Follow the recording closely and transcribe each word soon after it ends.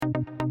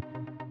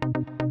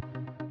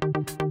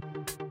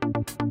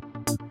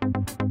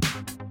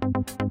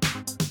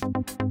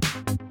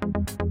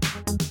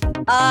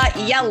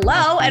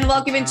Hello and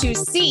welcome into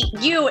See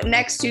You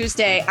Next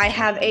Tuesday. I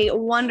have a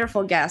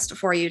wonderful guest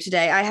for you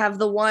today. I have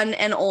the one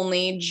and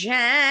only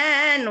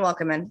Jen.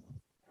 Welcome in.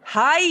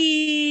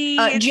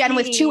 Hi. Jen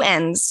with two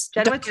N's.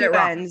 Jen with two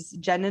N's.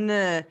 Jen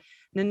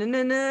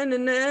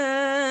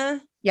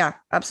Yeah,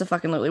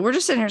 absolutely. We're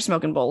just sitting here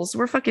smoking bowls.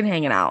 We're fucking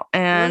hanging out.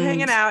 And we're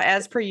hanging out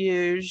as per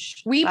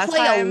usual. We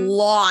play a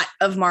lot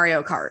of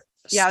Mario Kart.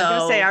 Yeah, I was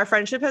going to say our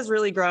friendship has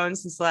really grown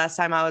since the last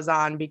time I was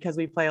on because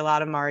we play a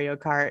lot of Mario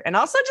Kart. And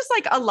also just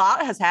like a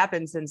lot has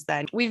happened since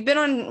then. We've been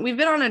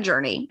on a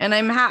journey and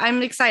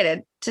I'm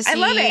excited to see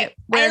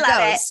where it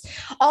goes.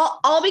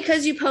 All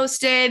because you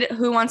posted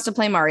Who Wants to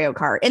Play Mario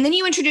Kart. And then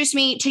you introduced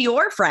me to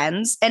your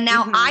friends and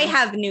now I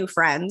have new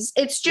friends.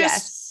 It's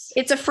just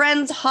It's a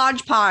friends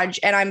hodgepodge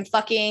and I'm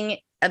fucking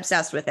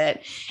obsessed with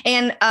it.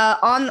 And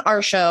on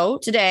our show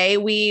today,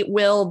 we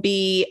will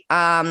be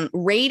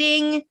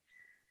rating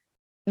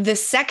the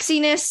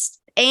sexiness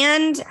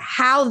and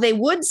how they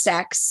would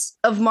sex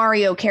of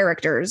Mario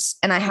characters.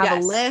 And I have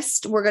a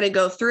list. We're going to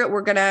go through it.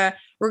 We're going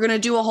to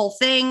do a whole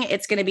thing.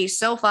 It's going to be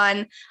so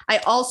fun. I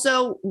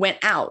also went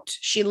out.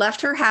 She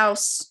left her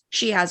house.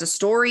 She has a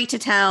story to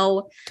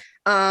tell.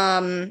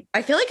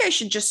 I feel like I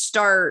should just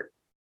start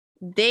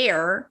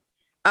there.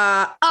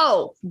 But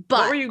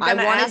I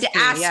wanted to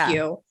ask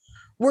you,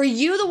 were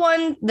you the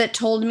one that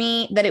told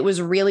me that it was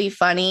really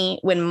funny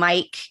when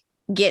Mike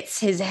gets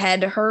his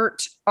head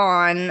hurt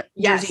on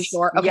Jersey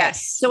Shore? Okay.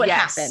 Yes. So it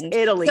happened.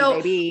 Italy,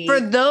 baby. For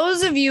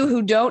those of you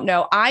who don't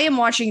know, I am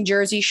watching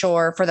Jersey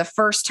Shore for the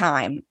first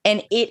time,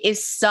 and it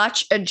is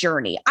such a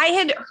journey. I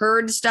had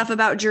heard stuff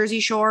about Jersey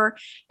Shore,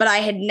 but I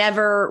had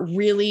never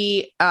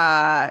really,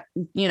 committed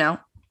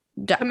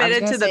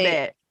to the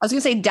bit. I was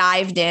going to say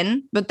dived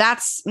in, but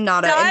that's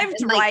not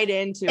dived right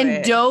into it.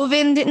 And dove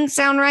in didn't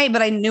sound right,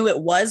 but I knew it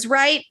was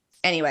right.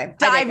 Anyway,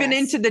 diving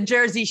into the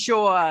Jersey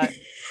Shore.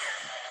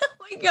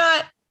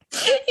 God.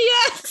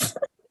 Yes.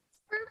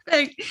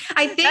 Perfect.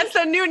 I think that's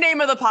the new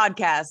name of the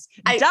podcast.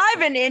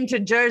 Diving into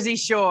Jersey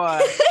Shore.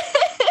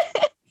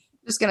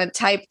 Just gonna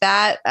type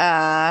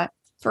that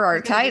for our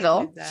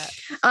title.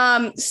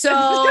 So it's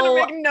gonna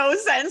make no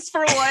sense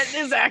for what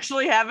is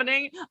actually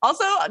happening.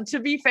 Also, to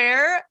be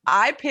fair,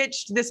 I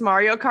pitched this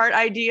Mario Kart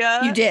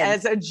idea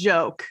as a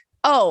joke.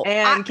 Oh,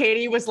 and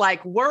Katie was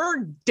like,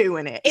 we're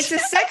doing it. It's a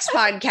sex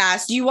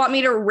podcast. Do you want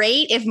me to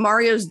rate if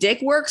Mario's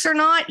dick works or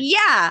not?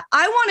 Yeah,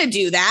 I want to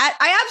do that.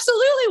 I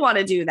absolutely want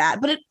to do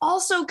that. But it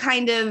also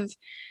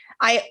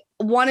I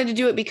wanted to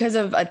do it because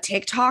of a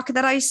TikTok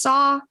that I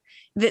saw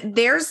that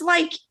there's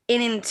like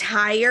an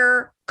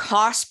entire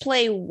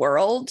cosplay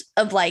world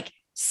of like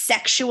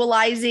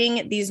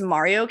sexualizing these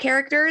Mario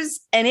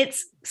characters. And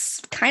it's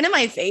kind of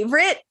my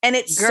favorite, and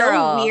it's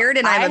so weird,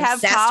 and I'm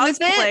obsessed with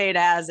it. I have cosplayed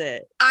as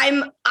it.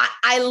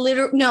 I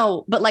literally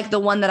no, but like the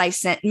one that I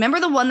sent.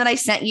 Remember the one that I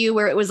sent you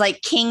where it was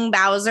like King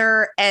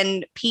Bowser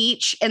and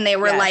Peach, and they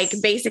were like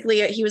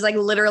basically he was like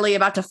literally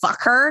about to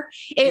fuck her.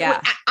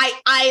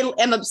 I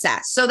am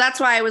obsessed, so that's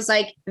why I was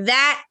like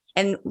that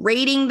and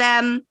rating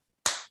them.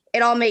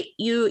 It all make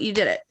you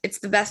did it. It's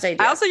the best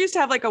idea. I also used to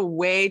have like a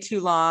way too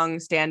long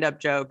stand-up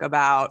joke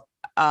about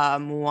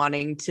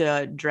wanting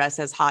to dress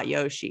as Hot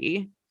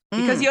Yoshi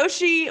because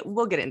Yoshi,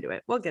 we'll get into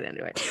it. We'll get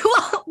into it.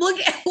 we'll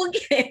get into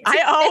it.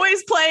 I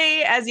always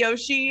play as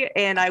Yoshi,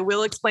 and I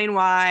will explain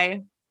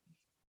why.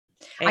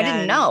 I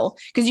didn't know,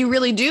 because you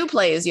really do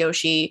play as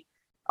Yoshi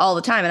all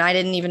the time, and I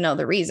didn't even know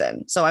the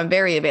reason. So I'm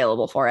very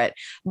available for it.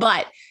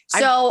 But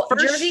so I for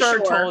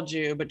sure told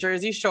you, but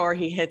Jersey Shore,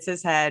 he hits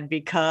his head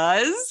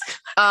because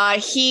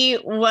he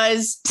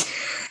was.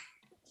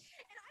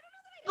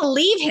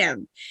 Believe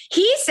him.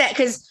 He said,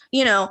 because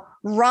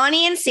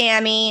Ronnie and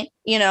Sammy,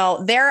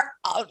 they're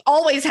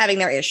always having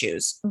their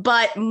issues,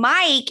 but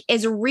Mike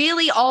is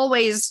really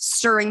always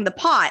stirring the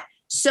pot.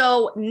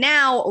 So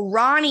now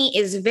Ronnie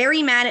is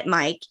very mad at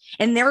Mike,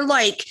 and they're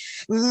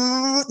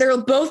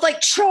both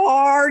like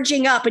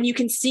charging up, and you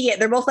can see it.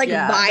 They're both like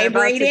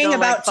vibrating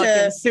about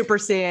to Super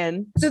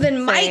Saiyan. So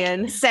then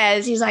Mike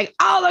says, he's like,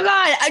 "Oh my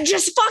God,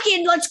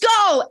 let's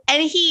go."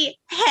 And he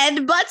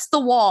headbutts the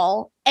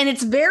wall, and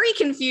it's very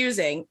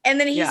confusing. And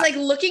then he's like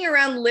looking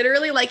around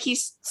literally like he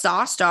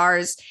saw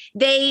stars.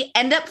 They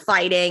end up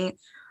fighting.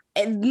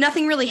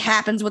 Nothing really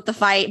happens with the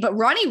fight, but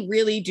Ronnie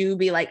really do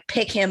be like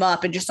pick him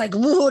up and just like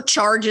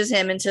charges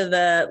him into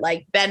the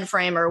like bed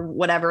frame or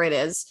whatever it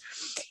is.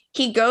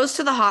 He goes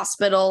to the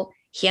hospital.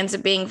 He ends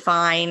up being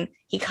fine.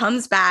 He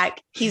comes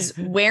back. He's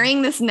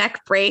wearing this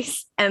neck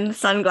brace and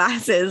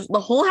sunglasses. The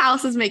whole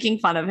house is making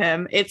fun of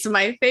him. It's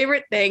my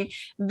favorite thing.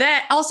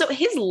 That also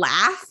his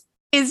laugh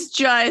is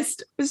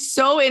just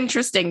so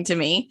interesting to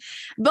me.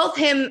 Both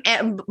him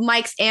and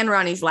Mike's and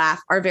Ronnie's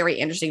laugh are very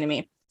interesting to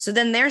me. So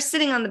then they're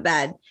sitting on the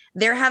bed.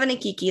 They're having a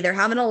kiki. They're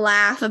having a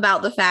laugh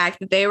about the fact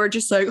that they were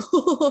just like,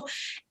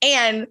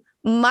 and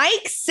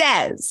Mike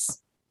says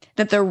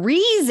that the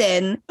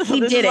reason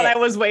he this did is what it. I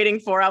was waiting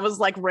for. I was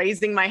like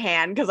raising my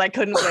hand because I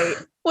couldn't wait.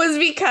 was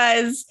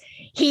because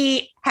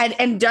he had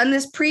and done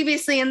this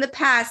previously in the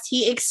past.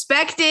 He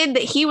expected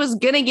that he was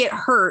going to get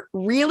hurt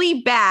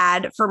really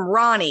bad from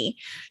Ronnie.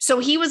 So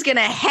he was going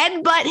to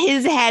headbutt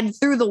his head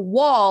through the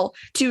wall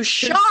to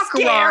shock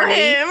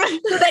Ronnie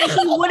so that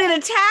he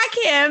wouldn't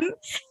attack him.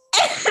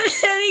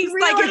 And he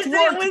realized like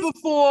it was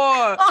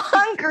before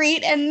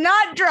concrete and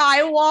not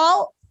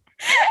drywall.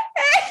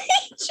 And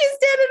he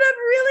just ended up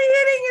really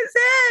hitting his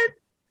head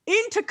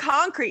into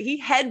concrete.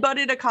 He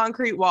headbutted a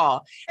concrete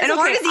wall as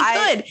hard as he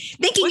could,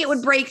 thinking it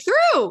would break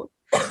through.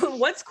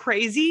 What's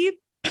crazy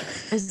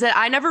is that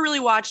I never really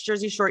watched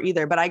Jersey Shore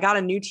either, but I got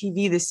a new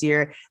TV this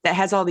year that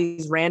has all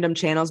these random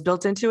channels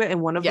built into it,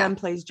 and one of them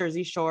plays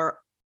Jersey Shore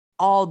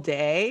all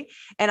day,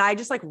 and I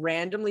just like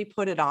randomly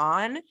put it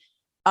on.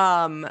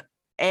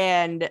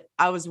 And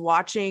I was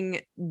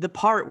watching the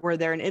part where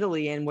they're in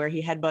Italy and where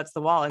he headbutts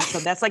the wall. And so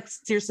that's like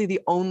seriously the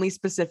only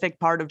specific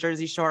part of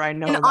Jersey Shore I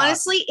know. And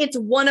honestly, it's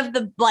one of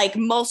the like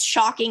most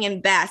shocking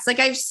and best. Like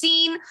I've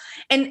seen,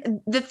 and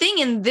the thing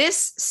in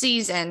this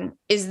season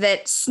is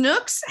that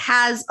Snooks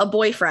has a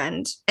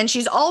boyfriend and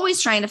she's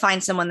always trying to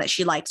find someone that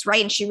she likes,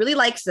 right? And she really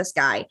likes this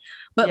guy.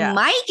 But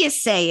Mike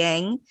is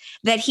saying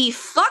that he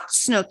fucked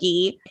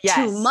Snooki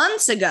 2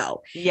 months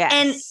ago. Yes.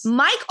 And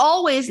Mike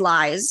always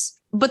lies.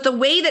 But the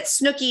way that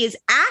Snooki is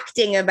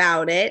acting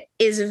about it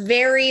is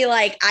very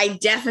like, I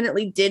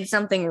definitely did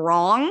something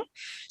wrong.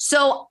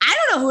 So I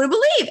don't know who to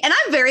believe. And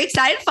I'm very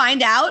excited to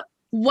find out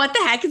what the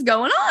heck is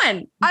going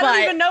on. I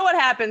don't even know what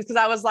happens because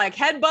I was like,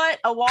 headbutt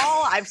a wall.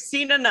 I've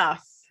seen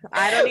enough.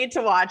 I don't need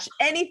to watch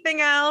anything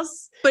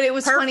else. But it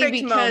was funny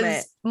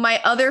because my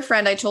other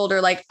friend, I told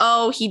her like,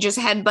 oh, he just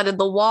headbutted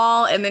the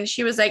wall. And then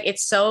she was like,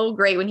 it's so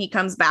great when he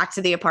comes back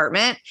to the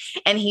apartment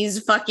and he's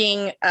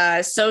fucking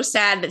so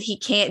sad that he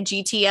can't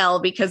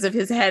GTL because of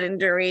his head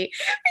injury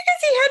because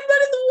he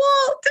headbutted the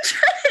wall to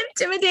try to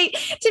intimidate.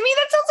 To me,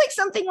 that sounds like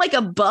something like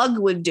a bug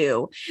would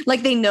do.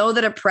 Like they know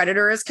that a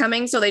predator is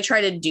coming, so they try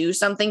to do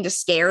something to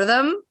scare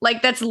them.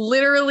 Like that's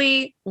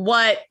literally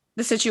what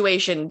the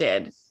situation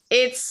did.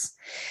 It's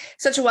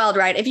such a wild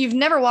ride. If you've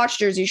never watched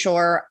Jersey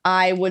Shore,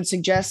 I would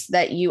suggest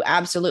that you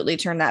absolutely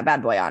turn that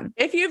bad boy on.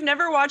 If you've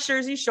never watched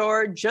Jersey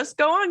Shore, just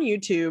go on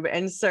YouTube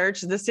and search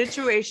The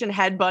Situation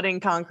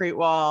Headbutting Concrete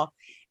Wall,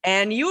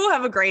 and you will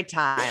have a great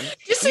time.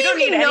 Just so you don't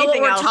need know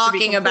what we're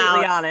talking about.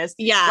 To be honest,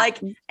 yeah.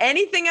 Like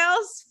anything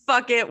else,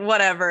 fuck it,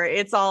 whatever.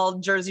 It's all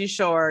Jersey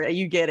Shore.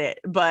 You get it,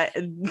 but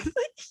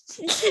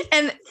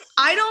and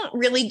I don't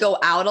really go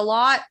out a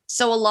lot,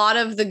 so a lot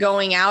of the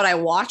going out, I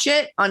watch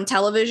it on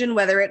television,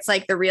 whether it's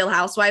like The Real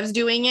Housewives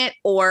doing it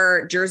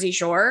or Jersey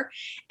Shore.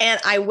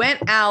 And I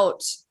went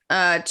out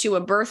to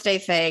a birthday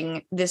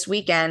thing this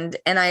weekend,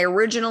 and I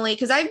originally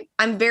because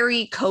I'm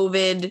very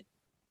COVID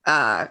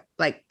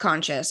like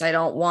conscious. I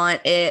don't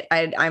want it.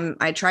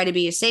 I try to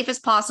be as safe as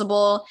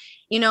possible.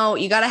 You know,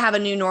 you got to have a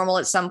new normal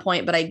at some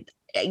point, but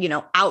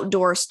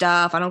outdoor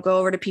stuff. I don't go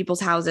over to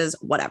people's houses,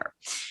 whatever.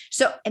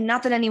 So, and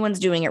not that anyone's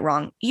doing it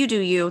wrong. You do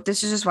you.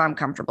 This is just what I'm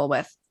comfortable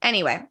with.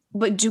 Anyway,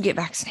 but do get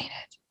vaccinated.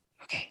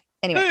 Okay.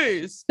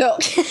 Anyway. So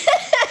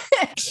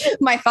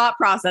my thought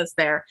process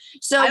there.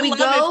 So I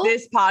love if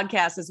this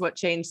podcast is what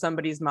changed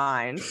somebody's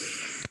mind.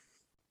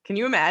 Can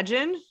you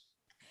imagine?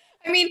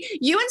 I mean,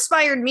 you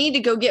inspired me to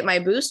go get my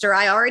booster.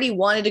 I already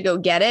wanted to go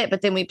get it,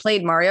 but then we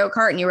played Mario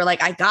Kart and you were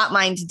like, I got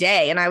mine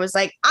today. And I was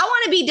like, I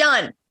want to be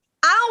done.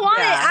 I don't want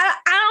it. I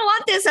don't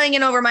want this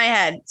hanging over my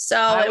head.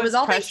 So it was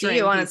all thanks to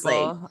you, honestly.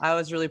 I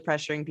was really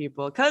pressuring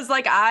people because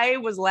like I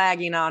was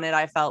lagging on it,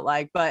 I felt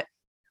like. But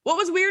what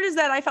was weird is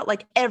that I felt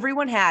like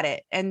everyone had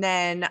it and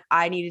then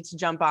I needed to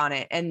jump on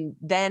it. And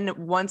then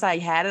once I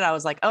had it, I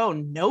was like, oh,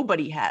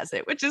 nobody has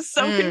it, which is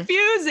so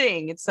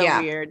confusing. It's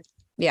so weird.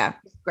 Yeah.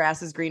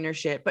 Grass is greener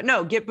shit. But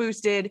no, get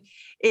boosted.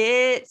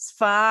 It's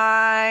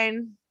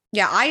fine.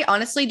 Yeah, I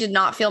honestly did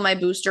not feel my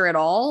booster at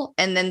all.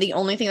 And then the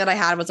only thing that I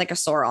had was like a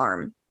sore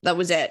arm. That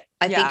was it.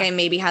 I think I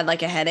maybe had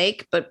like a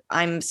headache, but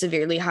I'm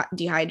severely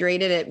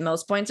dehydrated at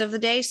most points of the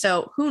day.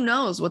 So who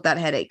knows what that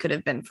headache could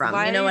have been from?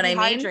 You know what I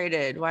mean?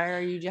 Dehydrated. Why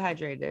are you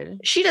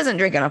dehydrated? She doesn't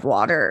drink enough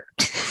water.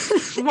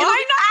 Why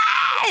not?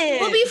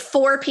 It will be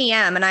 4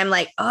 p.m. and I'm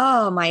like,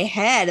 oh, my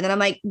head. And then I'm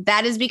like,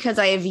 that is because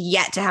I have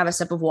yet to have a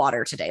sip of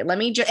water today. Let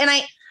me and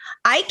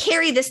I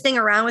carry this thing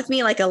around with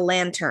me like a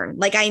lantern.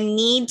 Like I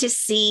need to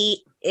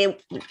see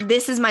it.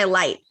 This is my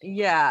light.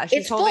 Yeah.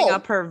 She's holding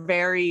up her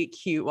very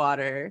cute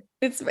water.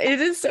 It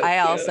is so I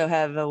cute. also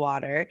have the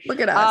water. Look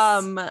at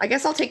us. I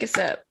guess I'll take a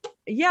sip.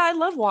 Yeah, I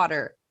love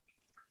water.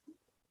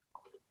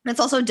 That's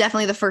also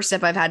definitely the first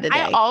sip I've had today.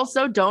 I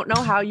also don't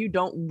know how you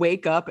don't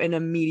wake up and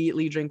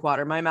immediately drink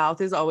water. My mouth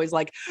is always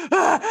like,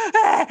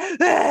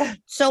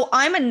 So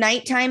I'm a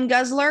nighttime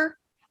guzzler.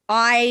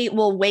 I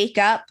will wake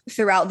up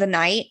throughout the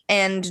night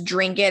and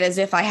drink it as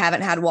if I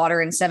haven't had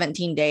water in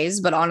 17 days.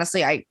 But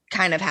honestly, I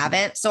kind of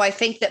haven't. So I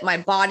think that my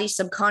body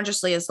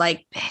subconsciously is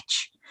like,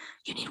 bitch,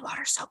 you need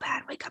water so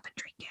bad. Wake up and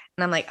drink it.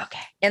 And I'm like, okay.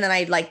 And then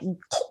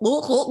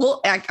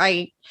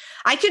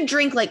I could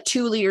drink like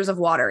 2 liters of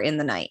water in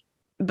the night.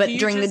 But Do you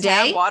during the just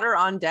have day, water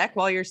on deck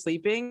while you're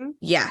sleeping?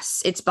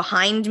 yes, it's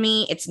behind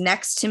me. It's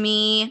next to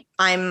me.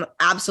 I'm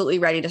absolutely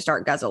ready to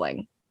start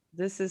guzzling.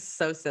 This is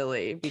so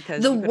silly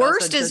because The you could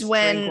worst also is just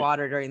when drink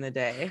water during the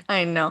day.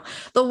 I know.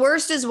 The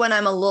worst is when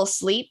I'm a little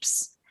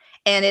sleeps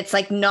and it's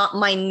like not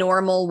my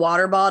normal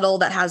water bottle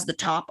that has the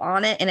top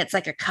on it and it's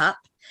like a cup.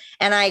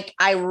 And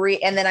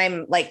and then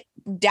I'm like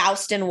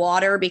doused in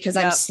water because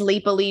I'm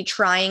sleepily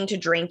trying to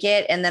drink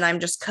it, and then I'm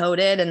just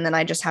coated, and then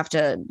I just have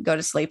to go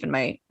to sleep in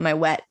my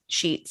wet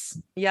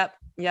sheets. Yep.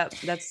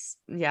 That's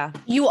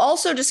You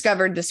also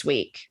discovered this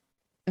week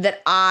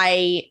that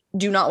I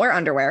do not wear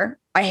underwear.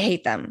 I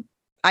hate them.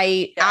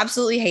 I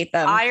absolutely hate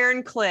them.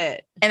 Iron clit.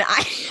 And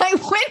I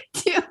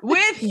went to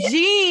with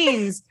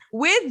jeans.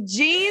 With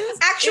jeans.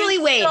 Actually,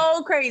 wait.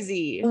 So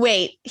crazy.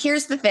 Wait,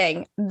 here's the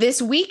thing.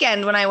 This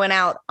weekend when I went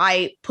out,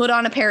 I put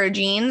on a pair of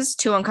jeans,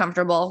 too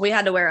uncomfortable. We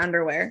had to wear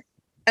underwear.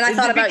 And I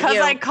thought about you. Because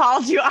I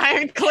called you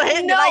Iron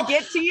Clit? No, did I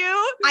get to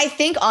you? I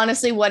think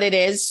honestly what it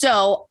is.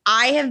 So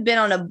I have been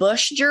on a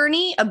bush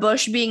journey, a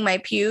bush being my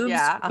pubes,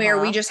 where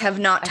we just have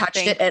not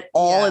touched it at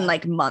all in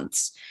like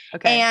months.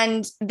 Okay.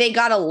 And they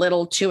got a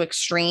little too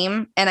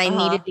extreme and I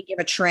needed to give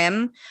a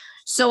trim.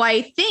 So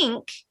I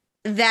think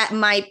that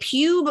my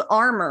pube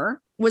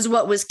armor was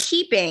what was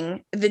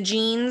keeping the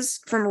jeans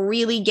from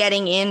really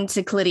getting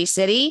into Clitty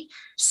City.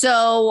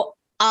 So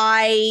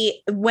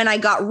when I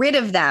got rid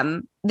of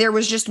them, there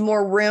was just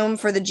more room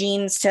for the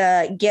jeans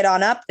to get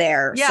on up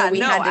there. Yeah, so we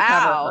had to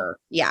cover her.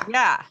 Yeah.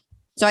 Yeah.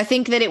 So I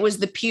think that it was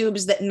the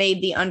pubes that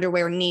made the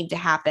underwear need to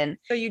happen.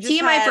 So you just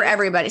TMI for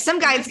everybody. Some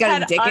guy's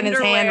got a dick in his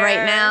hand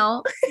right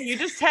now. You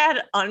just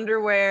had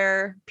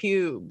underwear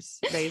pubes,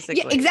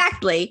 basically. Yeah,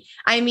 exactly.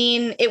 I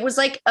mean, it was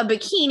like a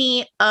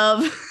bikini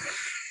of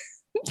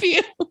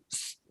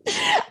pubes.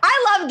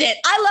 I loved it.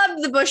 I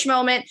loved the bush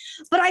moment,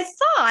 but I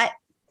thought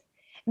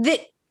that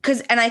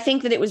and I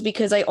think that it was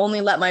because I only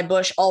let my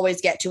bush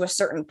always get to a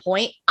certain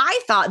point. I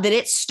thought that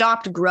it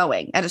stopped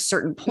growing at a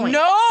certain point.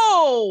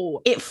 No,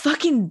 it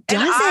fucking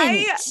doesn't.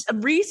 And I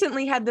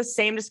recently had the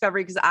same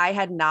discovery because I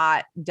had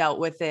not dealt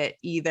with it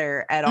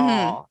either at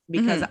all.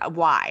 Because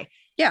why?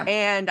 Yeah.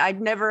 And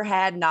I'd never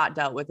had not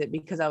dealt with it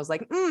because I was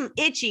like,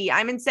 itchy.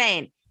 I'm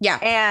insane. Yeah.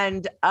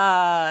 And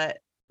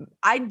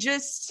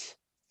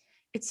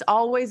it's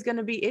always going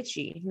to be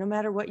itchy no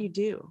matter what you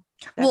do.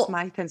 That's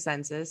my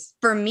consensus.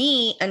 For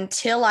me,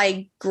 until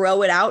I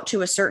grow it out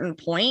to a certain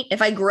point, if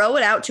I grow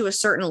it out to a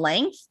certain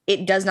length,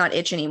 it does not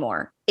itch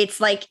anymore. It's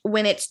like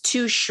when it's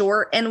too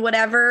short and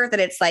whatever, that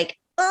it's like,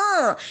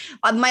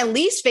 my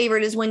least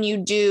favorite is when you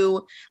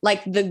do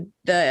like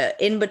the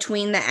in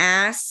between the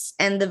ass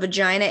and the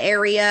vagina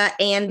area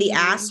and the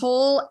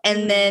asshole.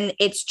 And then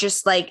it's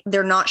just like,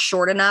 they're not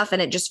short enough.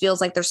 And it just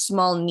feels like there's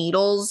small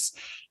needles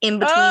in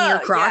between your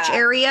crotch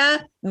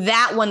area.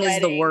 That one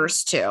is the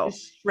worst too.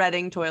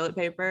 Shredding toilet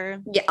paper.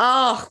 Yeah.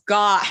 Oh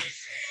God.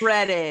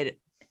 Shredded.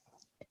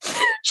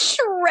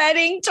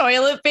 Shredding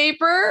toilet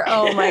paper.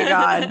 Oh my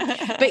God.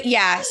 But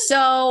yeah,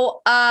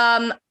 so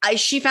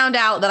she found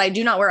out that I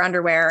do not wear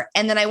underwear.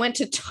 And then I went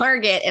to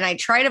Target and I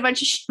tried a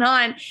bunch of shit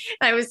on and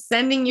I was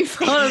sending you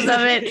photos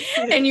of it.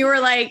 And you were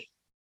like,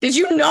 did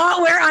you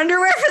not wear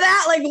underwear for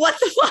that? Like, what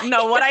the fuck?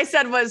 No, what I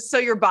said was, so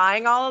you're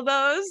buying all of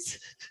those?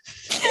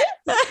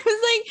 I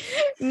was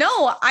like,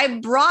 no, I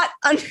brought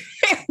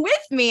underwear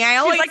with me. I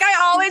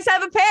always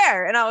have a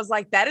pair. And I was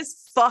like, that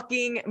is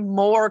fucking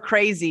more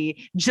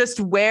crazy. Just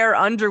wear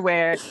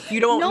underwear. You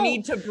don't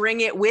need to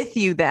bring it with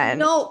you then.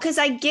 No, because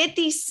I get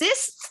these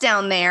cysts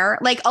down there.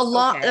 Like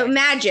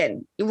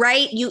imagine,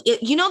 right?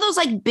 You know those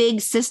like big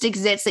cystic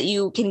zits that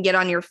you can get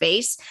on your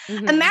face?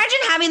 Mm-hmm. Imagine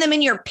having them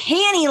in your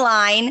panty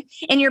line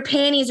and your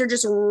panties are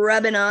just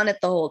rubbing on it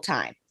the whole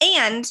time.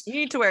 And you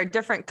need to wear a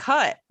different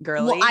cut,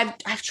 girly. Well,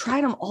 I've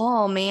tried them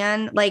all,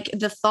 man. Like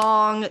the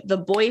thong, the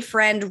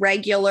boyfriend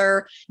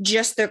regular,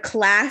 just their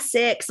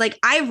classics. Like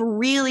I've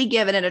really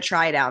given it a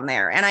try down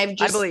there, and I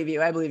believe you.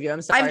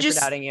 I'm sorry for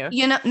doubting you.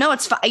 You know, no,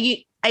 it's fine.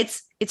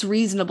 It's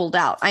reasonable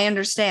doubt. I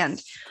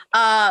understand,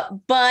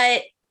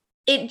 but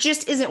it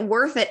just isn't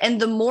worth it.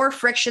 And the more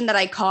friction that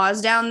I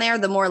cause down there,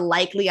 the more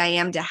likely I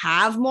am to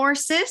have more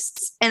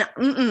cysts.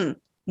 And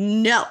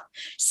no.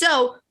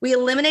 So we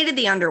eliminated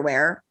the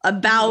underwear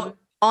about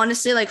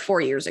honestly like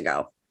 4 years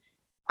ago.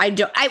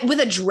 With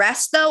a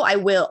dress though,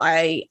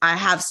 I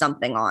have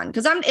something on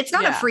because it's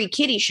not a free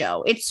kitty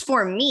show. It's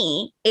for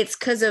me. It's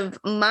because of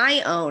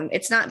my own.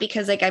 It's not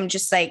because like, I'm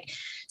just like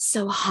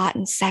so hot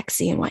and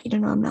sexy and want you to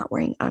know I'm not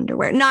wearing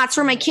underwear. No, it's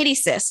for my kitty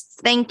cysts.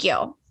 Thank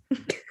you.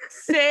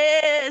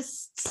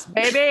 Cysts,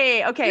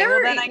 baby. Okay.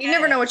 You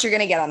never know what you're going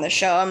to get on this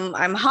show.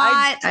 I'm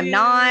hot. I'm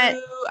not.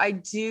 I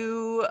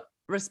do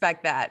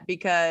respect that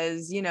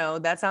because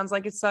that sounds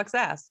like it sucks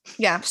ass.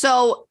 Yeah.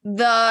 So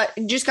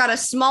just got a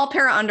small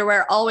pair of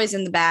underwear always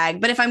in the bag,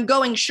 but if I'm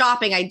going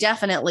shopping, I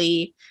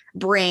definitely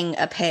bring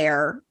a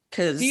pair.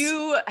 Because do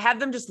you have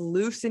them just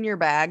loose in your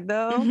bag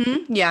though?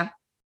 Mm-hmm. Yeah.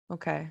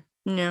 Okay.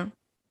 Yeah.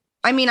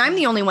 I mean, I'm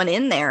the only one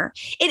in there.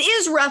 It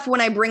is rough when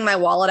I bring my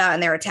wallet out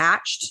and they're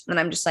attached. And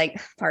I'm just like,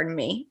 pardon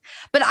me.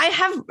 But I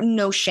have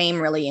no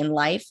shame really in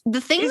life. The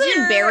things that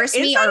embarrass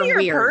me are your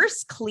weird.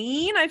 Purse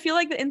clean? I feel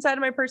like the inside of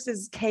my purse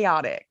is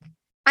chaotic.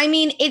 I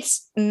mean,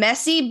 it's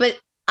messy, but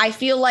I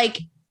feel like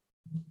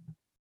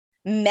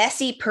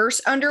messy purse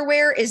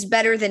underwear is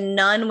better than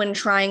none when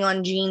trying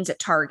on jeans at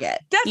Target.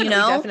 Definitely, you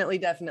know?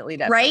 definitely.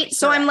 Right?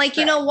 So I'm like,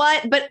 you know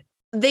what? But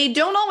they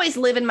don't always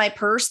live in my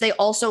purse. They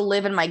also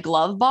live in my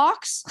glove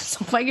box. So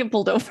if I get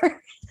pulled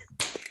over.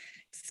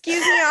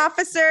 Excuse me,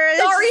 officer.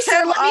 Sorry,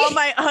 sir. All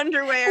my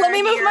underwear. Let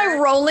me move my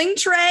rolling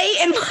tray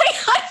and my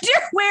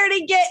underwear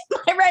to get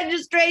my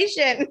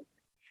registration.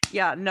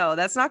 Yeah, no,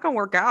 that's not going to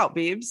work out,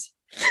 Beebs.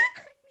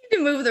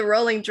 To move the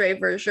rolling tray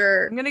for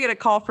sure. I'm going to get a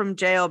call from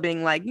jail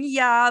being like,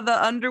 yeah,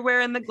 the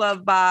underwear in the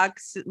glove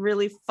box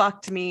really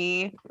fucked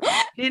me.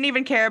 He didn't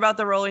even care about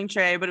the rolling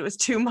tray, but it was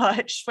too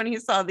much when he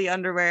saw the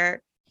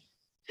underwear.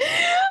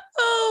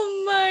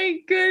 Oh my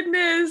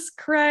goodness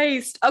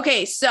Christ.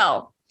 Okay,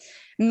 so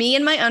me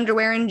and my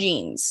underwear and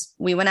jeans,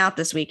 we went out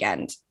this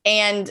weekend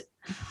and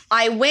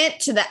I went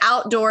to the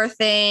outdoor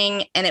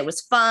thing and it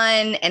was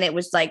fun. And it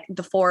was like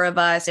the four of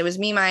us. It was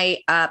me, my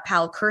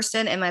pal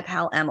Kirsten, and my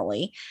pal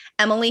Emily.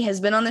 Emily has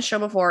been on the show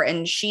before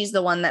and she's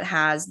the one that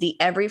has the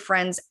Every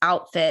Friends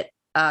Outfit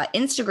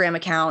Instagram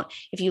account.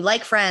 If you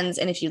like Friends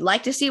and if you'd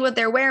like to see what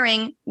they're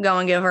wearing, go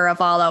and give her a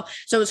follow.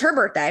 So it was her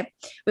birthday.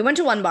 We went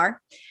to one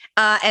bar.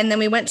 And then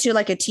we went to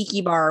like a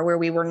tiki bar where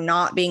we were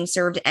not being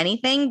served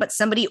anything, but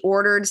somebody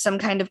ordered some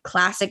kind of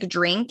classic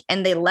drink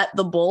and they let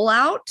the bull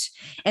out.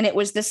 And it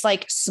was this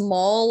like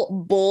small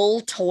bull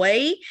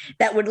toy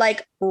that would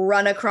like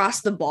run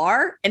across the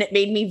bar. And it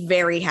made me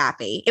very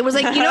happy. It was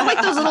like, you know,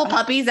 like those little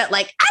puppies that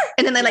like,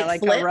 and then they like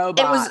flip. It was,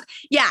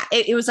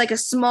 it was like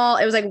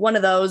it was like one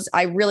of those.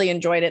 I really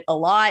enjoyed it a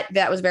lot.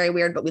 That was very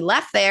weird, but we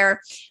left there.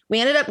 We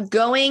ended up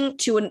going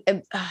to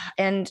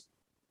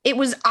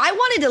I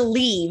wanted to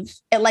leave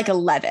at like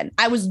 11.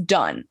 I was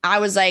done. I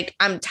was like,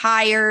 I'm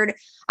tired.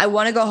 I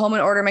want to go home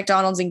and order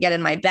McDonald's and get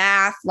in my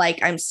bath. Like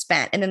I'm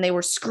spent. And then they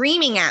were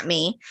screaming at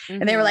me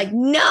and they were like,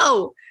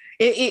 no,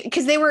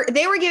 because they were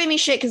giving me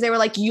shit because they were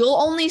like, you'll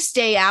only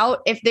stay out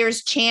if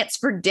there's chance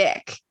for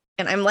dick.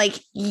 And I'm like,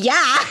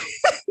 yeah,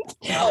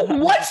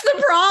 what's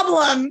the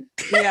problem?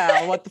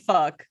 Yeah, what the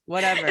fuck?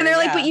 Whatever. And they're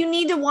like, but you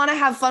need to want to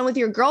have fun with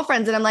your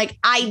girlfriends. And I'm like,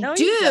 I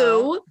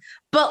do,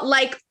 but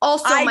like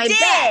also my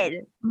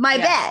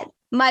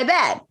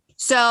bed.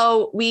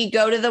 So we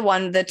go to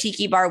the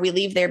tiki bar. We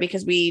leave there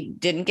because we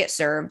didn't get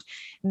served.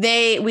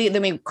 Then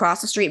we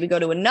cross the street. We go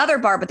to another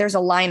bar, but there's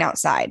a line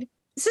outside.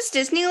 Is this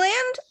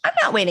Disneyland? I'm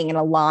not waiting in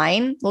a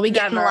line. Well, we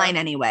get in the line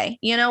anyway.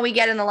 You know, we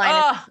get in the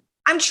line.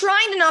 I'm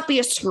trying to not be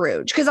a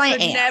Scrooge because I am.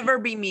 Never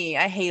be me.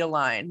 I hate a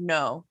line.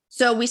 No.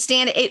 So we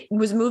stand. It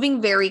was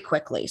moving very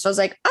quickly. So I was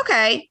like,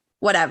 okay,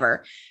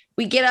 whatever.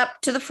 We get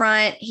up to the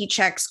front. He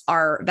checks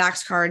our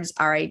Vax cards,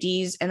 our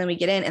IDs, and then we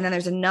get in. And then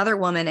there's another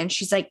woman, and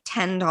she's like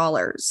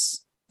 $10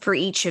 for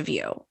each of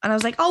you. And I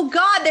was like, oh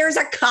God, there's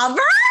a cover.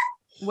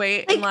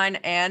 Wait in line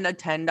and a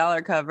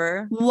 $10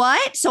 cover.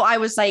 What? So I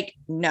was like,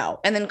 no.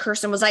 And then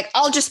Kirsten was like,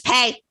 I'll just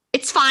pay.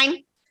 It's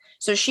fine.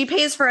 So she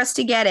pays for us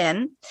to get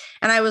in.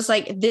 And I was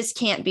like, this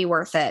can't be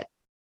worth it.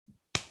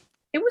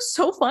 It was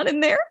so fun in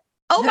there.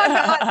 Oh my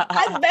God. I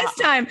had the best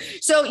time.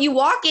 So you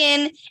walk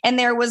in and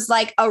there was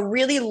like a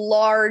really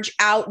large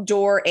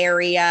outdoor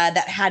area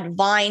that had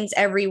vines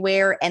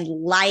everywhere and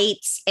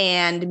lights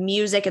and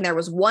music. And there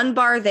was one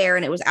bar there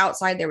and it was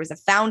outside. There was a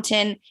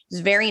fountain. It was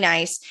very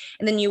nice.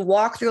 And then you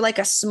walk through like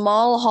a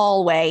small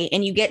hallway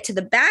and you get to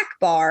the back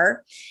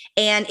bar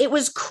and it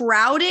was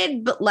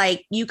crowded, but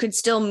like you could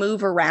still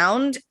move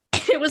around.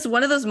 It was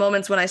one of those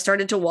moments when I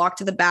started to walk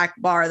to the back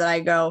bar that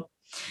I go,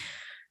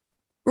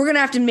 we're going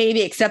to have to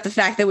maybe accept the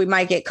fact that we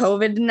might get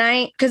COVID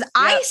tonight because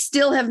I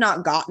still have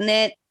not gotten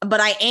it, but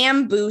I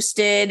am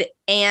boosted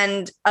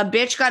and a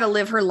bitch got to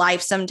live her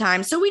life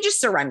sometimes. So we just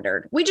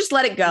surrendered. We just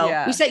let it go.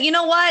 Yeah. We said, you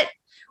know what?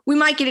 We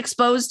might get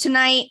exposed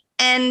tonight.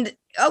 And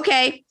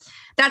okay,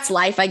 that's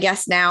life, I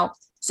guess now.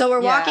 So we're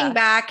walking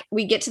back.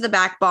 We get to the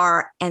back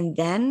bar and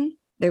then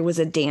there was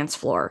a dance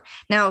floor.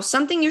 Now,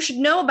 something you should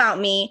know about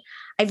me.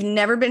 I've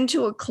never been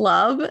to a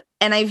club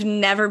and I've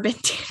never been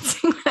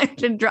dancing.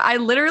 I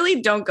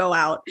literally don't go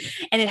out.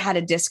 And it had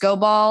a disco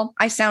ball.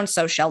 I sound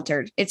so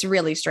sheltered. It's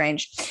really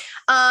strange.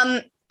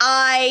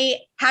 I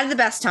had the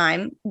best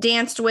time,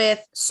 danced with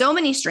so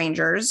many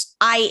strangers.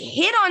 I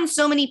hit on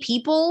so many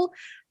people,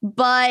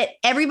 but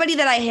everybody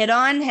that I hit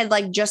on had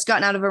like just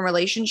gotten out of a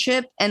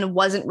relationship and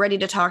wasn't ready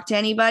to talk to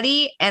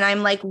anybody. And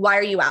I'm like, why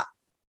are you out?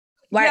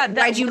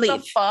 Why'd you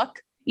leave? The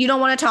fuck? You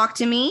don't want to talk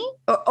to me?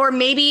 Or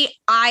maybe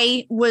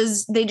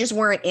they just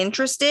weren't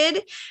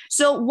interested.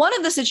 So one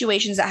of the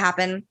situations that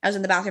happened, I was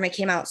in the bathroom, I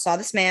came out, saw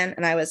this man,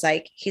 and I was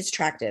like, he's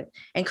attractive.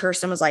 And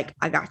Kirsten was like,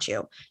 I got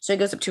you. So he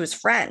goes up to his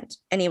friend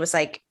and he was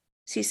like,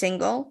 is he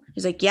single?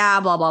 He's like, yeah,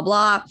 blah, blah,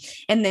 blah.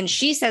 And then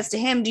she says to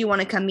him, do you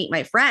want to come meet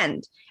my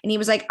friend? And he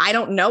was like, I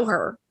don't know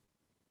her.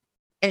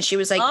 And she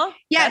was like,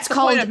 yeah, it's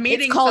called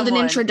an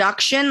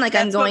introduction. Like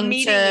I'm going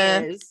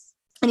to.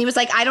 And he was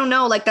like, I don't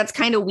know, like, that's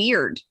kind of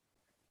weird.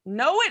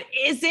 No, it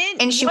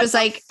isn't. And she was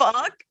like,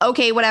 fuck.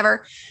 Okay,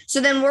 whatever. So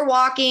then we're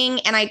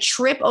walking and I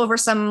trip over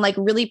some like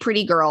really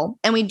pretty girl.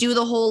 And we do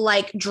the whole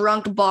like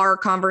drunk bar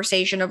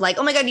conversation of like,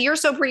 oh my God, you're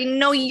so pretty.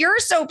 No, you're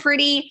so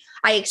pretty.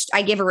 I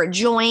give her a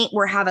joint.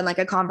 We're having like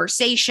a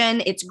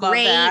conversation. It's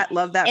great.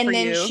 Love that. And for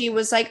then you. she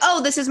was like,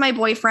 oh, this is my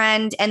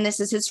boyfriend. And this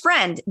is his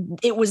friend.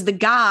 It was the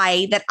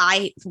guy that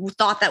I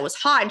thought that was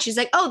hot. And she's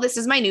like, oh, this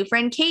is my new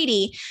friend,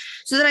 Katie.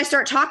 So then I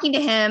start talking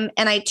to him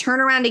and I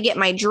turn around to get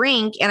my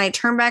drink and I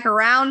turn back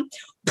around.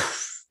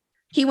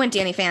 He went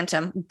Danny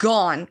Phantom,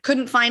 gone.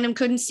 Couldn't find him,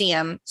 couldn't see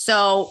him.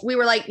 So we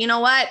were like, you know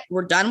what?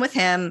 We're done with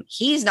him.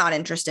 He's not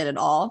interested at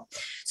all.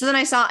 So then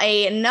I saw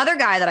another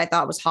guy that I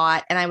thought was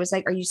hot. And I was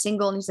like, are you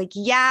single? And he's like,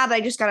 yeah, but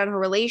I just got out of a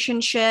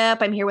relationship.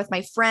 I'm here with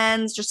my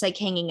friends, just like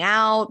hanging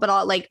out. But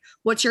I'll like,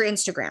 what's your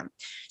Instagram?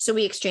 So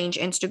we exchange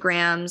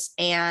Instagrams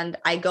and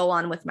I go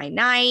on with my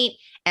night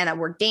and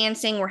we're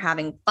dancing, we're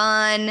having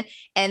fun.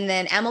 And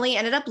then Emily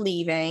ended up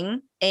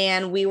leaving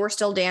and we were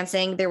still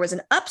dancing. There was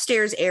an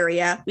upstairs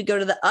area. We go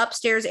to the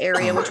upstairs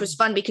area, which was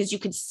fun because you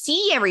could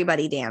see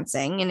everybody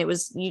dancing and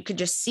you could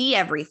just see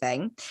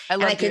everything. I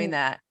love doing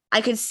that. I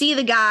could see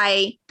the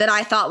guy that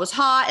I thought was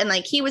hot and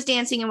like he was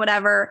dancing and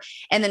whatever.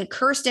 And then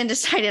Kirsten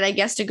decided, I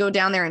guess, to go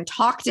down there and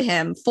talk to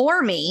him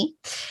for me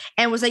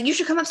and was like, you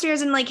should come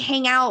upstairs and like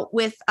hang out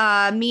with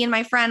me and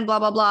my friend, blah,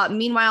 blah, blah.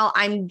 Meanwhile,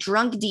 I'm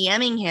drunk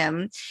DMing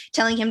him,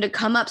 telling him to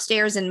come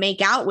upstairs and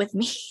make out with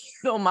me.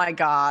 Oh my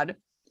God.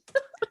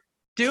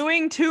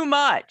 Doing too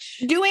much.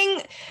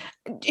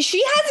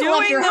 She hasn't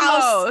left her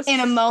house in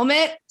a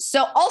moment.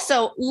 So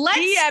also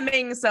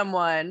DMing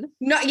someone.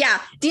 No, yeah.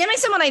 DMing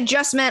someone I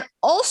just met.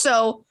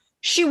 Also,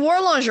 she wore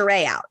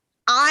lingerie out.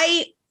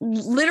 I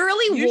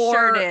literally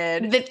wore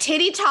the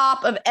titty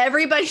top of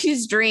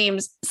everybody's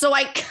dreams. So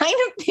I kind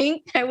of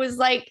think I was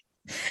like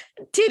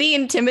titty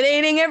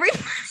intimidating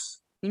everybody.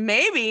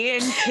 Maybe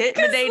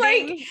intimidating.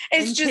 Like,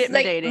 it's just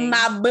like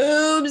my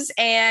boobs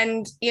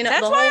and that's the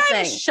whole why thing.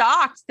 I'm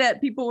shocked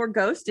that people were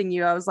ghosting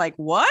you. I was like,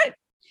 what?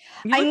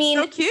 I mean,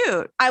 so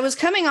cute. I was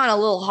coming on a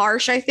little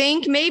harsh, I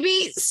think,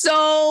 maybe.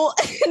 So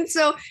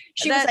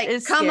she was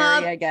like, come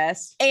up, I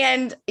guess,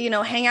 and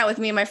hang out with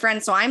me and my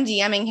friend. So I'm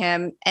DMing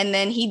him, and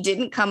then he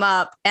didn't come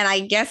up, and I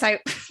guess I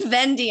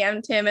then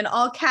DM'd him in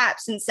all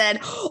caps and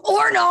said,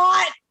 "Or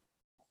not."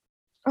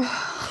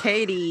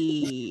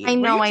 Katie, I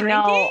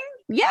know.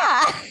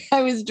 Yeah,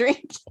 I was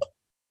drinking.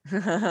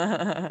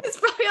 It's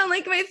probably on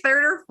like my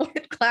third or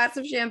fourth glass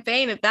of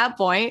champagne at that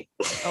point.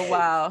 Oh,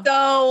 wow.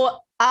 So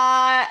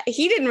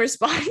he didn't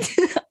respond,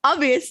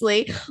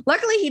 obviously.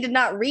 Luckily, he did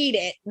not read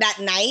it that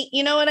night.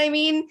 You know what I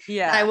mean?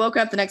 Yeah. And I woke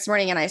up the next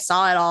morning and I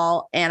saw it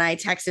all and I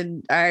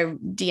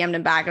DM'd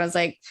him back and I was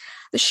like,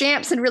 the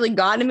champs had really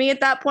gotten to me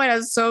at that point. I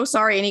was so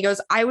sorry. And he goes,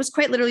 I was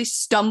quite literally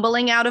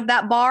stumbling out of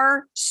that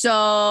bar.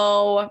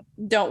 So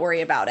don't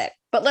worry about it.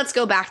 But let's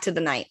go back to the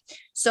night.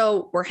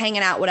 So we're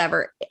hanging out,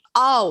 whatever.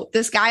 Oh,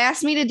 this guy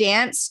asked me to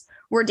dance.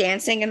 We're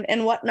dancing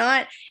and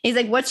whatnot. He's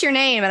like, what's your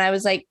name? And I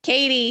was like,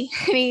 Katie.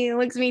 And he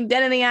looks me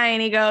dead in the eye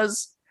and he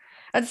goes,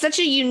 that's such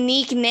a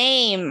unique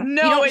name.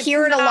 No, you don't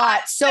hear it a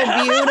lot. So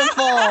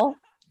beautiful.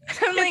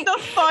 I'm like, get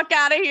the fuck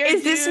out of here.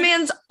 Is this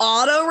man's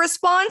auto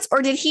response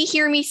or did he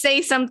hear me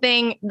say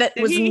something that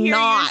was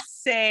not?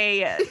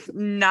 Say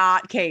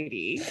not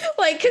Katie.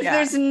 Like, because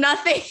there's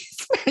nothing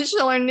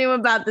special or new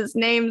about this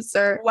name,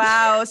 sir.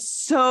 Wow,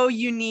 so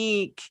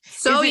unique.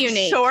 So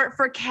unique. Short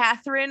for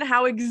Catherine?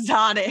 How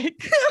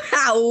exotic.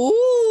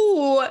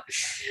 Ooh.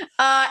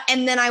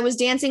 And then I was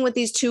dancing with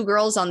these two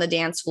girls on the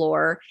dance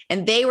floor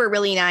and they were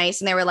really nice.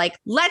 And they were like,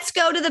 let's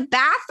go to the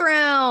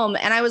bathroom.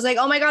 And I was like,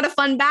 oh my God, a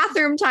fun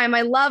bathroom time.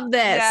 I love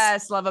this.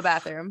 Yes, love a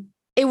bathroom.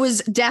 It was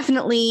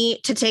definitely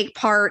to take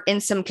part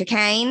in some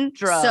cocaine.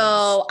 Drugs.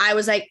 So I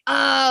was like,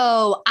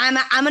 oh, I'm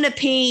going to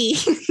pee.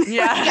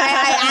 Yeah. Like,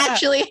 I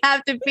actually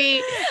have to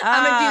pee.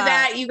 I'm going to do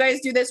that. You guys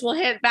do this. We'll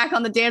hit back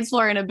on the dance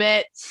floor in a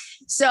bit.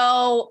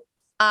 So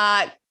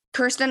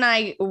Kirsten and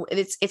I,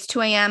 it's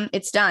 2 a.m.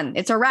 It's done.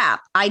 It's a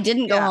wrap. I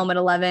didn't go home at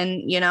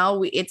 11.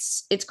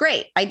 It's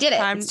great. I did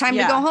it. It's time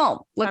to go home.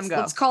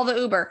 Let's call the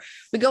Uber.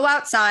 We go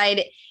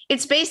outside.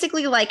 It's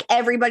basically like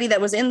everybody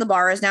that was in the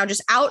bar is now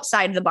just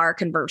outside the bar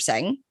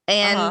conversing.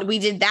 And we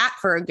did that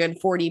for a good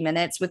 40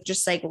 minutes with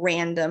just like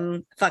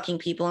random fucking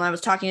people. And I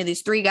was talking to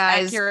these three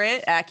guys.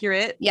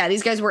 Accurate. Yeah,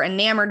 these guys were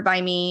enamored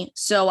by me.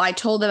 So I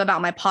told them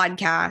about my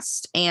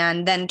podcast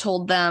and then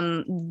told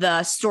them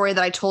the story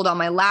that I told on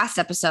my last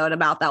episode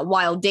about that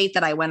wild date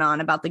that I went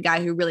on about the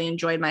guy who really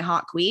enjoyed my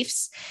hot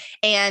queefs.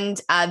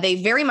 And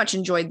they very much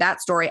enjoyed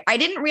that story. I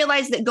didn't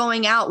realize that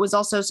going out was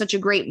also such a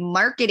great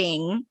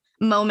marketing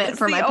moment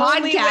for my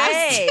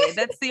podcast.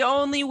 That's the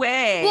only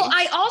way. Well,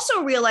 I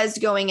also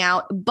realized going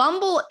out,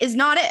 Bumble is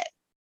not it.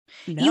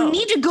 No. You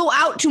need to go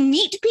out to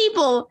meet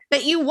people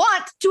that you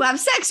want to have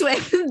sex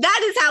with.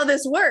 That is how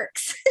this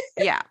works.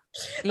 Yeah.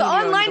 The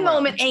online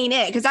moment ain't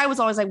it. Because I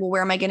was always like, well,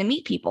 where am I going to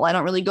meet people? I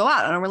don't really go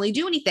out. I don't really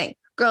do anything.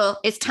 Girl,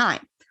 it's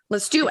time.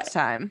 Let's do It's it.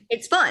 time.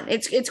 It's fun.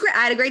 It's great. I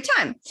had a great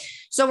time.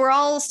 So we're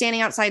all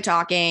standing outside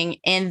talking,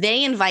 and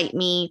they invite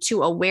me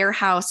to a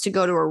warehouse to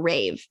go to a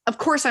rave. Of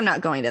course, I'm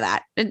not going to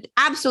that.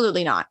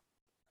 Absolutely not.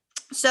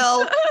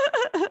 So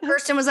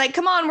Kirsten was like,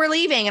 come on, we're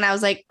leaving. And I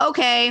was like,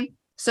 okay.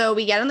 So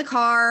we get in the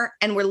car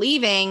and we're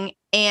leaving.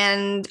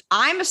 And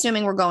I'm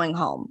assuming we're going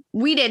home.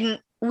 We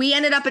didn't. We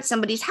ended up at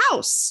somebody's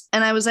house.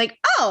 And I was like,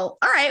 oh,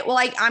 all right. Well,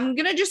 like, I'm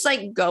going to just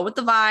like go with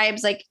the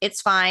vibes. Like,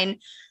 it's fine.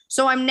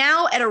 So I'm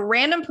now at a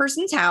random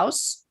person's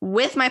house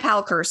with my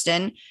pal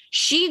Kirsten.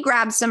 She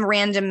grabbed some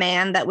random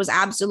man that was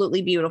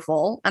absolutely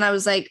beautiful. And I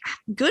was like,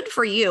 good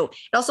for you.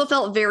 It also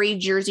felt very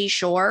Jersey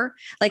Shore.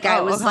 Like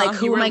I was like,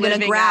 who am I going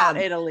to grab?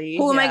 Italy.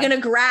 Who am I going to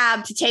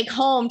grab to take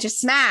home to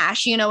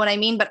smash? You know what I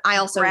mean? But I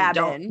also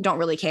don't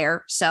really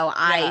care. So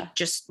I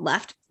just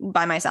left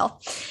by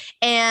myself.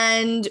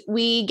 And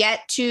we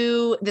get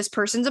to this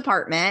person's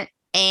apartment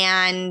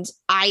and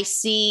I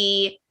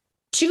see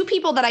two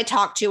people that I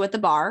talked to at the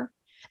bar.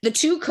 The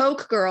two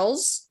Coke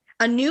girls,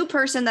 a new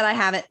person that I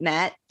haven't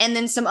met, and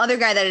then some other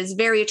guy that is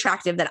very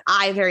attractive that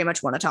I very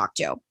much want to talk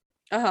to.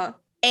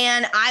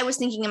 And I was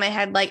thinking in my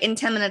head, like, in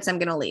 10 minutes, I'm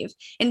going to leave.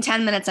 In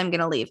 10 minutes, I'm going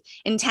to leave.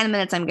 In 10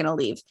 minutes, I'm going to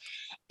leave.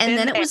 And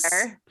then it was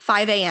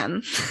 5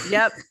 a.m.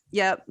 Yep.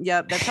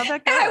 That's how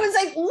that goes. And I was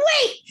like,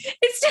 wait,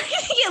 it's starting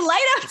to get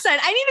light outside.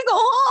 I need to go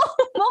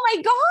home. Oh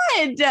my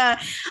God.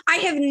 I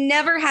have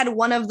never had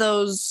one of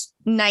those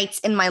nights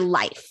in my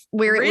life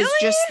where it was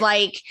just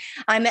like,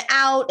 I'm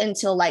out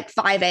until like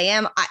 5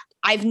 a.m.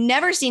 I've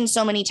never seen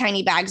so many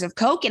tiny bags of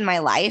Coke in my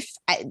life.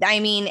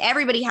 I mean,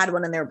 everybody had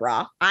one in their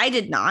bra. I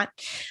did not.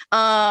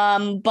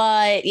 And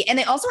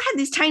they also had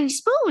these tiny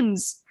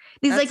spoons.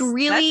 These like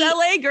really that's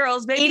LA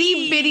girls, baby.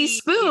 Itty bitty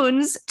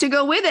spoons to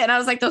go with it. And I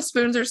was like, those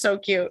spoons are so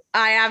cute.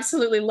 I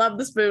absolutely love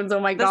the spoons. Oh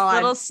my God.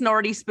 Little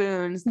snorty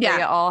spoons they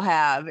all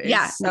have.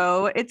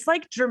 So it's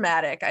like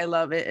dramatic. I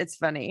love it. It's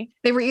funny.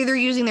 They were either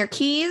using their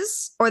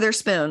keys or their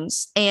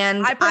spoons.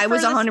 And I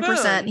was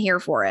 100%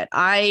 here for it.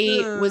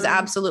 I was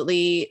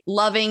absolutely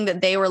loving that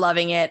they were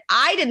loving it.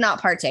 I did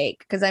not partake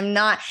because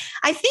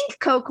I think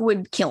Coke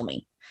would kill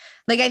me.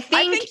 Like, I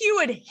think you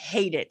would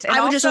hate it. And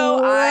I would just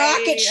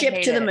rocket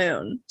ship to the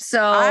moon.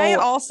 So I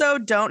also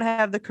don't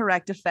have the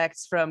correct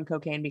effects from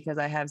cocaine because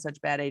I have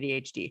such bad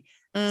ADHD.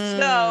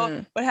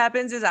 So what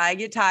happens is I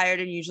get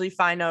tired and usually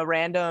find a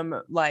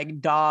random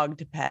like dog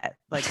to pet.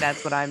 Like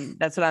that's what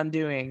I'm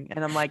doing.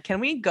 And I'm like, can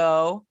we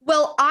go?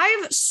 Well,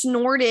 I've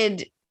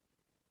snorted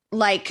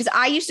like, cause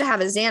I used to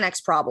have a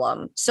Xanax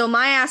problem. So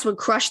my ass would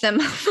crush them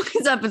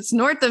up and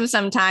snort them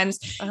sometimes.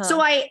 So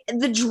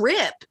the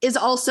drip is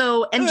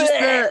also, and just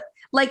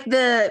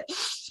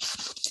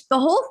the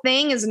whole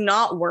thing is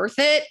not worth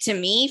it to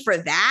me for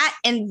that.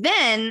 And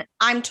then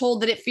I'm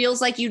told that it feels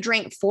like you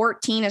drank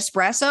 14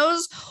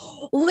 espressos.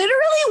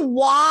 Literally,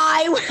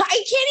 why?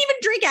 I can't even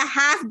drink a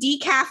half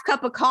decaf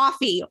cup of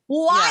coffee.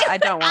 Why? Yeah, I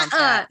don't want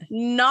that.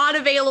 Not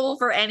available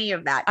for any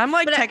of that. I'm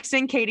like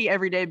texting Katie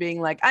every day being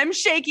like, I'm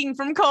shaking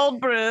from cold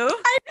brew.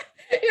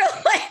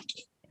 You're like,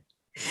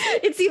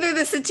 it's either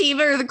the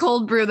sativa or the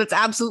cold brew that's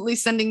absolutely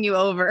sending you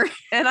over.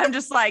 And I'm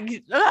just like,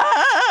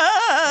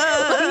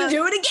 let me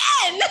do it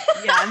again.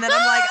 Yeah. And then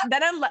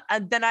I'm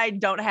like, then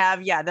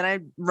I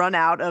run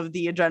out of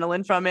the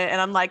adrenaline from it.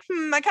 And I'm like,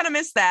 I kind of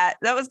missed that.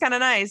 That was kind of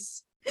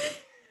nice.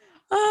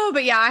 Oh,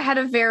 but yeah, I had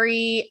a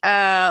very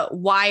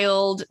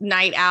wild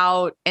night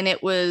out. And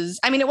it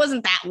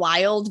wasn't that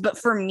wild, but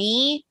for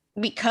me,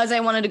 because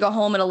I wanted to go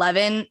home at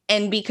 11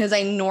 and because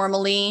I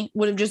normally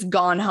would have just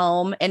gone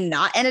home and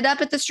not ended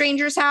up at the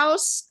stranger's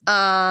house,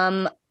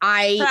 I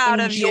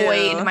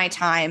enjoyed my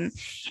time.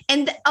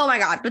 And oh my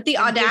God, but the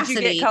audacity.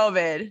 Did you get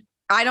COVID?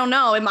 I don't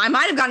know. I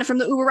might have gotten it from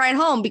the Uber ride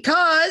home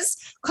because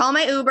call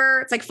my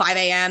Uber. It's like 5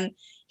 a.m.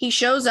 He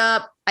shows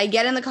up. I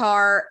get in the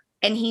car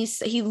and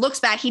he looks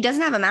back. He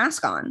doesn't have a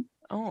mask on.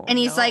 Oh, and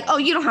he's like, oh,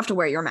 you don't have to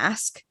wear your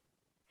mask.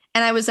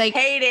 And I was like,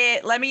 hate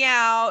it. Let me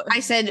out. I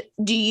said,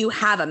 do you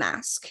have a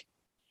mask?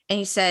 And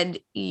he said,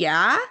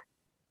 yeah.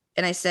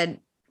 And I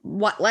said,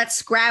 what?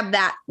 Let's grab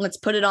that. Let's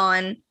put it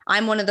on.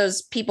 I'm one of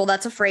those people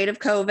that's afraid of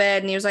COVID.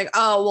 And he was like,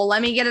 oh, well,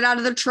 let me get it out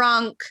of the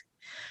trunk.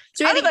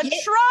 So out of the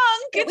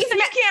trunk? You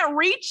can't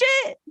reach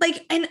it?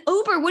 Like, an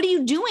Uber, what are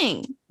you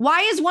doing?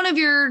 Why is one of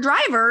your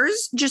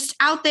drivers just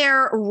out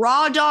there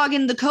raw dog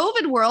in the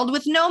COVID world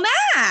with no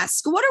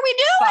mask? What are we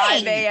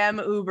doing? 5 a.m.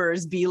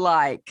 Ubers be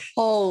like.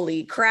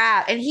 Holy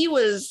crap. And he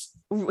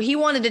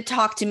wanted to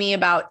talk to me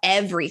about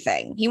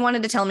everything. He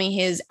wanted to tell me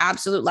his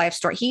absolute life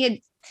story.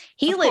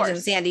 He lives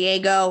in San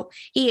Diego.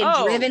 He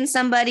had driven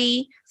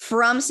somebody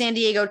from San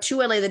Diego to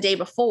LA the day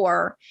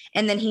before.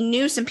 And then he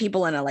knew some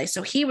people in LA.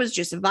 So he was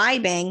just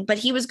vibing, but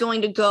he was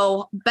going to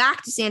go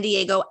back to San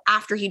Diego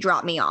after he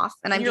dropped me off.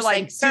 And I'm just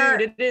like,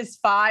 dude, it is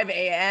 5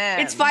 a.m.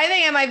 It's 5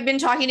 a.m. I've been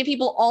talking to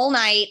people all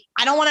night.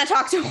 I don't want to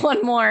talk to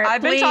one more.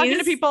 I've been talking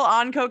to people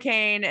on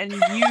cocaine and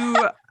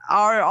you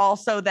are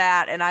also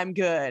that. And I'm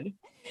good.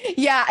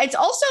 Yeah. It's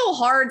also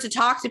hard to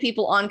talk to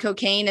people on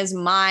cocaine as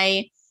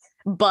my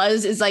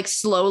buzz is like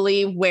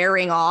slowly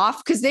wearing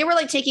off because they were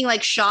like taking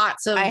like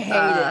shots of I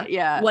hate it.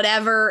 Yeah.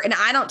 whatever, and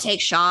I don't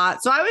take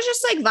shots, so I was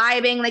just like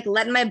vibing, like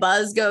letting my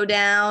buzz go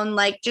down,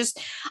 like just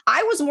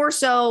I was more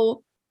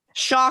so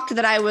shocked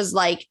that I was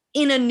like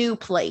in a new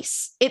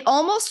place. It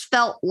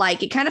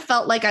kind of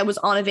felt like I was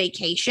on a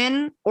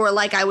vacation or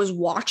like I was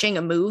watching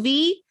a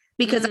movie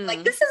because I'm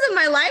like, this isn't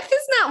my life.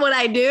 This is not what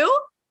I do.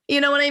 You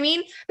know what I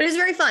mean? But it's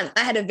very fun.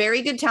 I had a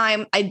very good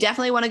time. I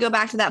definitely want to go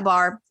back to that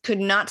bar. Could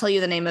not tell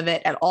you the name of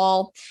it at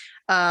all.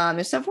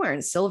 It's somewhere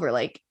in Silver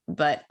Lake,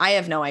 but I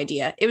have no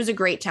idea. It was a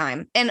great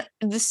time. And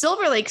the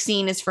Silver Lake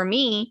scene is for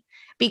me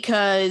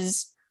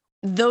because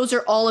those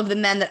are all of the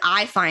men that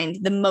I find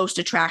the most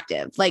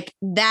attractive. Like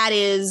that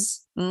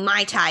is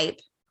my type.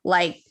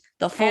 Like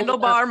the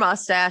handlebar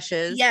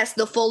mustaches. Yes,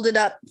 the folded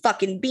up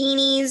fucking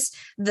beanies,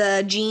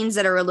 the jeans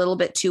that are a little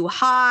bit too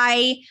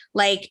high,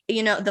 like,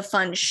 you know, the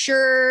fun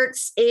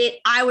shirts.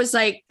 I was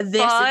like, this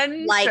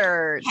is like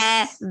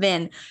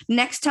heaven.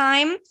 Next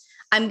time,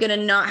 I'm going to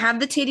not have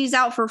the titties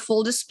out for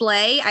full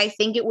display. I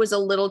think it was a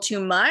little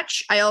too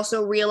much. I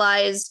also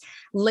realized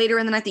later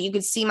in the night that you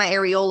could see my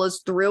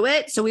areolas through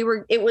it. So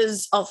it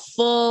was a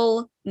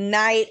full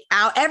night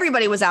out.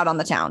 Everybody was out on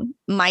the town.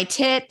 My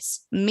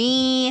tits,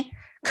 me,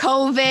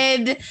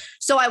 COVID.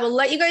 So I will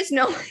let you guys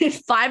know in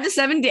 5 to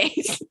 7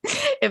 days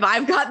if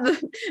I've got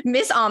the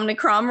Miss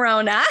Omicron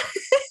Rona.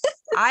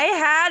 I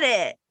had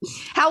it.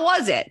 How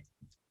was it?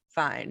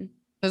 Fine.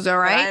 It was all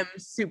right. I'm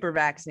super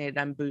vaccinated.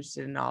 I'm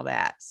boosted and all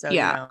that. So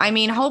yeah, you know. I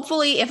mean,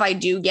 hopefully if I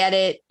do get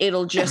it,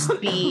 it'll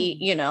just be,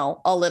 you know,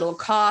 a little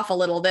cough, a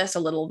little this, a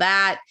little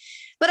that.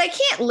 But I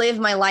can't live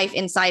my life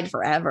inside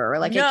forever.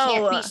 Like I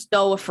can't be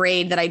so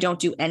afraid that I don't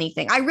do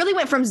anything. I really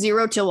went from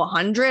 0 to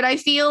 100, I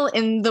feel,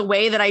 in the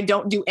way that I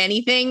don't do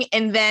anything.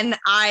 And then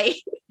I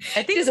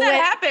think just that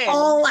happened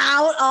all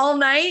out all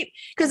night.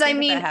 Because I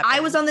mean,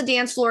 I was on the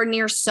dance floor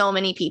near so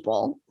many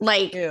people.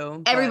 Like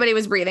everybody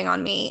was breathing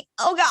on me.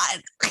 Oh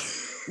God.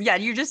 Yeah,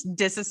 you're just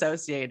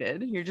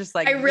disassociated. You're just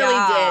like, I really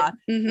did.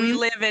 Mm-hmm. We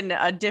live in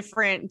a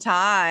different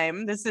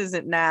time. This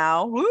isn't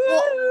now. Woo!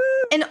 Well,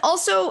 and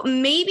also,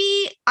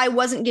 maybe I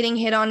wasn't getting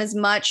hit on as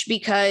much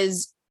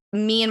because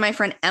me and my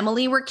friend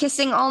Emily were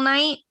kissing all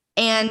night.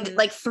 And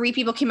like 3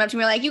 people came up to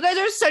me like, you guys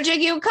are such a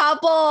cute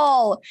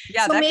couple.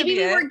 Yeah, so maybe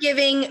we were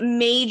giving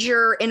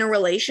major in a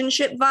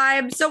relationship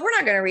vibe. So we're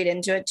not going to read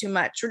into it too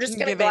much. We're just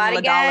going to go out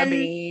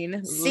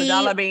again,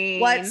 see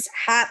what's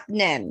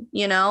happening,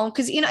 you know?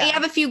 Because, you know, you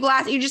have a few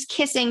glasses, you're just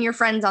kissing your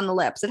friends on the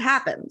lips. It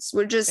happens.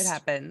 It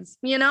happens.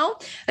 You know?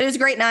 It was a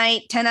great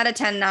night, 10 out of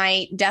 10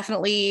 night.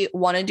 Definitely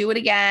want to do it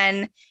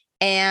again.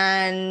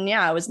 And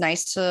yeah, it was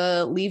nice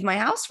to leave my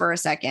house for a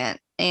second.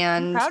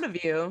 And I'm proud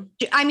of you.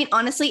 I mean,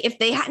 honestly, if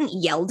they hadn't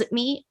yelled at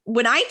me,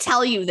 when I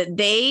tell you that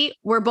they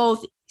were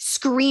both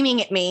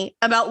screaming at me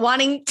about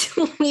wanting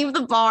to leave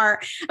the bar,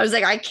 I was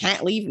like, I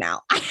can't leave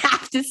now. I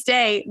have to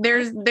stay.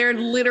 They're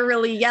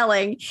literally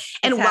yelling.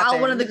 And while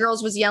one of the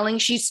girls was yelling,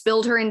 she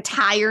spilled her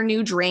entire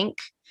new drink.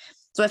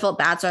 So I felt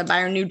bad. So I buy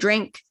her a new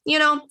drink, you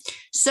know?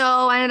 So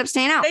I ended up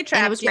staying out. They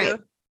trapped you. Great.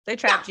 They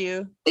trapped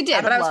you. They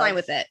did, but I was fine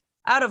with it.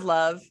 Out of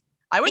love.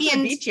 I went to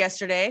the beach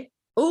yesterday.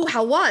 Oh,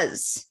 how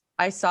was?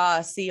 I saw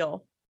a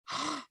seal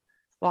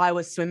while I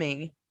was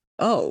swimming.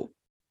 Oh,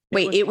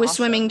 wait, it was awesome.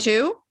 Swimming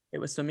too? It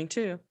was swimming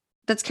too.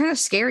 That's kind of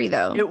scary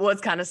though. It was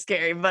kind of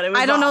scary, but it was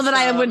I don't know that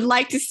I would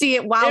like to see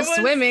it while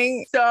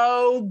swimming.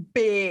 So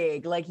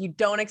big. Like you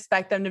don't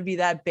expect them to be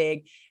that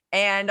big.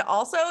 And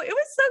also it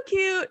was so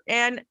cute.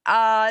 And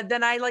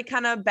then I like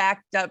kind of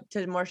backed up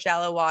to more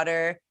shallow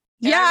water.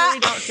 Yeah.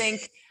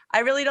 I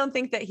really don't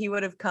think that he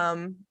would have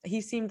come.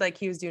 He seemed like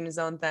he was doing his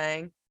own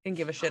thing. Didn't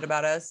give a shit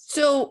about us.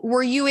 So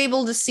were you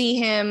able to see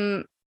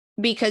him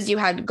because you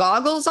had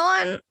goggles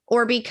on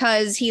or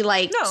because he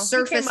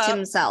surfaced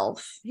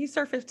himself? He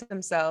surfaced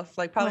himself,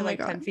 like probably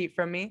 10 feet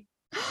from me.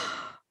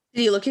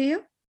 Did he look at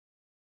you?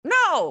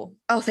 No.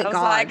 Oh, thank God.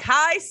 I was like,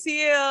 hi,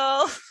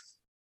 seal.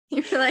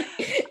 You're like...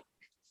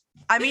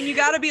 I mean, you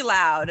got to be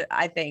loud,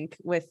 I think,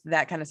 with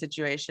that kind of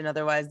situation.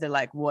 Otherwise, they're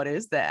like, what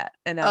is that?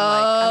 And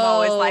I'm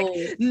always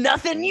like,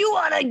 nothing you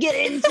want to get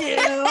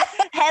into.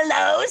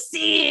 Hello,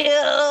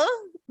 seal.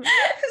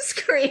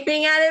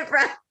 Screaming at it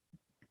from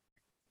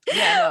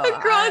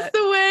across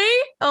the way.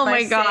 Oh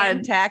my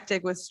God.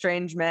 Tactic with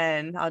strange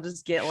men. I'll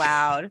just get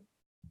loud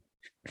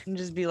and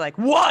just be like,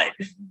 what?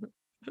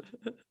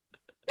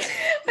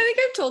 I think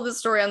I've told this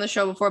story on the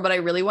show before, but I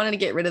really wanted to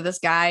get rid of this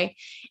guy.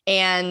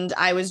 And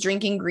I was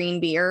drinking green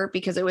beer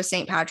because it was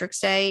St. Patrick's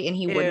Day and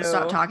he wouldn't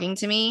stop talking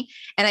to me.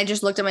 And I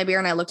just looked at my beer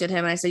and I looked at him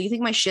and I said, you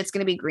think my shit's going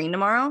to be green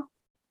tomorrow?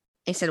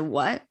 He said,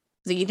 what?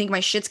 So you think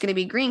my shit's going to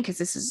be green? Cause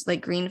this is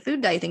like green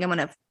food day. You think I'm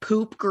going to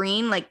poop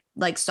green,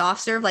 like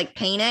soft serve, like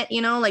paint it,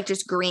 you know, like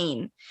just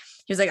green.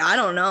 He was like, I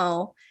don't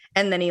know.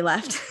 And then he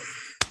left.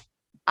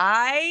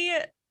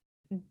 I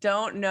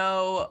don't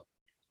know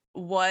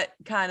what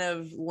kind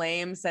of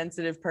lame,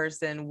 sensitive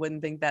person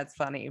wouldn't think that's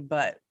funny,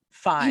 but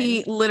fine.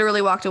 He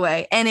literally walked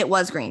away and it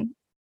was green.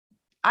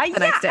 I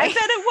bet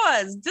it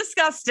was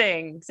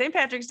disgusting. St.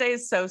 Patrick's Day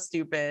is so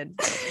stupid.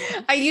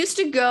 I used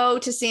to go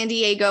to San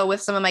Diego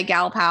with some of my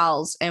gal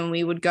pals, and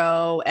we would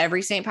go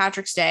every St.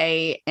 Patrick's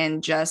Day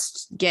and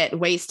just get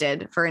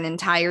wasted for an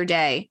entire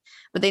day.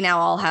 But they now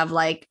all have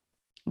like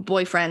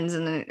boyfriends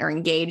and are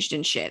engaged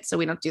and shit, so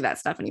we don't do that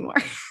stuff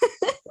anymore.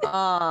 We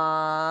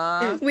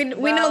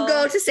don't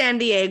go to San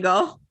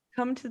Diego.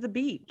 Come to the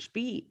beach.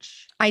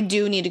 I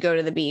do need to go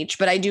to the beach,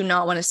 but I do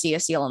not want to see a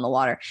seal in the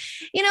water.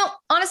 You know,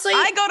 honestly,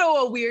 I go to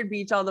a weird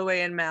beach all the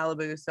way in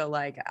Malibu, so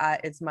like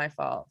it's my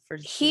fault for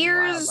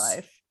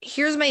wildlife.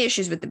 Here's my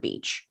issues with the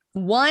beach.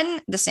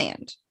 One, the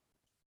sand.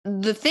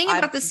 The thing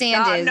about the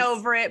sand is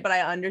over it, but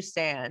I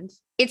understand.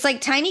 It's like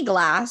tiny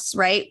glass,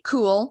 right?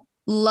 Cool.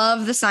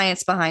 Love the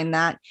science behind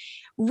that.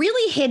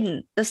 Really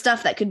hidden, the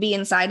stuff that could be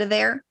inside of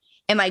there.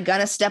 Am I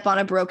gonna step on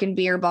a broken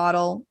beer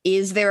bottle?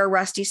 Is there a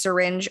rusty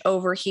syringe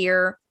over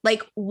here?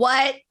 Like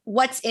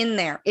what's in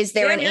there? Is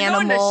there an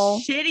animal?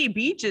 Going to shitty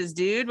beaches,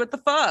 dude. What the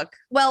fuck?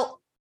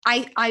 Well,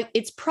 I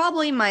it's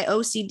probably my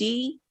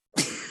OCD.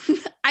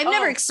 I've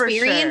never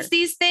experienced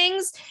these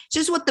things.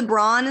 Just what the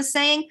Braun is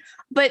saying.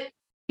 But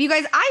you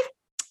guys, I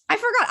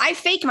forgot I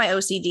fake my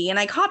OCD and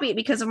I copy it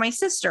because of my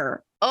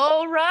sister.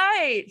 Oh,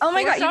 right. Oh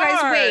my God. You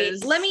guys,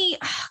 wait, let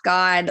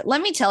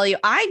me tell you,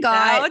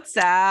 now it's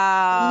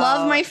out.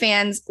 Love my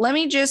fans. Let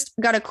me just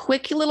got a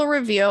quick little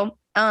review.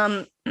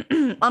 On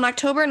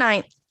October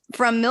 9th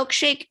from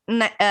Milkshake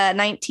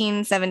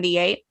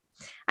 1978,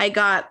 I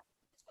got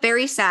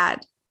very sad.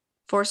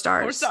 4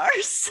 stars. 4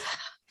 stars.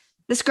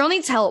 This girl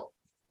needs help.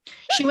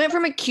 She went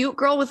from a cute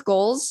girl with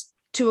goals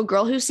to a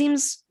girl who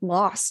seems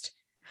lost.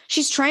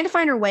 She's trying to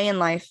find her way in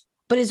life,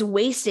 but is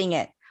wasting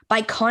it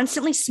by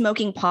constantly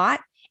smoking pot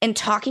and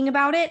talking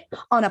about it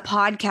on a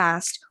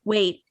podcast.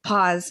 Wait,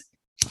 pause.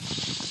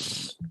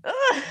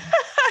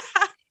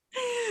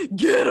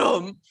 Get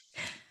him.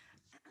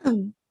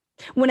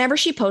 Whenever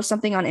she posts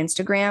something on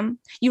Instagram,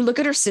 you look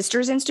at her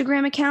sister's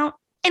Instagram account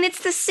and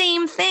it's the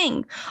same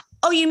thing.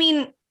 Oh, you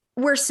mean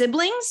we're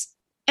siblings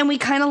and we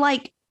kind of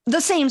like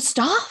the same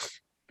stuff?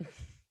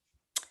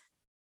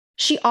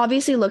 She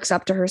obviously looks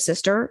up to her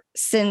sister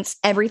since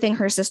everything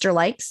her sister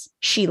likes,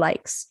 she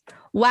likes.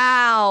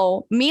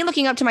 Wow. Me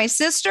looking up to my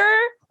sister?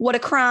 What a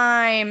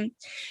crime.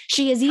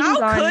 She has even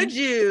How could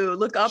you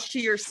look up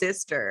to your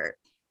sister?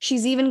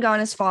 She's even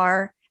gone as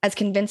far as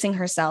convincing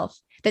herself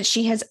that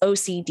she has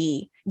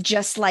OCD,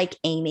 just like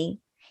Amy.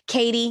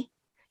 Katie,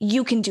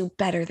 you can do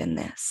better than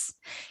this.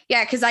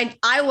 Yeah, because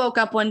I woke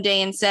up one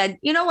day and said,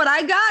 you know what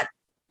I got?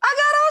 I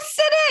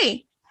got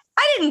OCD.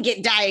 I didn't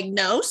get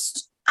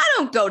diagnosed. I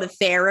don't go to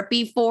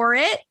therapy for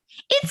it.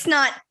 It's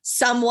not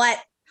somewhat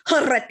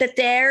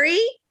hereditary.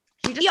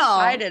 She just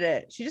decided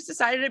it. She just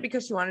decided it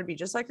because she wanted to be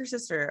just like her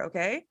sister,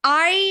 okay?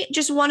 I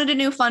just wanted a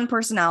new fun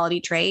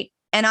personality trait.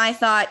 And I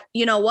thought,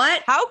 you know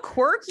what? How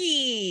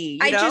quirky.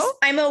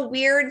 I'm a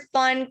weird,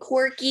 fun,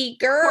 quirky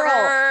girl.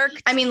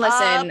 Quirked I mean,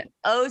 listen.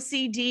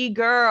 OCD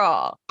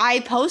girl. I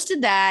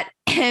posted that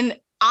and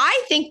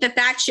I think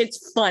that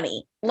shit's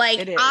funny.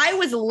 Like, I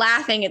was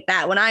laughing at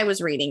that when I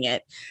was reading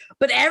it.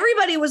 But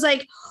everybody was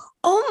like,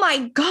 oh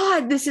my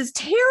God, this is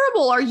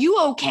terrible. Are you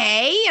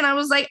okay? And I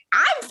was like,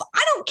 I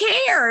don't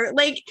care.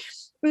 Like,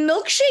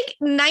 Milkshake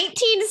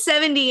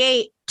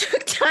 1978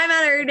 took time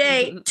out of her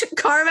day to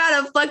carve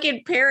out a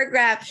fucking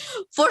paragraph.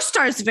 4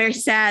 stars, very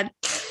sad.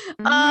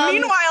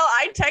 Meanwhile,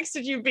 I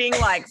texted you being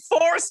like,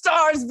 4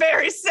 stars,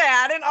 very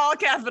sad in all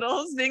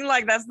capitals, being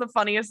like, that's the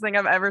funniest thing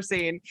I've ever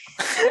seen.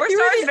 4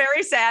 stars,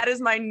 very sad is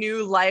my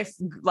new life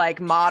like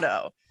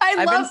motto.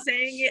 I've been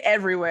saying it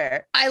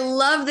everywhere. I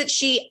love that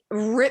she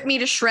ripped me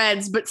to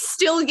shreds, but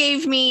still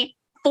gave me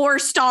 4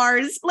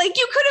 stars. Like,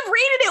 you could have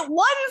rated it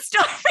 1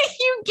 star.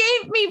 You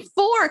gave me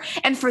 4.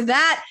 And for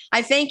that,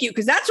 I thank you,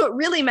 because that's what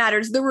really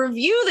matters. The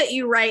review that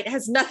you write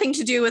has nothing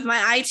to do with my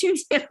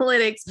iTunes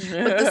analytics,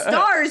 but the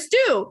stars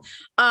do.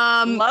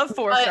 Love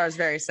 4 stars,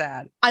 very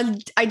sad. I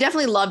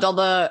definitely loved all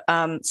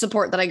the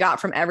support that I got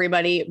from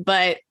everybody,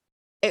 but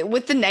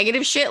with the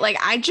negative shit, like,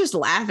 I just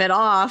laugh it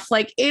off.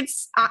 Like,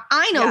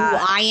 I know who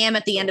I am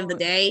at the end of the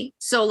day.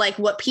 So like,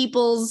 what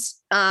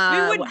people's we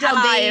would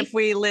die if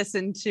we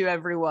listened to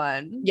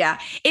everyone. Yeah.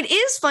 It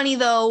is funny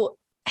though,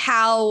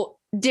 how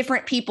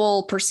different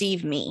people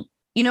perceive me.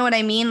 You know what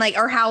I mean? Like,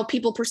 or how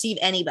people perceive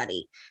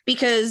anybody,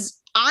 because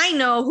I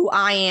know who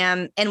I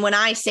am. And when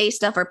I say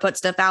stuff or put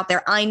stuff out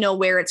there, I know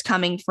where it's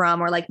coming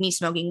from, or like me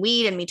smoking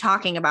weed and me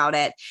talking about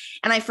it.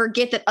 And I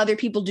forget that other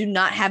people do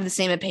not have the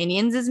same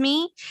opinions as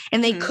me.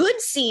 And they could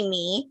see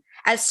me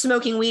as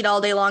smoking weed all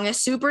day long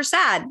as super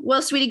sad.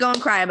 Well, sweetie, go and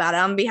cry about it.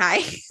 I'm gonna be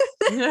high.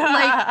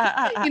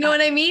 Like, you know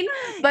what I mean?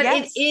 But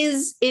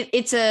yes.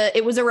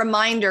 It was a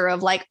reminder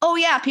of like, oh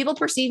yeah, people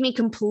perceive me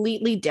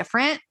completely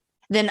different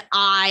than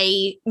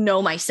I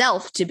know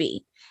myself to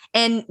be.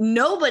 And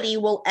nobody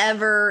will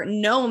ever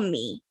know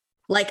me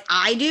like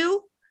I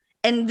do.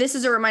 And this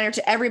is a reminder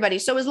to everybody.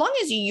 So as long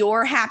as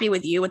you're happy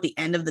with you at the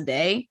end of the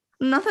day,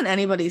 nothing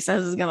anybody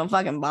says is gonna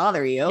fucking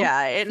bother you.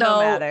 Yeah, it no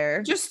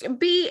matter. Just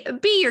be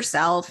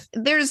yourself.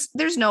 There's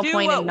no Do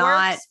point what in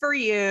not works for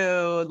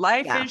you.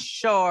 Life is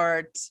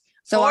short.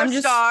 So 4 I'm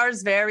just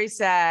stars, very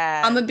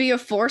sad. I'm gonna be a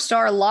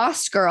 4-star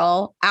lost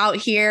girl out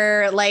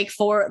here, like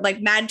for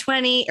like Mad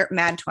 20 or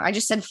Mad 20. I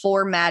just said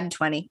 4 Mad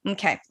 20.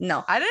 Okay,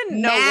 no, I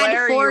didn't know Mad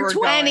where you were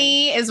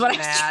 420 going. is what I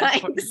was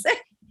trying to say.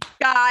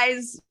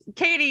 Guys,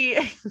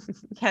 Katie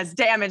has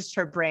damaged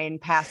her brain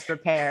past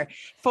repair.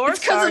 4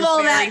 stars, of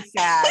all very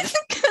that, sad.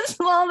 Because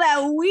of all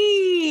that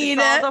weed.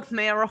 It's all the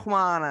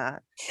marijuana.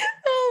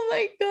 Oh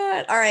my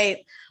god. All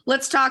right.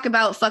 Let's talk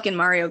about fucking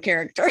Mario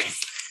characters.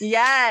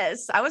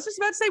 Yes. I was just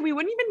about to say we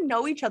wouldn't even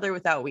know each other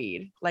without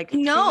weed. Like,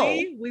 no.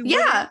 We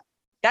wouldn't.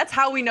 That's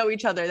how we know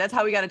each other. That's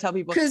how we got to tell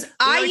people. Because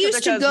I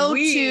used to go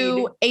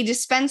to a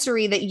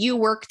dispensary that you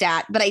worked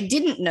at, but I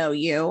didn't know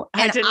you.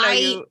 And I didn't know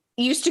you.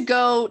 Used to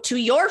go to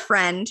your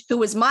friend who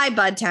was my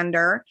bud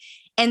tender,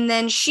 and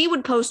then she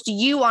would post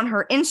you on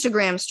her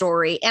Instagram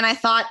story. And I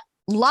thought,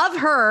 love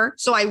her.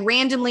 So I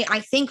randomly, I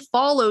think,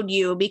 followed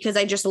you because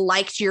I just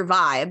liked your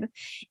vibe,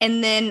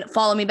 and then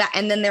follow me back.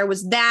 And then there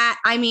was that.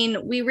 I mean,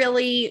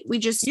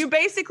 you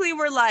basically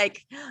were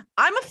like,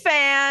 I'm a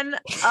fan.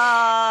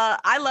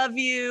 I love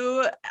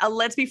you.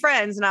 Let's be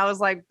friends. And I was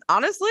like,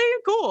 honestly,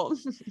 cool.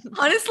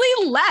 Honestly,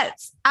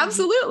 let's.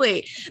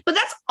 Absolutely. But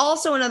that's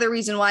also another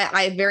reason why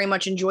I very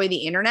much enjoy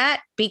the internet,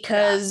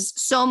 because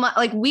so much,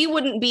 like, we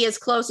wouldn't be as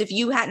close if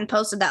you hadn't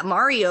posted that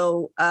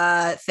Mario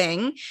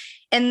thing.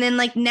 And then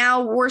like now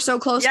we're so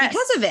close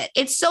because of it.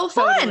 It's so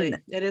fun. Totally.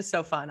 It is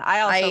so fun. I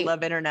also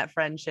love internet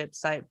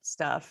friendships type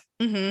stuff.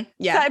 Mm-hmm.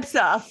 Yeah. Type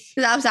stuff.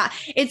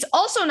 It's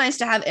also nice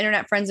to have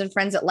internet friends and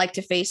friends that like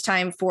to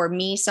FaceTime. For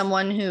me,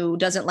 someone who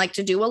doesn't like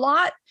to do a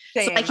lot.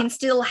 Same. So I can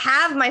still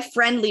have my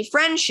friendly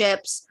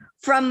friendships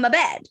from my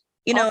bed.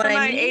 You know what I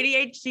mean?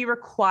 My ADHD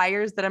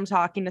requires that I'm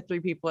talking to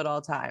 3 people at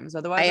all times.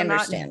 Otherwise, I'm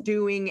not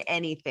doing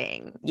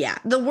anything. Yeah.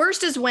 The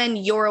worst is when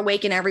you're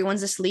awake and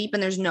everyone's asleep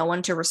and there's no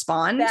one to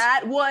respond.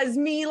 That was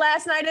me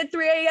last night at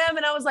 3 a.m.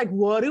 And I was like,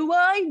 what do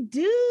I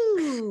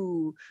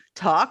do?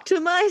 Talk to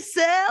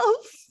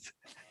myself?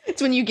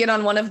 It's when you get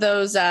on one of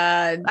those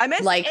I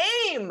meant like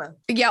AIM.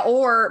 Yeah,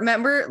 or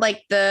remember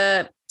like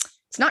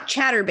it's not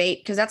Chatterbait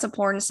because that's a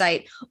porn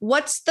site.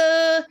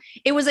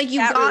 It was like you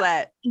Chat got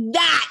roulette.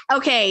 That.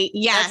 Okay.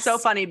 Yes. That's so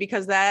funny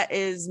because that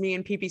is me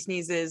and PP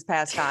Sneezes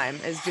pastime,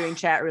 is doing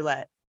chat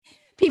roulette.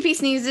 PP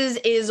Sneezes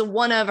is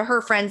one of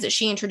her friends that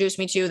she introduced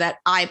me to that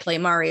I play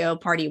Mario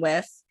Party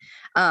with.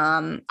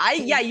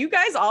 You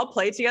guys all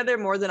play together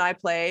more than I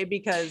play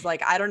because,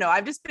 like, I don't know,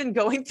 I've just been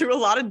going through a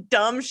lot of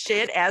dumb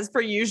shit as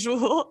per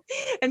usual.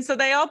 And so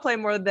they all play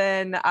more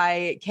than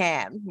I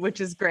can, which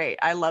is great.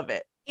 I love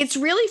it. It's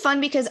really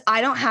fun because I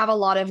don't have a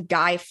lot of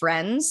guy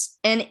friends,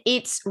 and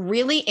it's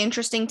really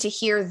interesting to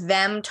hear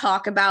them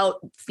talk about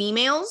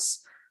females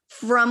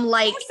from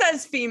like. Who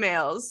says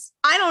females?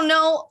 I don't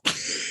know.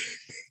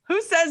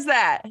 Who says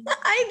that?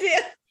 I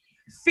did.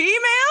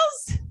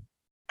 Females?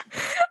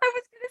 I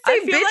was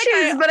going to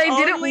say bitches, but I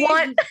didn't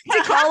want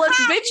to call us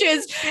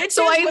bitches.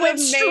 So I went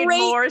straight.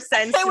 More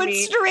sense I went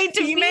straight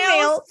to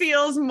female.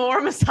 Feels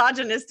more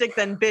misogynistic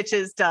than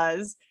bitches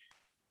does.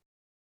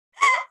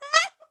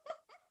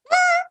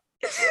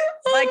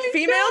 Like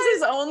females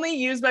is only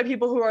used by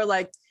people who are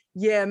like,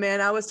 yeah,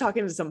 man, I was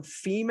talking to some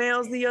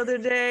females the other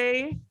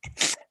day.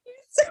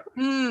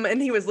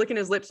 And he was licking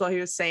his lips while he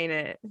was saying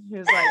it. He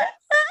was like,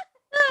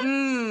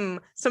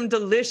 some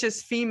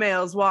delicious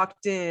females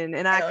walked in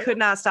and I could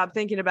not stop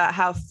thinking about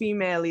how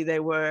female-y they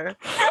were.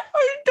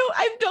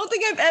 I don't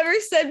think I've ever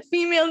said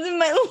females in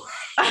my life.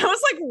 I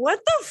was like, what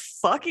the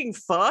fucking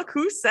fuck?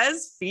 Who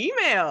says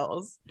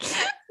females?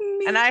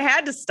 And I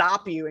had to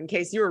stop you in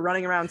case you were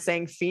running around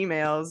saying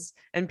females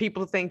and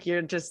people think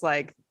you're just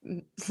like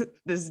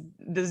this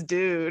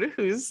dude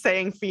who's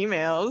saying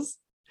females.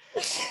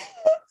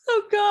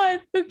 Oh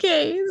God.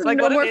 Okay. Like,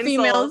 no more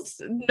females.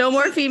 No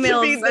more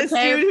females. To be this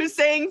dude who's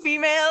saying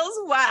females.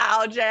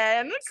 Wow,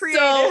 Jen.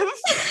 Creative.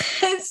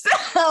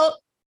 So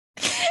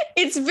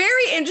it's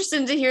very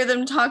interesting to hear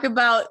them talk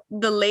about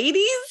the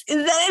ladies.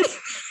 Is that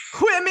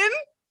women?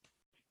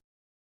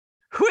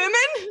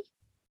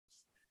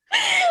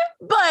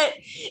 But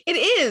it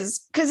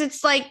is, because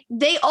it's like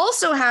they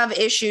also have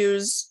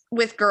issues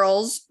with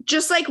girls,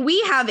 just like we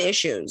have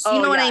issues.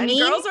 You know what I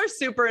mean? And girls are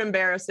super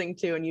embarrassing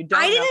too, and you don't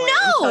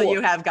know until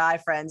you have guy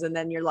friends, and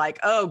then you're like,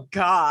 oh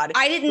God.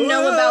 I didn't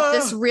know about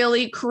this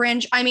really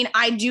cringe. I mean,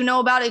 I do know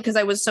about it because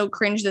I was so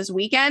cringe this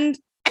weekend.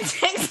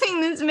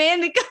 Texting this man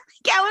to come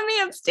get with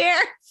me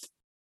upstairs.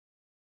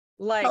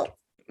 Like,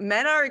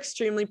 men are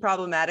extremely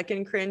problematic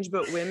and cringe,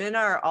 but women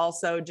are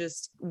also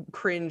just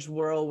cringe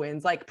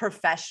whirlwinds, like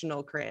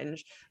professional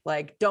cringe.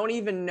 Like, don't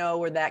even know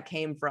where that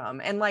came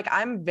from. And like,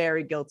 I'm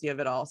very guilty of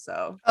it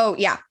also. Oh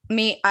yeah.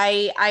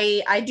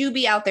 I do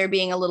be out there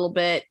being a little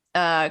bit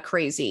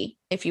crazy,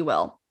 if you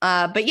will.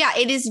 But yeah,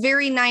 it is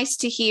very nice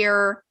to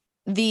hear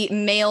the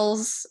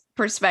male's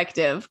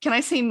perspective. Can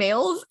I say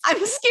males?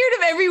 I'm scared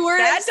of every word.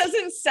 That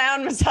doesn't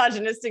sound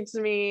misogynistic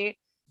to me,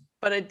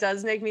 but it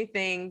does make me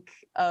think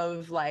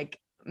of like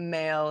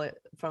mail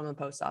from the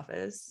post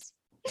office.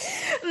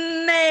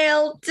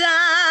 Mail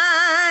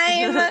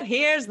time.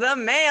 Here's the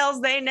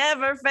mails. They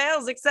never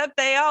fails, except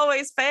they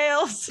always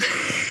fails.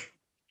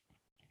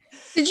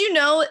 Did you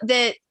know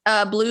that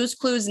Blue's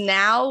Clues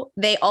now,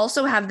 they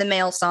also have the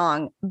mail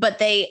song, but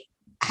they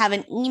have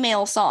an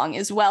email song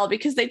as well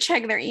because they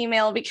check their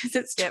email because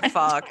it's Get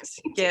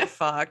fucked. Get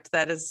fucked.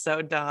 That is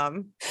so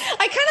dumb.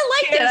 I kind of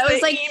liked it. I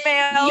was like,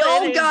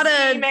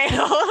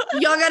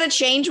 y'all gotta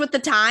change with the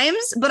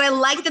times, but I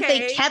like that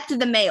they kept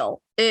the mail.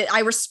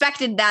 I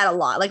respected that a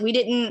lot. Like we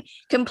didn't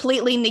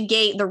completely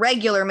negate the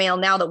regular mail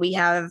now that we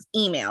have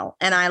email,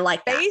 and I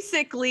like that.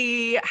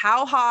 Basically,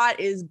 how hot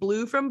is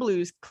Blue from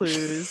Blue's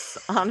Clues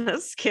on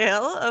a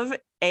scale of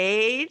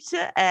A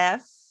to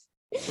F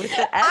with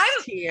the S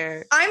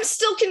tier? I'm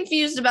still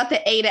confused about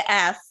the A to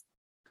F.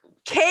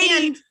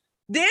 Katie,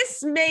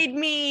 this made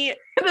me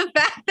the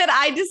fact that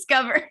I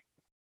discovered.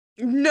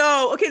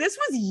 No, okay, this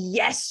was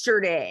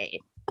yesterday.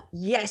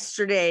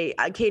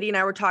 Katie and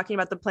I were talking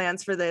about the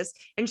plans for this,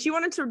 and she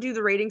wanted to do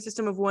the rating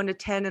system of 1 to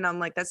 10, and I'm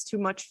like, that's too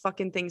much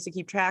fucking things to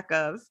keep track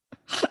of.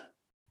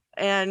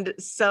 And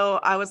so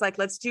I was like,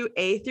 let's do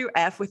A through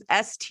F with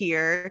S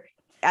tier.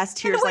 S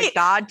tier is like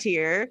God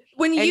tier.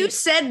 When you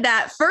said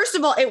that, first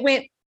of all, it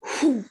went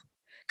because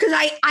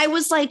I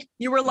was like,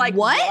 you were like,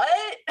 what?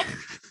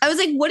 I was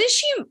like, what is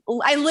she?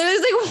 I literally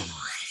was like, what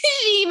is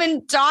she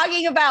even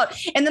talking about?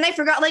 And then I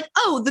forgot, like,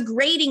 oh, the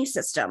grading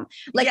system.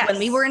 Like when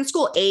we were in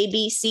school, A,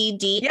 B, C,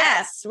 D,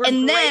 F. We're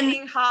and grading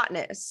then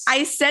hotness.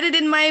 I said it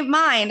in my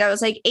mind. I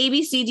was like, A,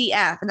 B, C, D,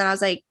 F. And then I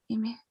was like,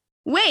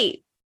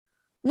 wait,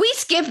 we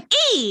skip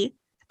E.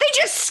 They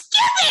just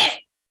skip it.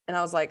 And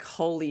I was like,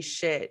 holy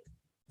shit.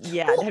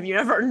 Yeah. Well, have you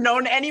ever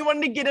known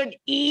anyone to get an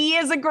E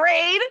as a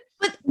grade?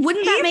 But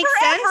wouldn't that make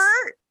sense?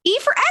 Effort. E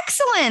for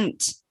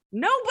excellent.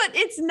 No, but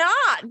it's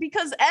not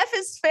because F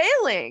is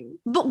failing.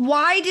 But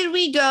why did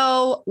we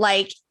go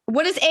like,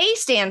 what does A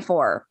stand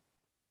for?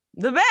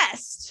 The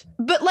best.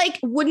 But like,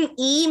 wouldn't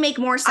E make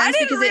more sense? I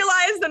didn't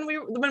realize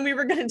when we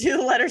were going to do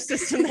the letter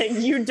system that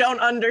you don't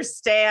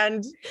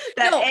understand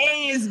that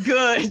A is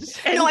good.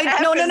 And no,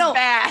 F is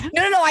bad.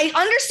 No. I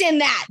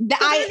understand that. E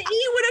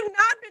would have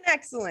not been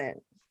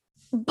excellent.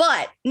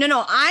 But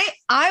no.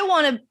 I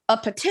want a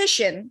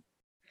petition.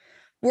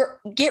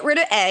 Get rid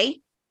of A.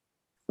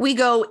 We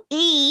go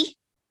E,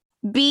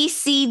 B,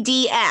 C,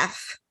 D,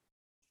 F.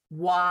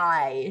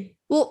 Why?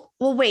 Well,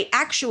 wait,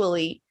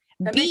 actually,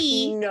 that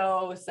B makes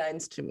no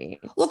sense to me.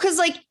 Well, because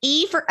like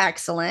E for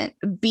excellent,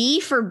 B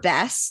for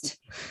best,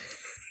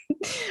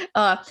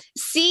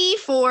 C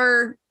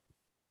for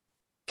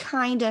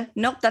kinda.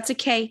 Nope, that's a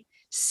K.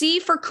 C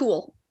for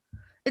cool.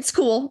 It's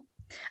cool.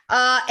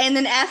 And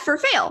then F for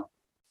fail.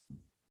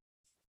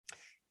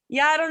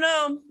 Yeah, I don't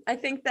know. I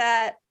think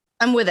that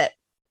I'm with it.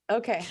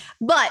 Okay.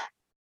 But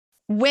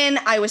when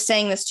I was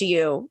saying this to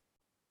you,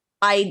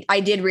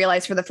 I did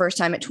realize for the first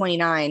time at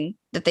 29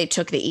 that they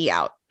took the E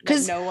out.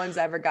 Because no one's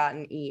ever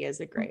gotten E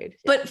as a grade.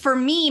 But for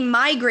me,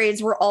 my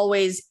grades were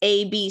always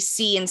A, B,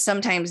 C, and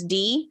sometimes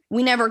D.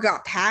 We never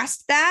got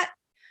past that.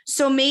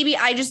 So maybe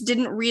I just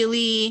didn't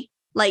really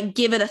like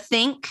give it a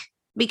think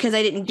because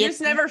I didn't get. You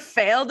just never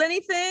failed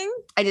anything?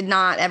 I did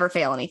not ever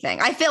fail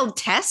anything. I failed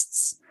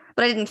tests,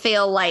 but I didn't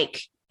fail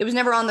like it was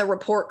never on the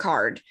report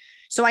card.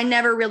 So I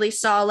never really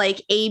saw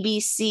like A,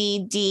 B,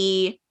 C,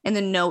 D, and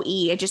then no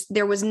E.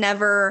 There was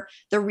never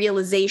the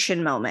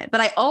realization moment. But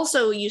I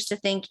also used to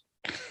think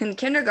in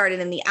kindergarten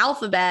in the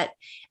alphabet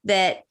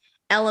that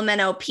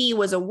LMNOP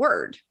was a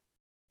word,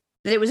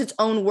 that it was its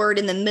own word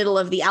in the middle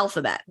of the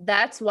alphabet.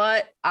 That's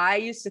what I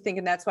used to think.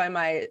 And that's why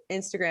my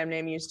Instagram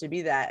name used to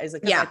be that. Is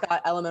like, I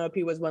thought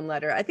LMNOP was one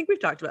letter. I think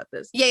we've talked about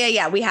this.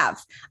 Yeah, we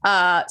have.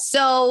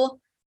 So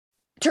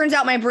turns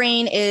out my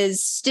brain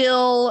is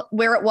still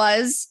where it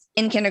was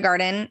in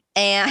kindergarten,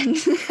 and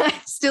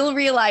I'm still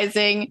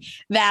realizing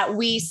that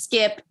we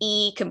skip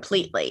E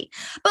completely.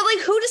 But like,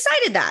 who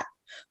decided that?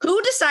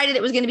 Who decided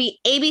it was going to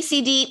be A, B,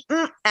 C, D,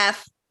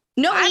 F?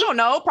 No, I don't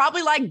know.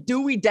 Probably like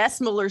Dewey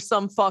Decimal or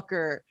some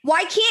fucker.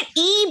 Why can't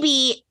E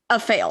be a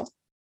fail?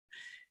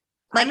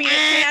 Like,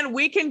 I mean,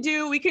 we can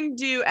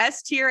do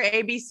S tier,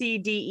 A, B, C,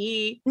 D,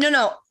 E.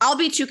 No, I'll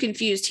be too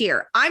confused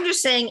here. I'm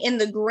just saying in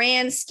the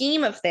grand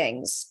scheme of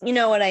things, you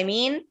know what I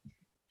mean?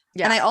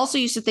 Yeah. And I also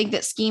used to think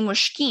that scheme was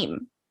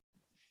scheme.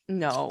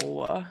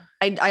 No.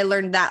 I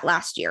learned that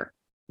last year.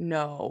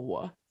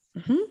 No.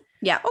 Mm-hmm.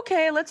 Yeah.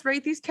 Okay, let's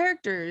rate these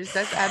characters.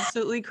 That's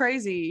absolutely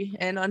crazy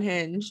and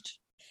unhinged.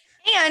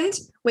 And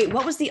wait,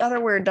 what was the other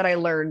word that I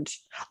learned?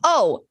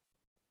 Oh,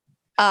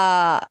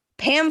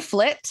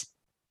 pamphlet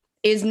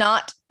is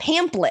not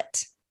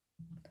pamphlet.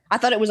 I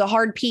thought it was a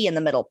hard P in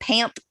the middle.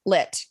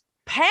 Pamphlet.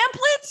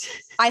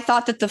 Pamphlet? I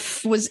thought that the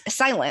F was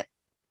silent.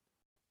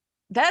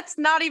 That's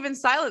not even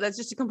silent. That's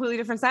just a completely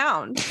different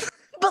sound.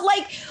 But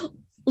like,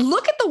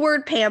 look at the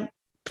word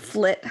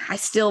pamphlet. I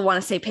still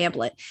want to say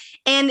pamphlet.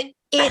 And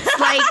it's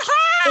like,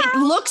 it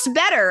looks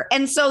better.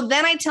 And so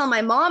then I tell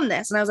my mom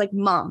this, and I was like,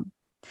 Mom,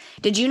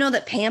 did you know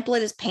that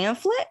pamphlet is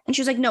pamphlet? And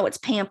she was like, no, it's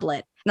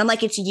pamphlet. And I'm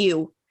like, it's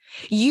you.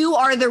 You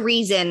are the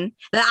reason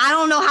that I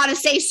don't know how to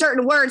say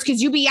certain words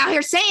because you be out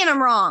here saying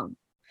them wrong.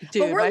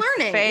 Dude, but we're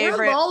learning.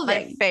 We're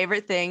evolving. My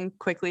favorite thing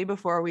quickly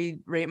before we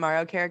rate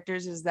Mario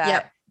characters is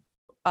that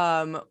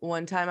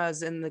one time I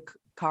was in the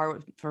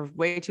car for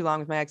way too long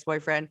with my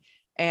ex-boyfriend,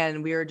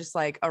 and we were just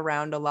like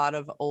around a lot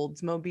of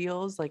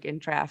Oldsmobiles, like in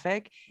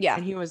traffic. Yeah.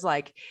 And he was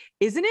like,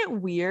 isn't it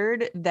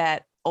weird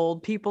that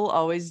old people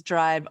always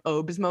drive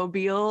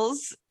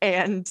Obsmobiles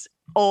and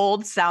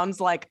old sounds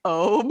like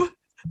Ob?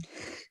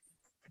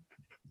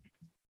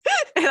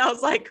 And I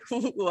was like,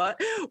 what?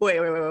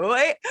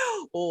 Wait.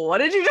 What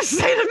did you just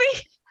say to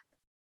me?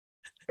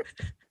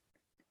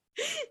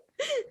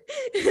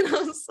 And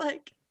I was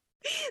like,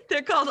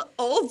 they're called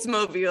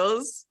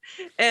Oldsmobiles.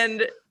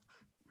 And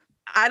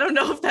I don't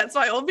know if that's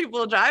why old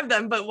people drive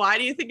them, but why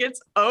do you think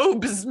it's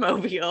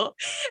Obsmobile?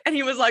 And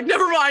he was like,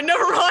 never mind.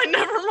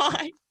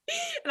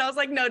 And I was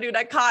like, no, dude,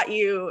 I caught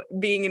you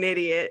being an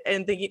idiot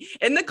and thinking,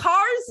 and the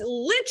cars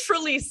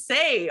literally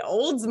say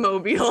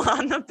Oldsmobile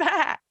on the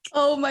back.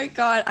 Oh my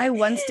God. I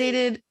once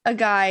dated a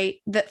guy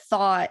that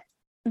thought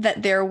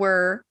that there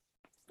were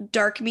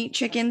dark meat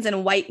chickens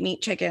and white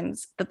meat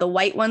chickens, that the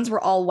white ones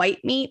were all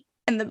white meat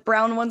and the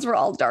brown ones were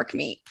all dark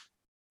meat.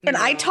 And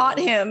I taught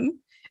him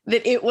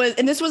that it was,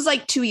 and this was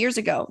like 2 years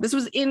ago. This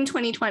was in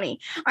 2020.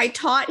 I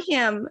taught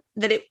him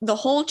that the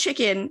whole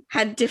chicken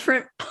had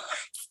different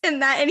parts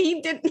and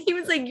he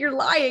was like, you're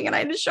lying. And I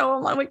had to show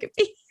him on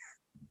Wikipedia.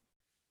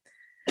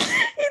 He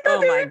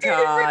thought there were two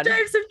different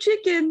types of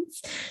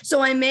chickens. So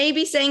I may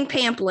be saying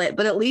pamphlet,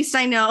 but at least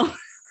I know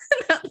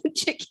about the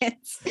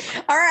chickens.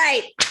 All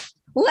right,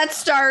 let's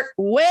start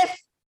with,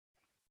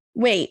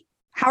 wait,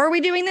 how are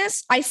we doing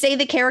this? I say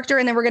the character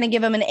and then we're going to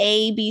give them an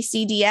A, B,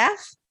 C, D,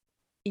 F.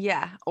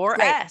 Yeah, or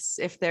right. S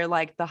if they're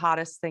like the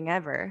hottest thing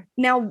ever.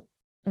 Now,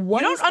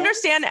 what you don't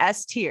understand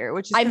S tier,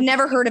 which is I've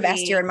never heard of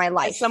S tier in my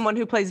life. As someone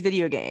who plays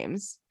video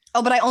games.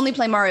 Oh, but I only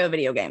play Mario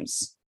video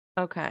games.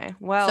 Okay.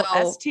 Well,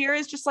 so, S tier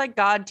is just like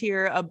God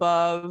tier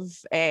above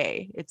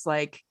A. It's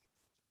like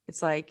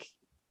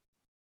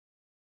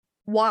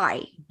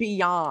why?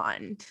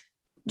 Beyond.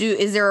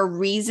 Is there a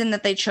reason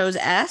that they chose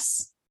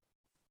S?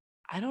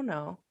 I don't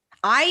know.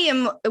 I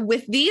am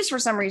with these for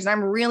some reason.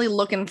 I'm really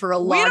looking for a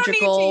logical. We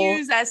don't need to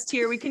use S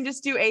tier. We can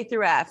just do A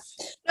through F.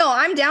 No,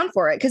 I'm down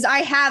for it because I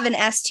have an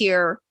S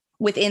tier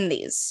within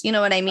these. You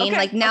know what I mean? Okay,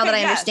 like now that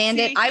I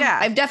understand it,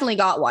 I've definitely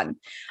got one.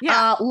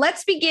 Yeah.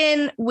 Let's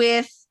begin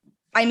with,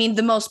 I mean,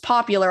 the most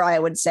popular, I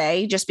would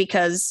say, just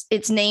because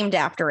it's named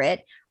after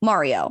it,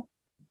 Mario.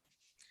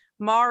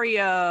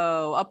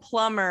 Mario, a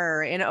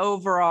plumber in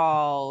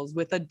overalls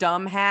with a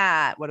dumb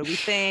hat. What do we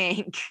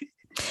think?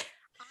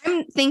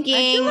 I'm thinking.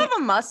 I do love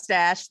a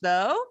mustache,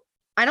 though.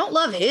 I don't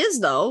love his,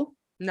 though.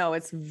 No,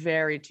 it's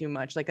very too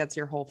much. Like, that's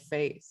your whole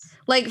face.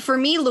 Like, for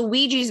me,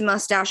 Luigi's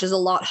mustache is a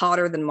lot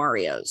hotter than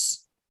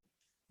Mario's.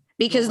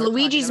 Because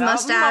Luigi's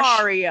mustache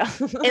Mario.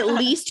 at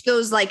least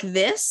goes like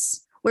this,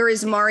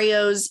 whereas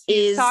Mario's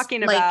is talking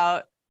like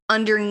about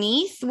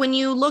underneath. When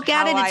you look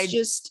at it, it's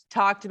just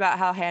talked about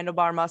how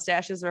handlebar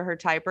mustaches were her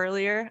type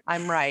earlier.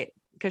 I'm right,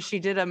 because she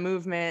did a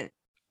movement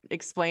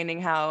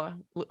explaining how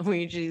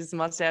Luigi's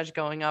mustache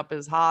going up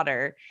is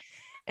hotter.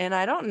 And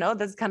I don't know,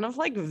 that's kind of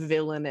like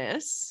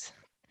villainous.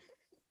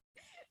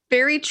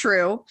 Very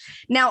true.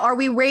 Now, are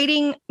we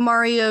rating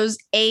Mario's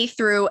A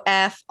through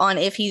F on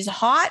if he's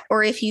hot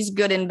or if he's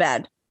good in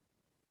bed?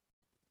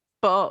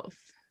 Both.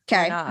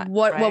 Okay.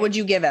 What would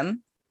you give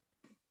him?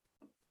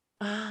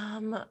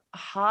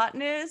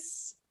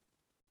 Hotness.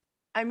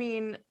 I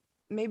mean,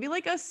 maybe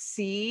like a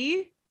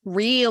C.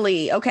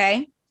 Really?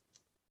 Okay.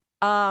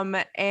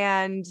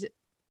 And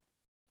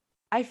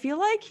I feel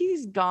like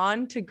he's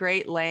gone to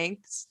great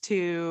lengths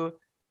to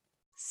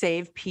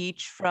save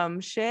Peach from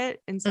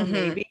shit, and so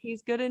maybe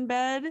he's good in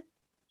bed.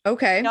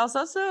 Okay. He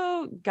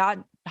also got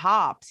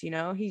hops, you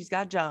know, he's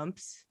got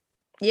jumps.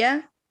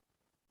 Yeah.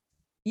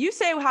 You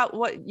say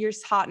what your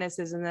hotness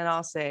is, and then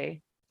I'll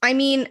say. I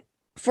mean,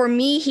 for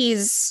me,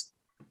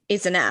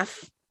 it's an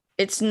F.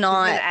 It's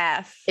not an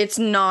F. It's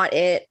not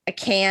it. I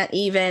can't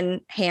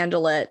even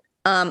handle it.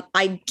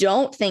 I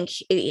don't think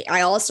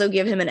I also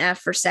give him an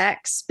F for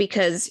sex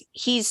because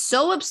he's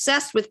so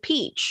obsessed with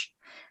Peach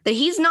that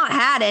he's not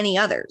had any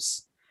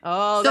others.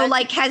 Oh, so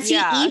like, has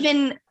he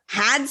even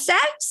had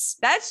sex?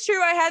 That's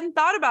true. I hadn't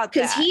thought about that.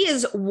 Because he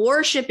is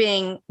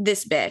worshiping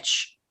this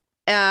bitch.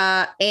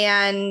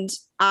 And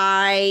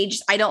I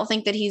don't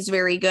think that he's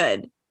very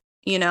good,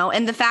 you know,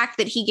 and the fact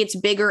that he gets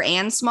bigger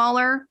and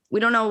smaller, we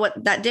don't know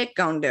what that dick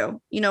gonna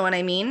do. You know what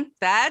I mean?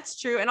 That's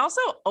true. And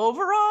also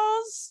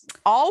overalls,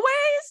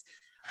 always.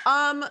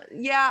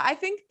 Yeah, I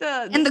think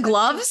the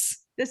gloves,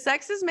 the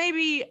sex is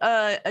maybe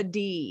a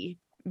D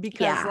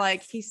because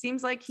like he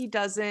seems like he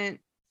doesn't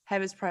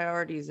have his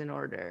priorities in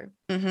order.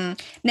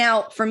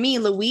 Now, for me,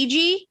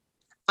 Luigi,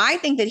 I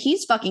think that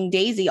he's fucking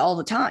Daisy all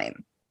the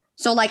time.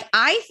 So like,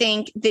 I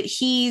think that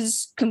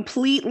he's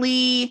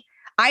completely,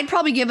 I'd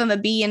probably give him a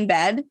B in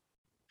bed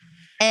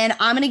and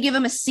I'm going to give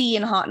him a C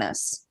in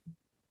hotness.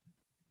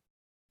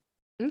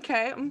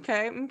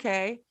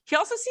 Okay. He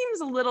also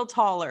seems a little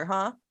taller,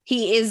 huh?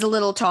 He is a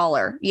little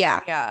taller.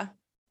 Yeah. Yeah.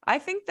 I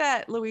think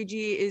that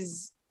Luigi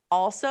is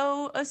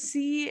also a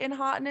C in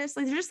hotness.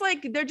 Like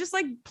they're just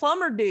like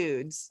plumber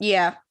dudes.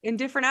 Yeah. In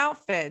different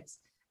outfits.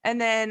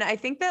 And then I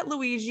think that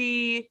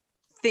Luigi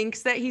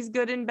thinks that he's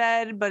good in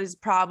bed, but is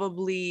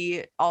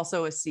probably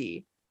also a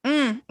C.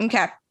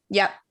 Okay.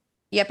 Yep.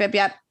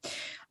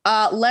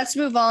 Let's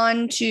move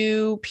on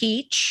to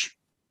Peach.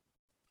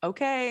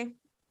 Okay.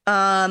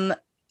 I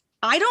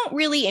don't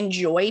really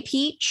enjoy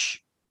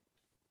Peach.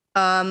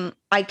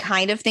 I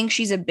kind of think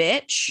she's a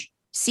bitch.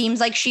 Seems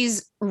like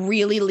she's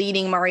really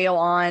leading Mario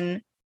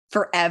on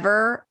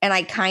forever, and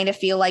I kind of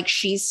feel like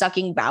she's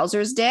sucking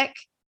Bowser's dick.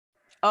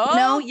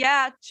 Oh,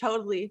 yeah,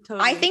 totally.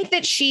 I think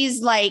that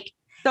she's like,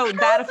 so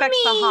that affects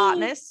the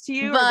hotness to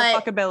you, or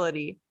the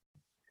fuckability?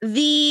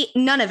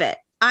 None of it.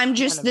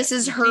 This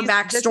is her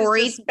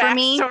backstory for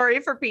me.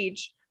 Backstory for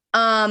Peach.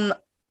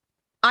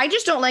 I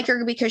just don't like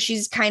her because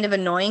she's kind of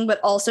annoying,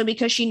 but also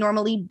because she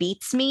normally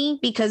beats me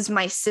because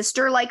my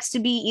sister likes to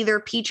be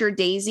either Peach or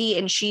Daisy,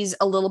 and she's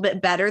a little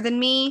bit better than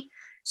me.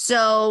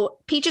 So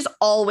Peach is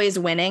always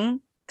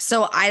winning.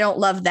 So I don't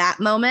love that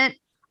moment.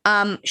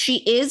 She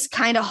is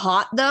kind of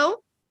hot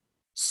though.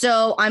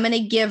 So I'm going to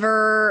give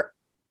her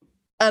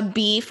a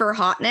B for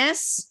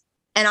hotness.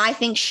 And I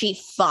think she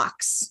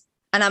fucks.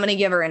 And I'm going to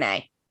give her an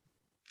A.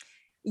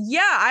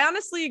 Yeah, I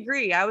honestly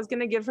agree. I was going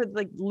to give her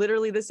like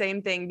literally the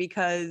same thing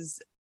because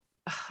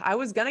I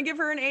was going to give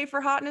her an A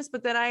for hotness,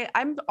 but then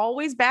I'm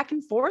always back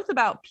and forth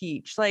about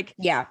Peach. Like,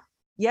 yeah,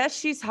 yes,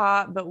 she's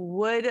hot, but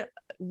would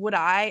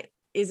I,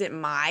 is it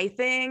my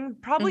thing?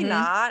 Probably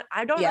not.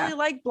 I don't really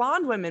like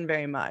blonde women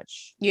very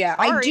much. Yeah,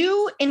 sorry. I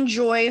do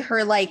enjoy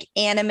her like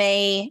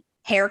anime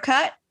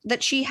haircut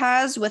that she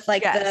has with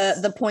like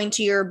the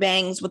pointier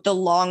bangs with the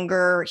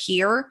longer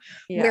hair,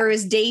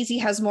 whereas Daisy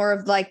has more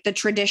of like the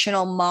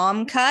traditional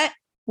mom cut,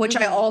 which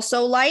I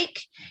also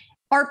like.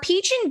 Are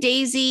Peach and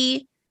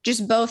Daisy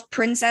just both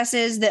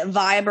princesses that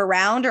vibe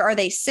around, or are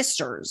they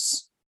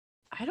sisters?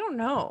 I don't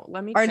know.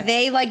 Let me check. Are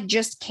they like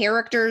just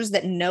characters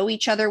that know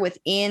each other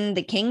within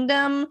the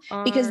kingdom?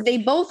 Because they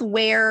both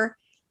wear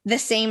the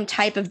same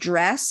type of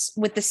dress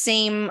with the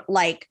same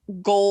like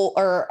goal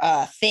or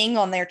thing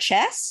on their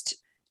chest.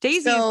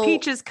 Daisy is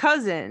Peach's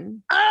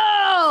cousin.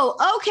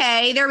 Oh,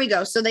 okay. There we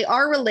go. So they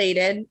are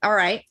related. All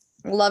right.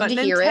 Love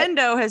to hear it.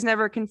 Nintendo has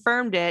never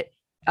confirmed it.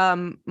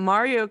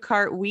 Mario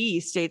Kart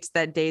Wii states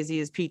that Daisy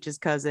is Peach's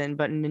cousin,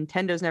 but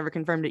Nintendo's never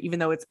confirmed it, even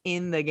though it's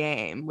in the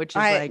game, which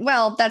is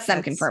that's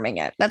them confirming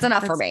it. That's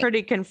enough for me.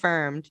 Pretty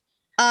confirmed.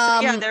 So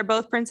yeah, they're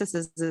both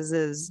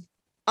princesses.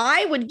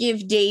 I would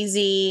give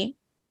Daisy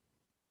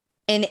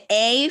an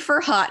A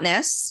for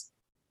hotness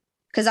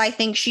because I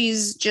think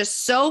she's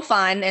just so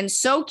fun and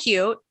so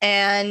cute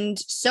and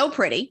so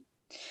pretty.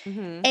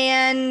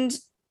 And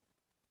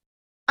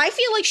I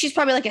feel like she's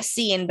probably like a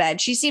C in bed.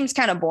 She seems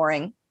kind of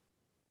boring.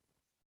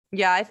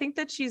 Yeah, I think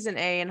that she's an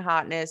A in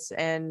hotness,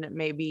 and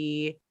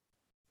maybe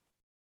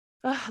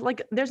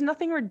like there's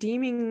nothing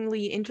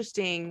redeemingly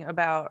interesting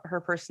about her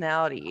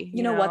personality.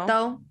 You know what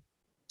though?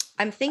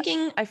 I'm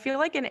thinking I feel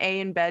like an A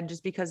in bed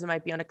just because it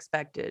might be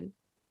unexpected.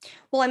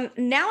 Well,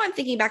 I'm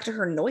thinking back to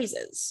her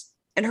noises.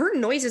 And her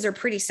noises are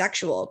pretty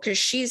sexual because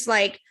she's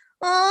like,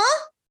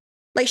 "Aw,"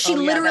 like she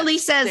literally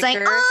says like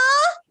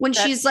 "ah" when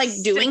she's like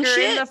doing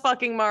shit in the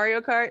fucking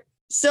Mario Kart.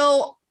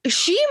 So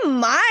she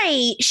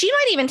might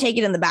even take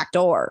it in the back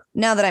door.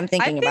 Now that I'm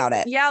thinking about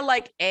it, yeah,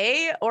 like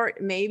A or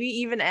maybe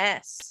even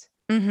S.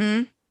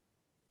 Oh,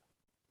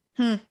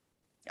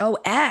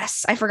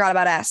 S. I forgot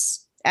about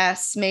S.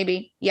 S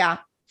maybe. Yeah.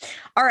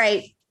 All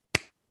right.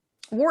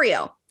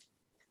 Wario.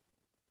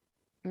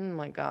 Oh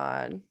my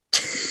god.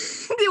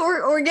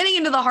 We're getting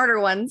into the harder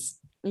ones.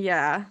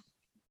 Yeah.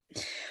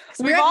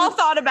 We've all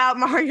thought about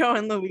Mario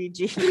and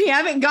Luigi. We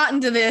haven't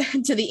gotten to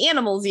the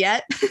animals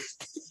yet.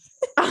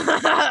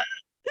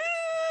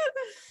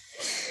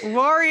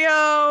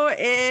 Wario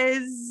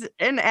is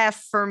an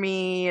F for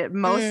me,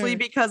 mostly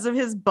because of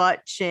his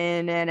butt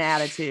chin and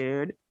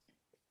attitude.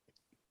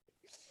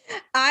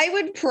 I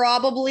would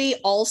probably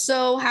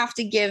also have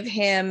to give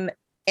him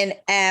an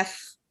F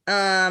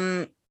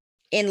in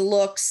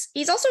looks.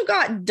 He's also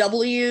got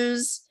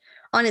W's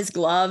on his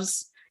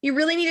gloves. You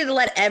really needed to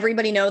let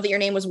everybody know that your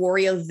name was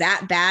Wario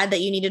that bad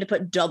that you needed to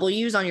put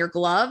W's on your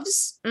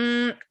gloves.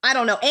 I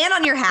don't know. And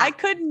on your hat. I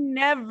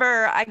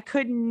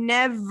could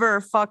never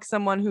fuck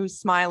someone who's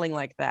smiling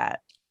like that.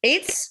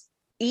 It's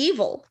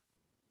evil.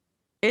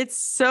 It's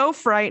so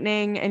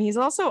frightening. And he's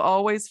also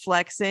always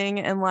flexing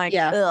and like,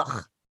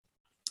 ugh.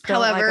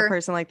 However, like a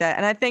person like that.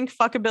 And I think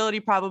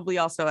fuckability probably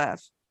also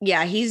F.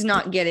 Yeah, he's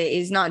not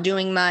He's not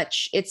doing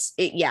much.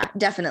 Yeah,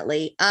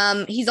 definitely.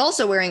 He's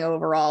also wearing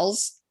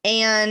overalls.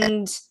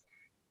 And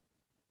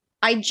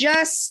I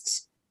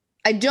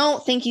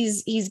don't think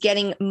he's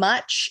getting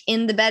much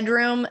in the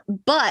bedroom,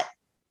 but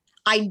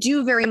I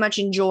do very much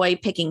enjoy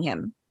picking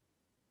him.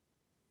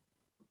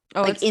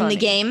 Oh, like in the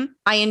game,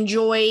 I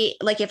enjoy,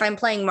 like if I'm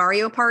playing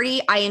Mario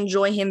Party, I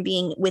enjoy him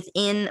being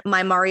within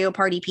my Mario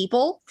Party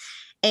people.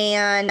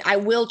 and I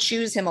will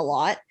choose him a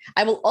lot.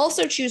 I will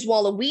also choose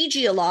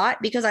Waluigi a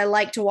lot because I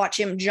like to watch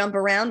him jump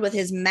around with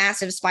his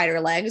massive spider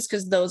legs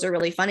because those are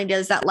really fun. He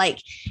does that like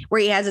where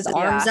he has his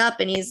arms up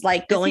and he's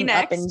like going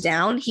up and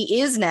down.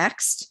 He is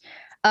next.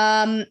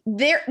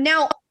 There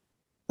now,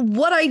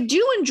 what I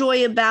do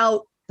enjoy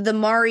about the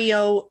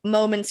Mario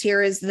moments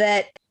here is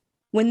that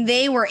when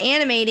they were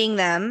animating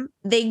them,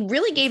 they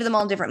really gave them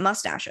all different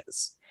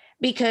mustaches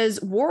because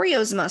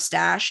Wario's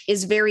mustache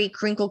is very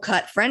crinkle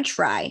cut French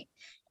fry.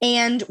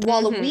 And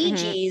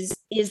Waluigi's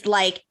is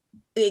like,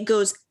 it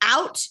goes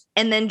out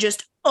and then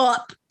just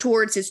up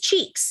towards his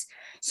cheeks.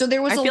 So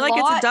there was I feel like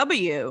it's a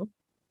W.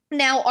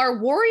 Now, are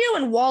Wario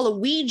and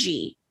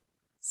Waluigi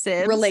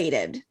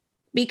related?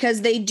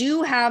 Because they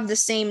do have the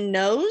same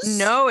nose.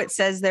 No, it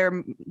says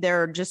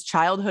they're just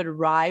childhood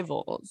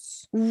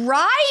rivals.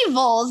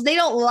 Rivals? They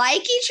don't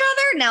like each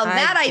other? Now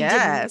that I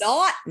did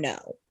not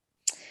know.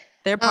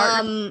 They're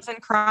partners in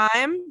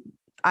crime.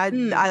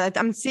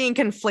 I'm seeing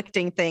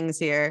conflicting things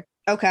here.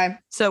 Okay.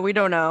 So we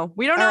don't know.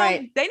 We don't know.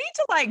 Right. They need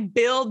to like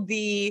build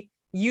the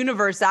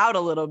universe out a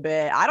little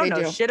bit. I don't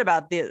know shit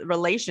about the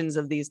relations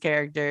of these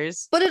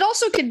characters. But it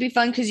also could be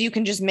fun because you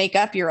can just make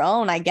up your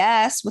own, I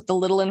guess, with the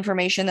little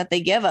information that they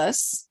give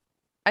us.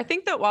 I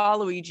think that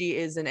Waluigi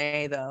is an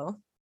A though.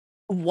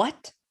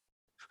 What?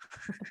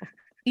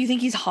 You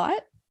think he's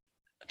hot?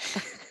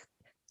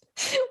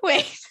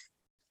 Wait.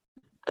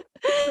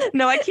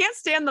 No, I can't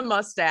stand the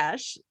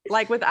mustache.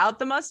 Like without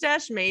the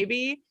mustache,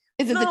 maybe.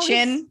 Is it the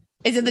chin?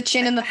 Is it the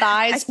chin and the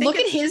thighs? Look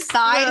at his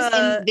thighs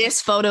in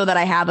this photo that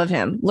I have of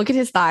him. Look at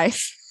his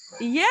thighs.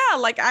 Yeah,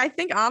 like I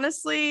think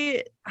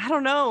honestly, I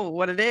don't know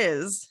what it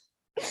is.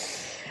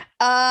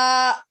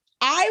 I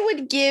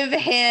would give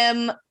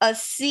him a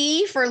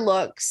C for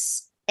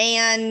looks,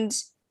 and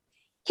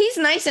he's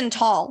nice and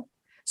tall.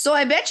 So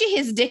I bet you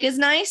his dick is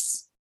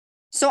nice.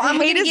 So I'm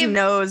gonna his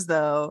nose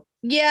though.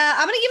 Yeah,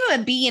 I'm gonna give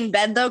him a B in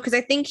bed though, because I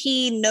think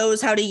he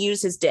knows how to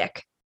use his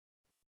dick.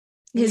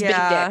 His big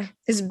dick.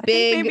 His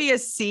big. Maybe a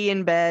C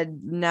in bed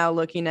now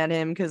looking at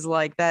him because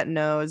like that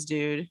nose,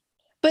 dude.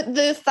 But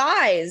the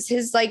thighs,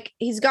 he's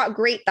got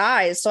great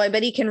thighs, so I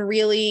bet he can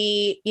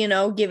really,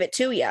 give it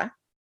to you.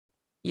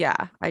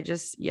 Yeah, I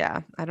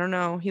don't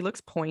know. He looks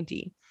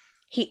pointy.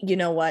 You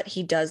know what?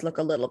 He does look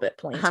a little bit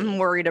pointy. I'm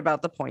worried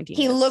about the pointy.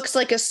 He looks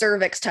like a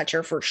cervix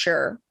toucher for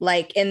sure.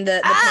 Like in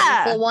the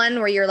painful one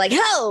where you're like,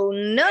 oh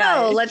no,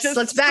 yeah, let's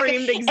back.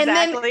 Exactly and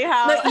then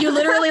how you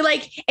literally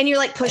and you're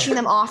like pushing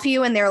them off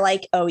you, and they're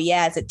like, oh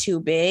yeah, is it too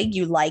big?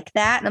 You like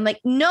that? And I'm like,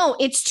 no,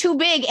 it's too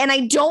big, and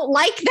I don't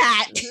like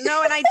that.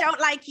 No, and I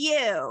don't like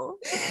you.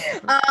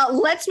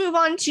 Let's move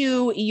on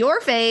to your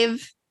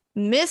fave,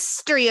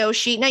 Mr.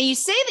 Yoshi. Now you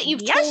say that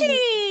you've told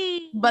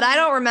me, but I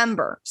don't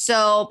remember.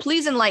 So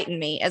please enlighten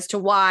me as to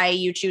why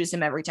you choose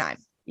him every time.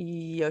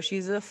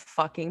 Yoshi's a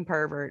fucking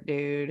pervert,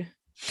 dude.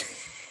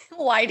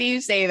 Why do you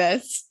say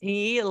this?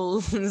 He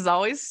is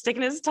always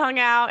sticking his tongue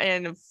out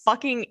and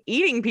fucking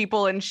eating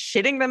people and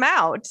shitting them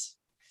out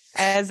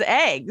as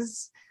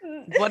eggs.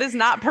 What is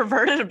not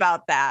perverted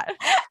about that?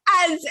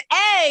 As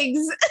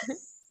eggs.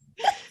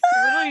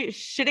 Literally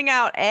shitting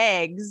out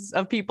eggs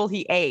of people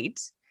he ate.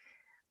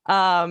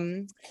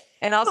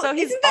 And also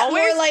he's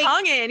always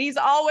tonguing. He's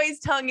always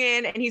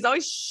tonguing, and he's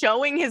always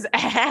showing his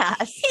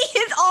ass. He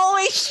is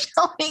always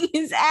showing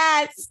his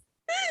ass.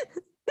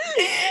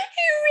 He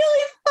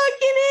really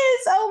fucking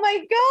is. Oh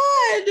my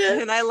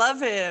god. And I love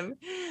him.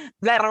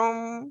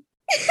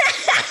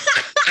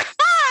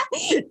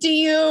 Do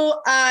you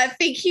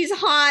think he's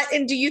hot,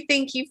 and do you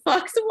think he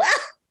fucks well?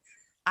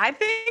 I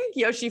think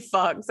Yoshi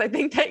fucks. I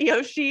think that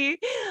Yoshi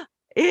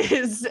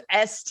is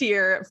S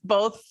tier,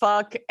 both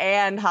fuck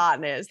and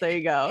hotness. There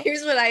you go.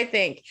 Here's what I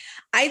think.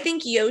 I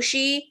think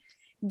Yoshi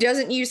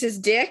doesn't use his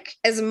dick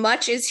as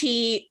much as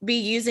he be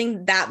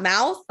using that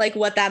mouth, like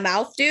what that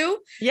mouth do.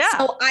 Yeah.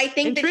 So I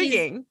think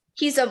intriguing.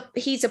 That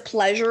he's a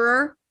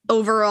pleasurer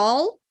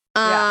overall.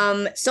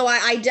 Yeah. So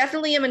I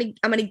definitely I'm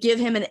gonna give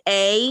him an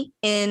A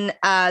in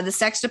the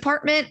sex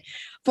department.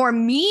 For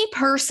me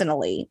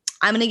personally,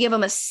 I'm gonna give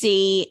him a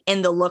C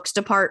in the looks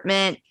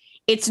department.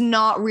 It's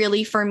not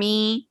really for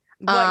me.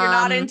 What, you're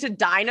not into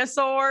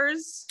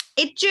dinosaurs?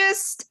 It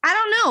just, I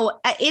don't know.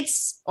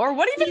 Or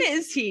what even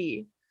is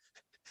he?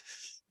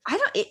 I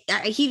don't,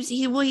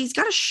 he's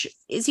got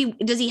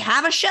does he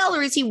have a shell,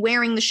 or is he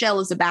wearing the shell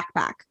as a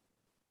backpack?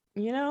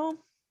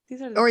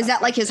 Or is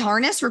that like his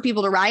harness for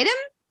people to ride him?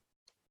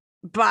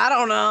 But I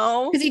don't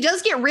know. Because he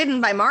does get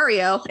ridden by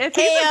Mario. If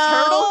he's a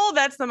turtle,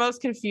 that's the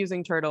most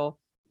confusing turtle.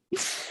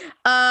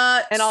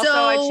 And also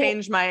I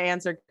changed my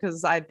answer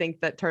because I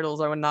think that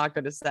turtles are not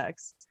good at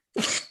sex.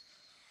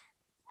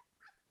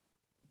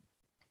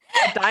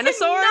 Dinosaurs?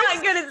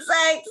 Not good at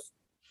sex.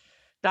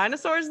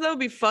 Dinosaurs though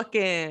be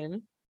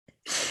fucking.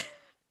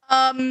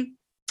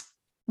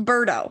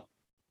 Birdo.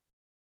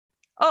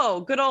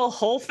 Oh, good old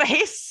whole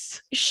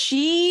face.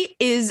 She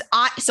is.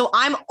 So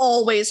I'm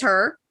always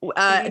her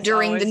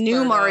during the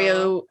new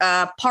Mario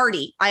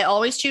party. I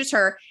always choose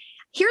her.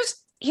 Here's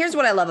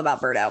what I love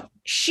about Birdo.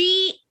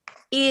 She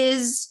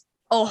is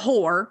a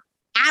whore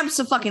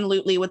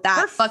Abso-fucking-lutely with that.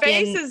 Her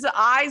face is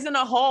eyes in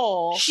a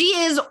hole. She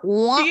is a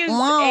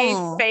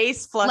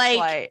face fleshlight.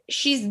 Like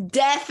she's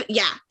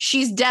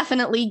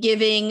definitely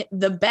giving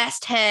the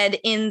best head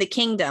in the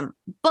kingdom.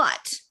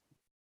 But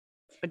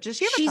does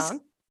she have a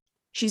tongue?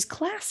 She's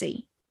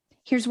classy.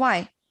 Here's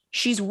why.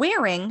 She's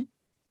wearing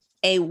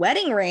a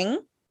wedding ring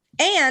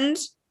and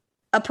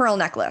a pearl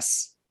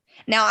necklace.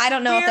 Now, I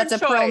don't know if that's a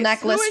pearl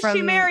necklace. Who is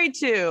she married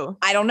to?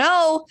 I don't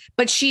know,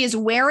 but she is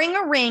wearing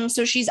a ring.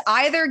 So she's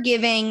either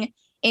giving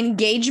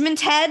engagement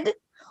head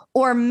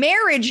or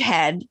marriage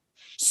head.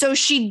 So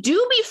she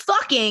do be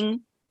fucking,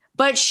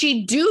 but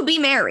she do be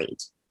married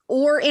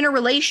or in a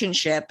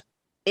relationship.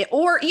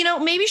 Or,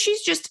 maybe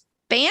she's just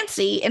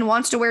fancy and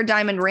wants to wear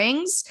diamond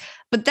rings.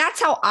 But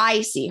that's how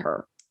I see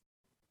her.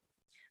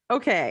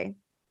 Okay.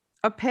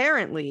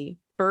 Apparently,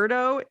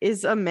 Birdo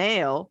is a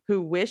male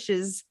who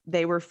wishes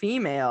they were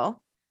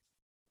female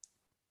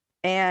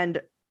and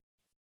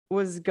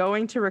was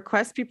going to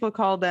request people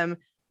call them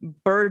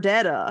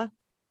Birdetta.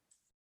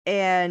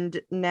 And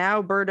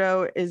now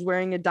Birdo is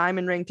wearing a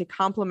diamond ring to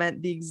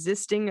complement the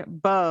existing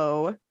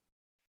bow.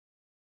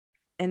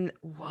 And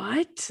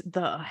what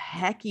the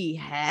hecky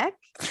heck?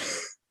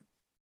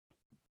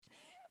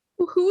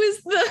 Who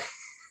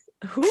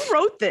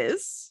wrote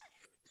this?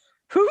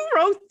 Who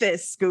wrote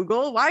this,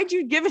 Google? Why'd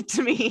you give it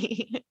to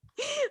me?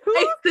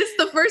 This is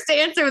the first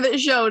answer that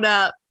showed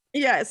up.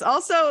 Yes.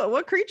 Also,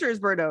 what creature is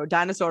Birdo?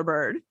 Dinosaur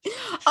bird.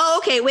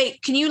 Oh, okay.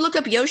 Wait, can you look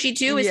up Yoshi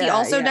too? Is he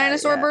also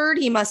dinosaur bird?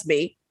 He must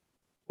be.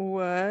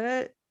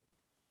 What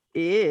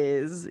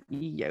is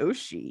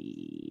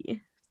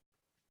Yoshi?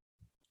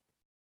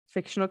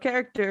 Fictional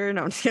character.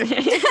 No, I'm just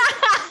kidding.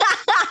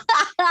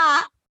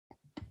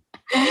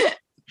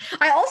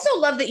 I also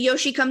love that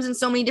Yoshi comes in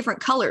so many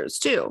different colors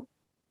too.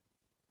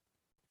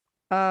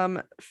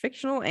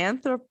 Fictional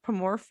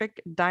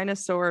anthropomorphic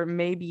dinosaur,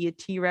 maybe a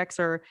T-Rex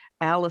or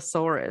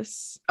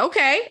Allosaurus.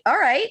 Okay, all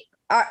right.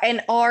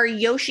 And are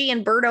Yoshi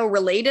and Birdo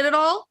related at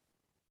all?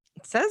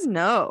 It says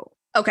no.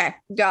 Okay,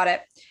 got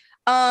it.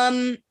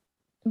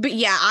 But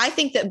yeah, I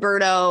think that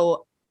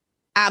Birdo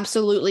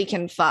absolutely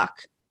can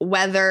fuck,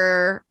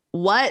 whether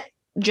what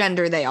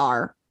gender they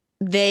are.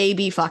 They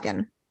be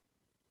fucking.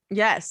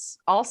 Yes.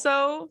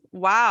 Also,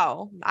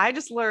 wow. I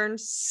just learned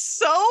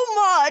so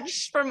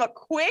much from a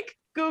quick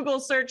Google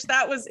search.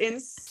 That was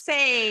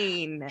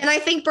insane. And I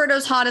think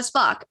Birdo's hot as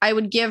fuck. I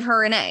would give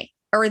her an A,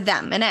 or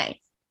them an A.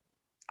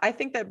 I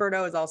think that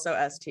Birdo is also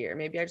S tier.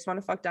 Maybe I just want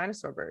to fuck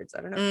dinosaur birds.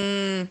 I don't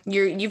know.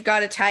 You've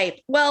got a type.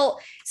 Well,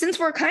 since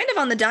we're kind of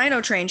on the dino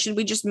train, should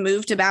we just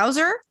move to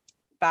Bowser?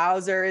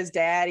 Bowser is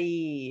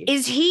daddy.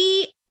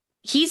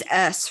 He's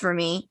S for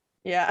me.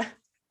 Yeah.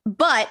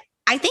 But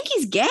I think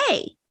he's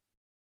gay.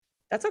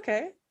 That's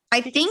okay. I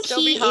think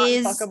he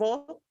is.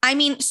 Fuckable. I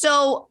mean,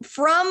 so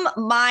from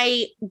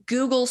my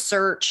Google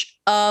search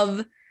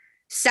of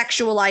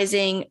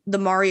sexualizing the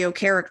Mario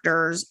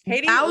characters,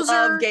 Katie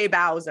loved gay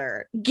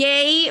Bowser.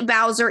 Gay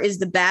Bowser is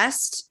the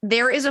best.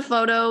 There is a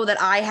photo that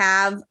I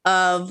have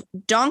of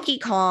Donkey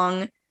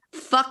Kong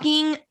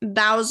fucking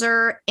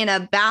Bowser in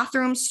a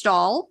bathroom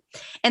stall,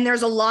 and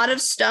there's a lot of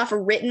stuff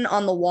written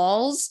on the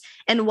walls,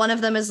 and one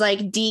of them is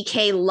like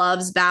DK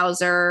loves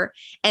Bowser,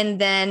 and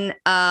then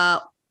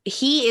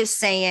he is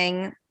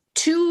saying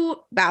to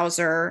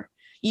Bowser,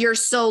 "You're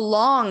so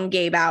long,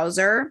 gay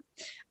Bowser."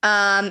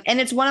 And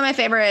it's one of my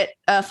favorite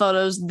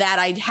photos that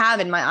I have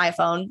in my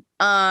iPhone.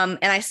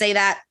 And I say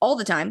that all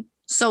the time.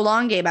 So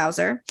long, gay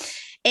Bowser.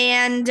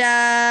 And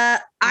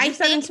I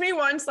said it to me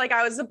once, like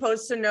I was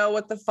supposed to know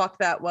what the fuck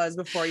that was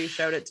before you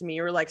showed it to me.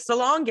 You were like, "So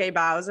long, gay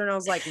Bowser." And I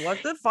was like,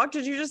 what the fuck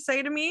did you just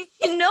say to me?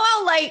 You know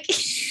how like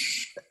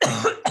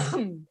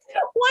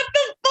what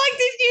the fuck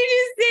did you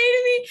just say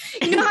to me?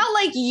 You know how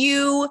like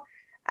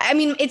I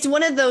mean, it's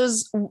one of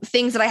those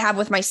things that I have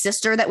with my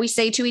sister that we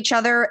say to each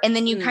other. And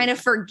then you kind of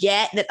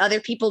forget that other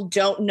people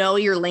don't know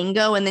your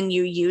lingo, and then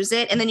you use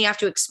it and then you have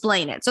to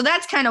explain it. So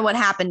that's kind of what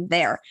happened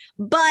there.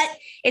 But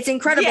it's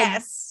incredible.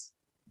 Yes.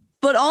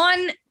 But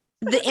on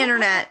the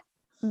internet,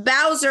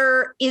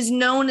 Bowser is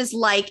known as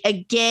like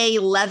a gay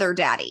leather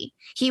daddy.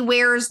 He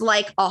wears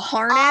like a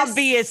harness.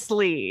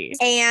 Obviously.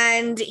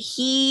 And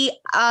he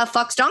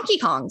fucks Donkey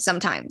Kong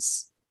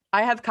sometimes.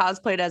 I have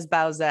cosplayed as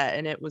Bowsette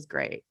and it was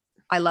great.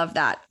 I love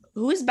that.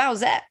 Who is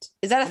Bowsette?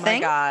 Is that a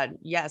thing? Oh my God.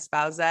 Yes.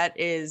 Bowsette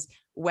is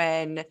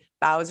when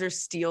Bowser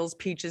steals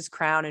Peach's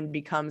crown and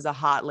becomes a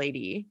hot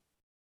lady.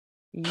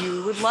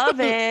 You would love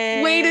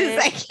it. Wait a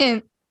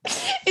second.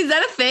 Is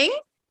that a thing?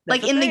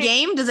 That's like in the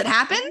game? Does it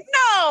happen?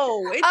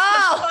 No. It's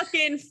the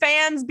fucking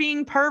fans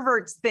being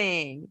perverts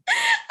thing.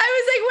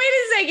 I was like, wait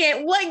a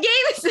second. What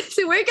game is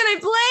this? Where can I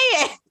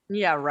play it?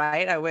 Yeah,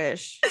 right. I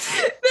wish.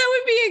 That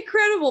would be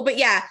incredible. But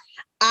yeah,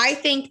 I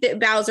think that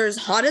Bowser's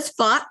hot as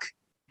fuck.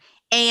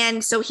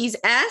 And so he's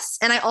S,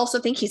 and I also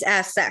think he's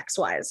S sex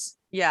wise.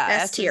 Yeah,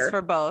 S tier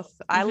for both.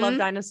 I love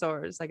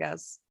dinosaurs, I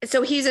guess.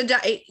 So he's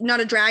not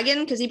a dragon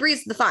because he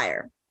breathes the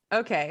fire.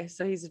 Okay,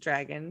 so he's a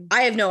dragon.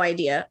 I have no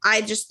idea.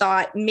 I just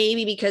thought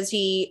maybe because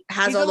he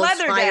has all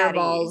those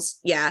fireballs.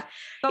 Yeah,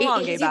 So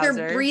long, gay he's either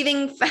Bowser.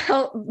 breathing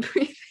foul.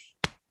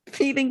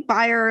 breathing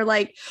fire,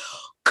 like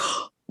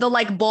the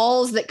like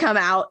balls that come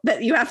out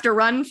that you have to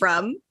run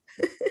from.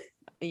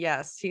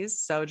 Yes, he's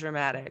so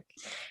dramatic.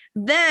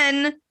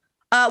 Then,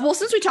 well,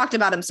 since we talked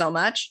about him so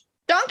much,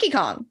 Donkey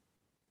Kong.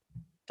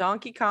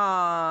 Donkey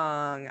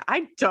Kong.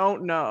 I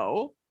don't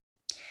know.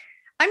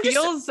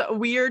 Feels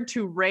weird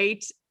to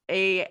rate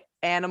a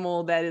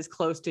animal that is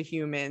close to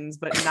humans,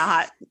 but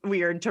not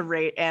weird to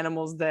rate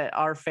animals that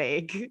are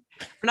fake.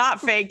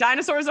 Not fake.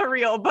 Dinosaurs are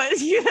real, but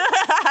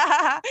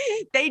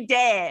they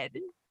dead.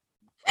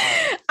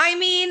 I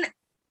mean,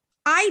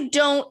 I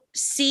don't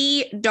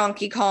see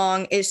Donkey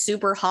Kong is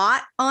super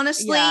hot,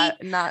 honestly. Yeah,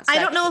 not I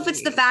don't know if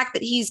it's the fact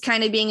that he's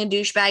kind of being a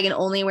douchebag and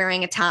only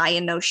wearing a tie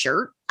and no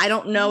shirt. I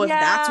don't know if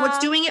that's what's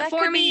doing it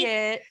for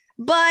me.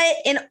 But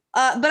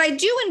I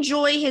do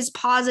enjoy his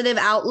positive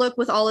outlook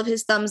with all of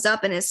his thumbs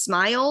up and his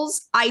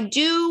smiles. I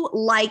do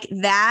like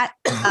that.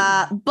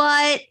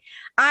 But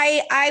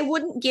I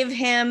wouldn't give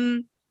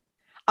him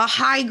a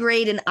high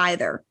grade in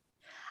either.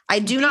 I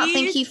do not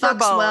think he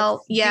fucks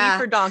well. Yeah.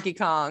 D for Donkey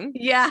Kong.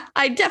 Yeah,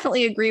 I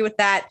definitely agree with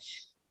that.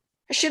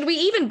 Should we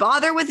even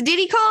bother with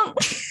Diddy Kong?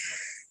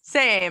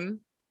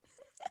 Same.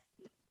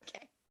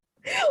 Okay.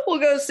 We'll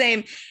go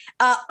same.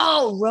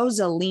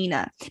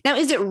 Rosalina. Now,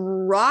 is it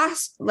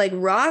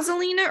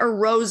Rosalina or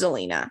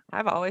Rosalina?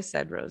 I've always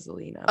said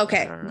Rosalina.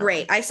 Okay,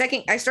 great. I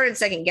started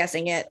second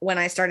guessing it when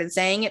I started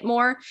saying it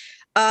more.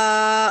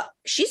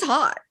 She's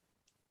hot.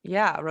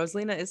 Yeah,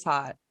 Rosalina is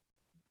hot.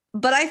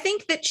 But I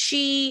think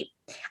she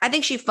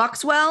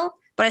fucks well,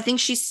 but I think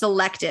she's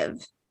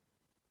selective.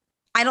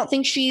 I don't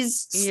think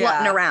she's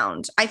slutting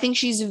around. I think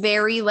she's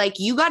very like,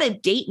 you got to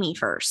date me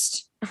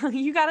first.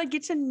 You got to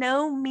get to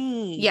know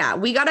me. Yeah,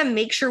 we got to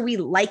make sure we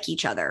like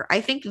each other.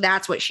 I think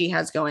that's what she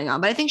has going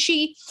on. But I think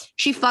she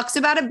fucks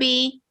about a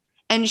B,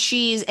 and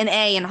she's an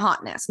A in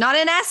hotness. Not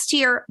an S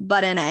tier,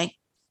 but an A.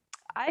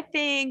 I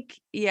think,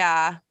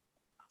 yeah.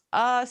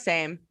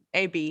 Same.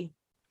 A, B.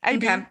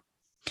 Okay.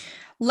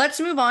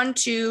 Let's move on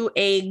to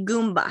a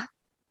Goomba.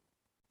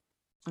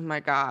 Oh my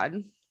God.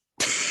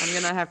 I'm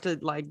going to have to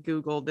like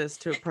Google this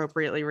to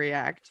appropriately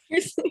react.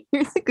 Here's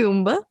a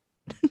Goomba.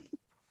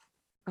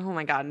 Oh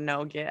my God,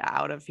 no, get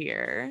out of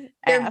here.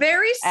 They're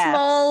very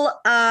small,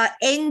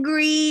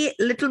 angry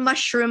little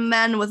mushroom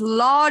men with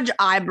large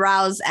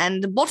eyebrows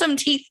and bottom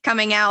teeth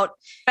coming out.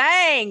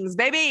 Fangs,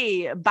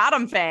 baby.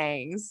 Bottom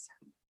fangs.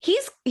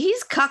 He's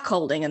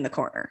cuckolding in the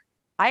corner.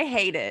 I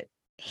hate it.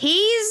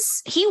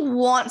 He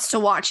wants to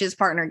watch his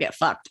partner get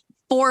fucked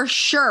for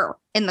sure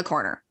in the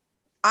corner.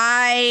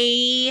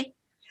 I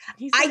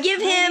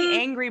give him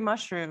angry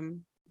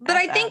mushroom. But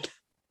I think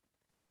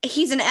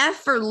he's an F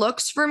for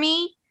looks for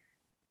me.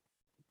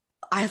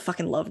 I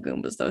fucking love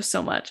Goombas though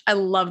so much. I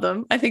love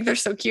them. I think they're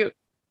so cute,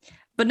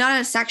 but not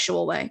in a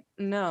sexual way.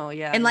 No,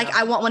 yeah. And like,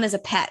 I want one as a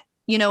pet.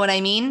 You know what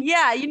I mean?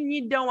 Yeah,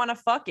 you don't want to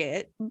fuck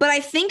it. But I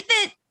think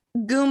that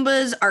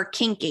Goombas are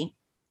kinky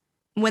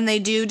when they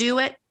do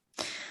it.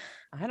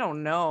 I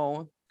don't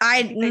know.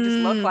 I think they just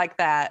look like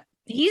that.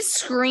 He's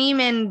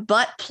screaming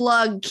butt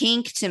plug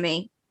kink to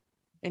me.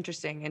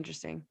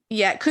 Interesting.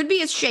 Yeah, it could be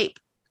his shape.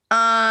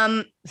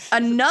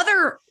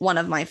 Another one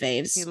of my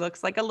faves. He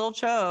looks like a little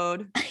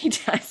chode. He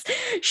does.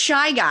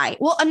 Shy Guy.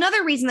 Well,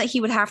 another reason that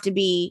he would have to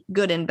be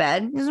good in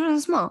bed is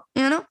really small,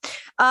 you know?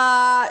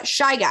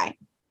 Shy Guy.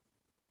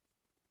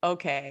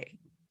 Okay.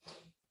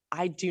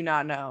 I do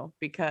not know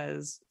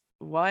because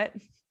what?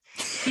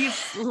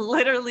 He's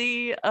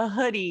literally a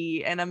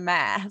hoodie and a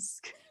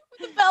mask.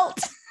 With a belt.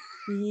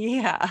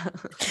 Yeah.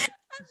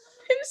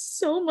 Him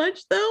so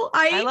much though.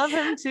 I love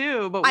him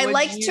too, but I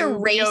like to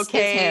race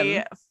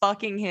him.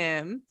 Fucking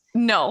him.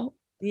 No.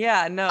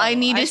 Yeah, no. I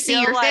need to see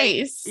your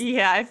face.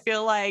 Yeah, I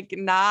feel like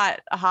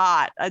not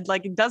hot.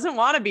 Like it doesn't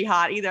want to be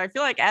hot either. I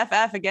feel like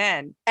FF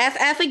again.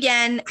 FF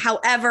again.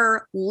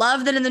 However,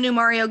 love that in the new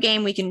Mario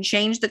game we can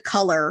change the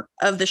color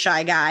of the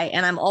Shy Guy,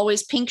 and I'm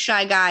always pink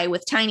Shy Guy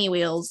with tiny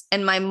wheels,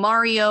 and my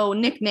Mario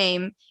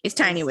nickname is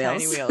Tiny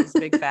Wheels. Tiny Wheels,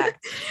 big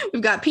fact.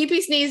 We've got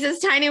Pee Sneezes,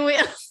 Tiny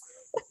Wheels.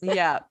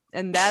 Yeah,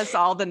 and that's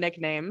all the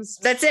nicknames.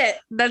 That's it.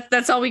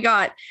 That's all we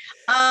got.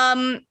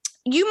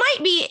 You might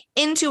be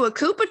into a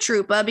Koopa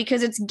Troopa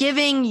because it's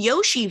giving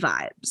Yoshi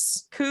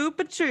vibes.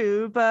 Koopa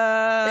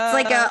Troopa. It's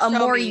like a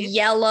more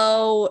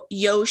yellow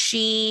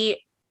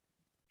Yoshi.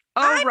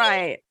 Oh,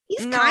 right.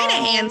 He's kind of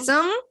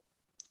handsome.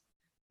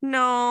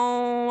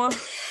 No.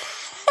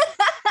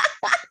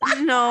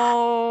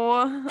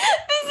 No.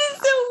 This is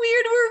so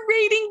weird. We're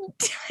rating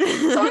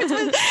dinosaurs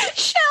with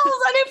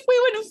shells on if we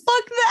would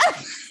fuck them.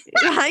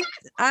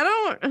 I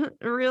don't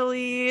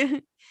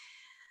really.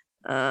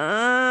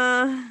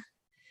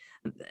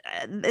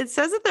 It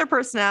says that their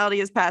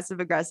personality is passive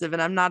aggressive,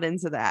 and I'm not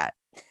into that.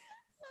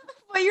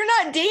 But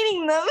you're not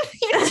dating them.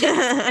 You're just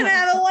gonna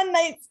have a one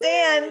night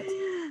stand.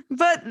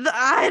 But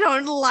I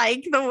don't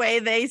like the way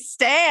they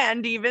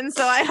stand, even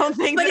so. I don't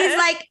think. But he's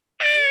like,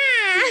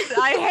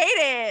 ah. I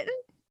hate it.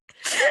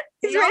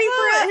 He's ready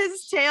for it.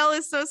 His tail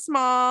is so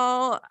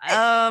small.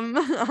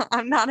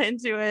 I'm not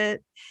into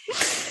it.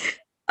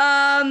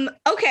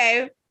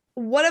 Okay.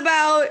 What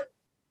about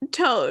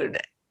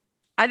Toad?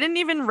 I didn't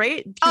even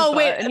rate Koopa, Oh,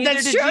 wait, and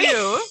that's neither did true.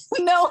 you.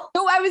 No,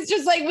 I was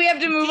just like, we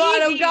have to move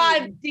on. Oh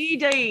God. D.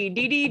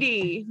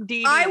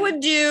 I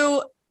would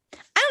do,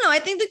 I don't know. I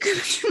think the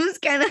Koopa was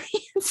kind of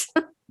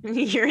handsome.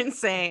 You're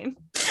insane.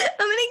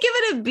 I'm going to give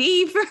it a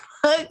B for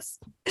looks.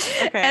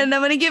 Okay. And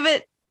I'm going to give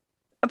it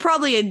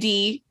probably a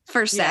D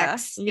for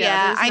sex.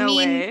 Yeah. I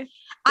mean, way.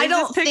 I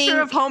don't this picture think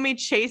of homie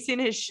chasing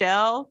his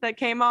shell that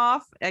came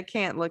off. I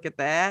can't look at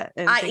that.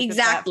 And think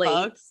exactly.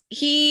 That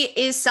he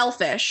is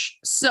selfish.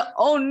 So,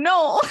 oh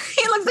no,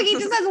 he looks like he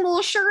just has a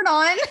little shirt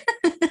on.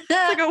 It's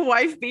like a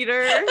wife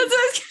beater. That's what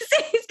I was gonna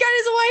say. He's got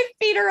his wife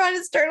beater on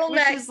his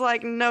turtleneck. Which is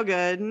like no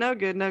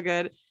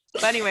good.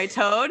 But anyway,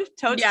 Toad's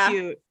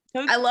cute.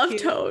 I love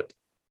cute. Toad.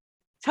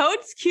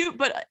 Toad's cute,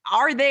 but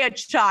are they a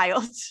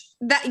child?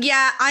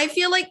 I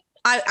feel like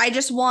I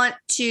just want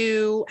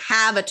to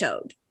have a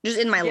Toad. Just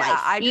in my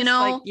life, you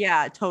know?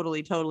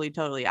 Totally.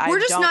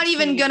 We're not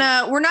even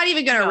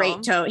gonna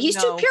rate Toad.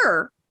 He's too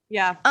pure.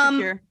 Yeah.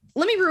 Pure.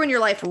 Let me ruin your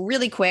life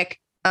really quick.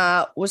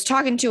 Was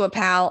talking to a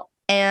pal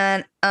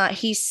and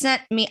he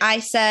sent me, I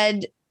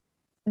said,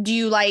 do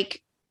you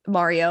like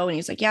Mario? And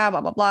he's like, yeah,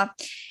 blah, blah, blah.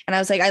 And I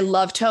was like, I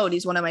love Toad.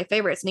 He's one of my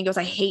favorites. And he goes,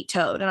 I hate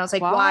Toad. And I was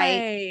like,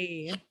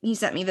 why? He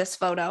sent me this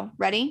photo.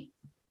 Ready?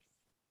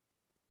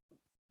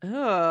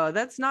 Oh,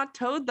 that's not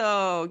Toad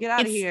though. Get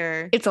out of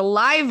here. It's a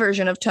live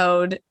version of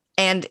Toad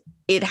and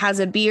it has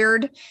a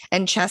beard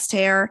and chest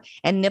hair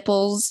and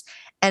nipples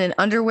and an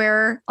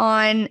underwear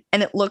on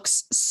and it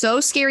looks so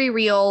scary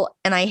real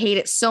and I hate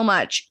it so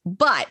much,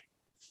 but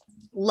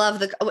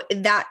love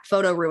that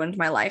photo ruined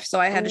my life. So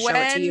I had to show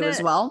it to you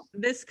as well.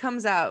 This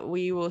comes out,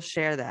 we will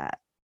share that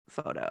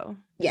photo.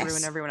 Yes.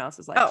 Ruin everyone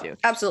else's life too.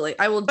 Absolutely.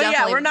 I will definitely.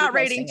 But yeah, we're not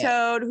rating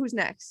Toad. Who's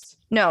next?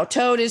 No,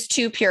 Toad is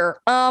too pure.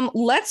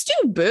 Let's do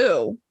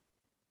Boo.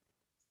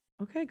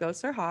 Okay,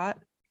 ghosts are hot.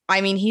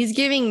 I mean, he's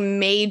giving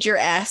major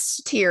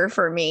S tier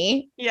for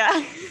me.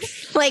 Yeah.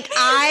 Like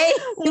I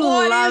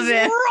love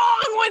it.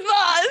 Wrong with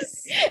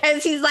us?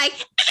 And he's like,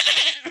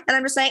 and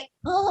I'm just like,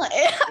 oh,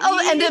 I'll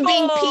end up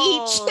being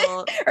Peach.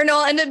 Or no,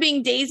 I'll end up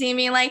being Daisy and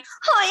being like,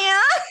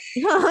 oh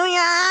yeah. Oh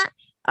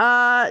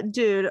yeah.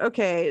 Dude,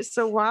 okay.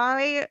 So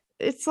why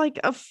it's like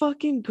a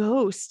fucking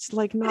ghost?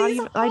 Like not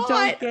even hot. I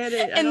don't get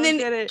it. And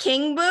then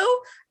King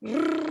Boo.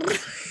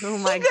 Oh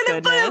my goodness.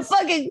 You're gonna put a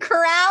fucking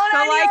crown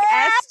on like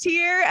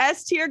your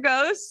S tier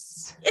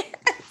ghosts.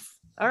 Yes.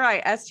 All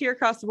right, S tier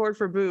across the board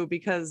for Boo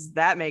because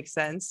that makes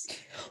sense.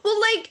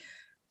 Well, like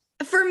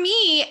for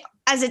me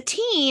as a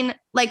teen,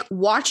 like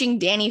watching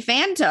Danny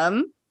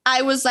Phantom,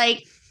 I was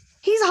like,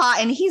 he's hot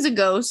and he's a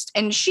ghost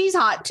and she's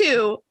hot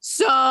too.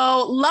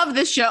 So love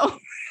this show.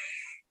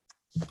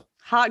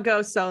 Hot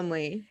ghosts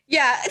only.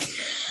 Yeah. Ghosts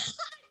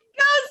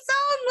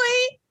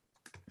only.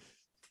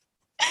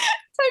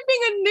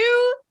 Typing a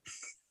new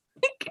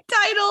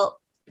title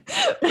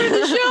for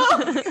the show.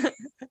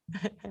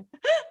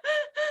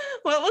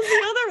 What was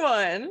the other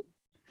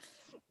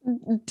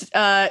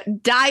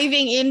one?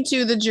 Diving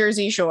into the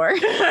Jersey Shore.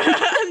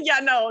 Yeah,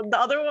 no, the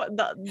other one.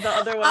 The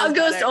other one.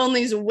 Ghost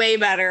only is way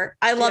better.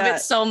 I love it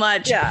so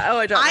much. Yeah. Oh,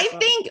 I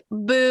think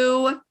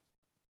Boo.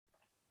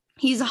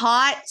 He's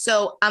hot,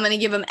 so I'm gonna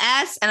give him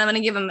S, and I'm gonna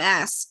give him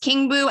S.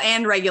 King Boo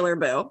and regular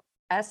Boo.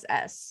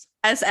 SS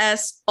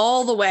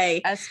all the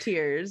way. S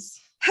tiers.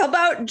 How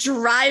about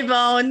Dry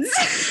Bones?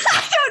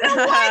 I don't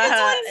know why this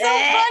one's so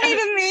funny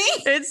to me.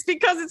 It's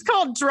because it's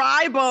called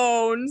Dry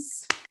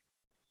Bones.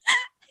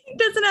 He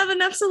doesn't have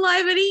enough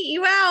saliva to eat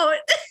you out.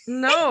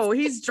 No,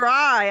 he's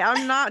dry.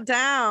 I'm not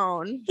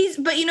down.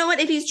 But you know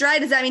what? If he's dry,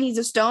 does that mean he's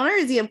a stoner?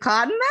 Does he have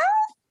cotton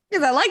mouth?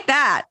 Because I like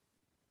that.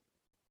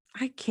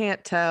 I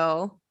can't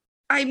tell.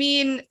 I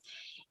mean,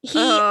 this is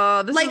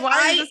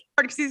why this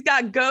part because he's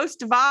got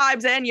ghost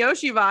vibes and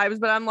Yoshi vibes,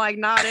 but I'm like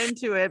not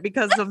into it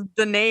because of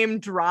the name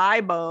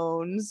Dry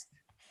Bones.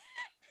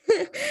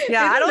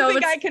 Yeah, I don't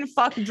think I can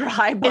fuck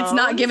Dry Bones. It's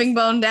not giving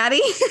Bone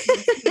Daddy.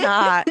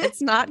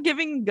 It's not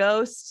giving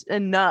Ghost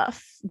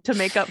enough to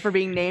make up for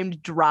being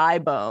named Dry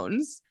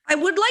Bones. I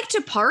would like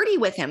to party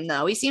with him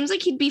though. He seems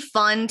like he'd be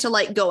fun to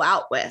like go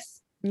out with.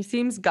 He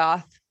seems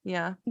goth.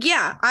 Yeah.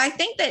 Yeah, I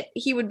think that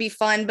he would be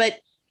fun, but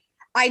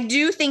I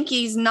do think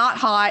he's not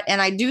hot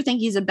and I do think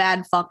he's a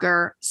bad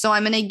fucker. So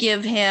I'm going to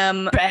give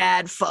him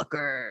bad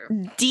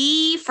fucker.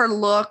 D for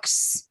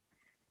looks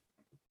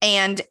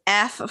and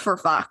F for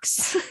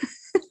fucks.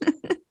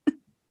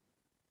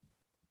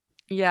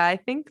 Yeah, I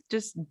think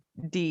just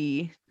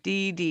D.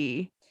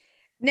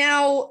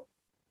 Now,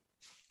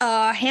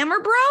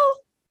 Hammer Bro,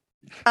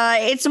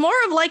 it's more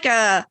of like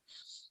a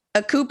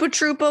Koopa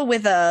Troopa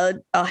with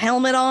a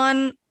helmet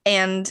on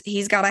and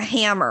he's got a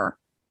hammer.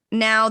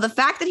 Now, the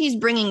fact that he's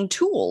bringing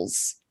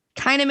tools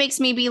kind of makes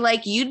me be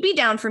like, you'd be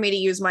down for me to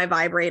use my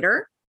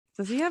vibrator.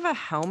 Does he have a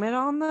helmet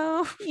on,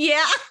 though?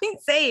 Yeah,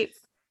 he's safe.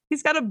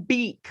 He's got a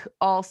beak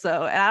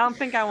also. And I don't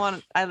think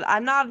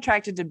I'm not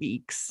attracted to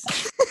beaks.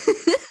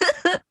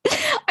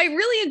 I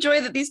really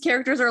enjoy that these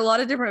characters are a lot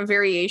of different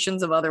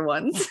variations of other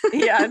ones.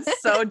 Yeah,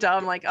 it's so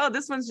dumb. Like, oh,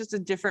 this one's just a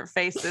different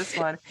face. This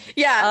one.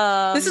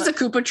 Yeah. This is a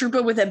Koopa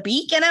Troopa with a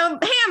beak and a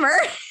hammer.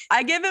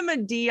 I give him a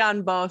D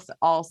on both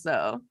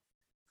also.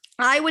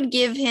 I would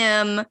give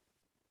him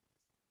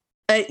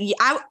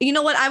you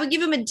know what? I would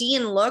give him a D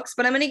in looks,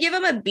 but I'm going to give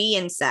him a B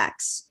in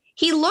sex.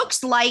 He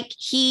looks like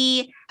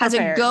he has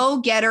a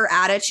go-getter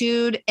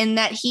attitude and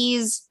that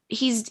he's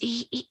a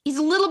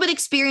little bit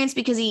experienced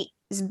because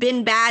he's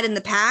been bad in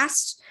the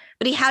past,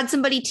 but he had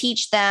somebody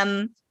teach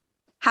them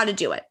how to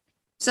do it.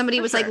 Somebody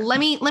was like, let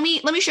me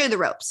show you the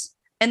ropes.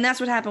 And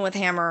that's what happened with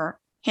Hammer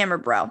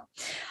Bro.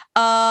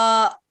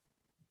 We're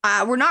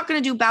not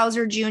going to do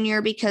Bowser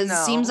Jr. because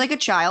it seems like a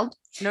child.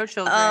 No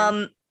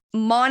children.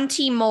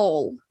 Monty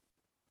Mole.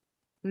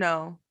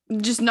 No.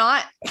 Just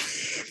not.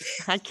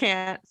 I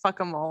can't fuck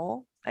a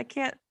mole. I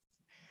can't.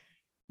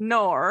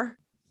 Nor.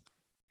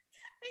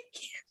 I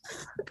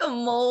can't fuck a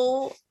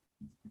mole.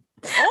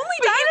 Only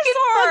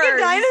dinosaurs. Fuck a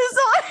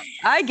dinosaur.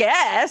 I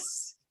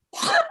guess.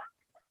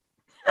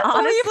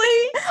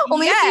 Honestly,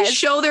 only if they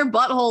show their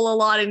butthole a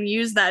lot and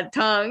use that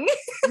tongue.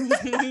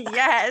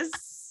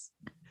 Yes.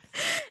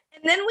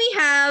 And then we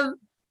have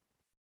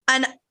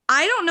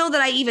I don't know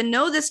that I even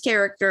know this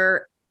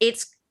character.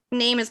 Its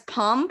name is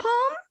Pom Pom.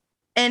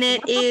 And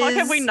it is. Fuck,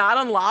 have we not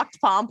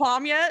unlocked Pom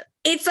Pom yet?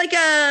 It's like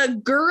a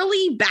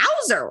girly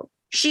Bowser.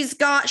 She's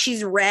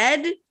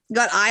red,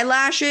 got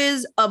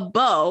eyelashes, a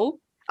bow,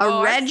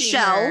 a red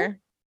shell. Her.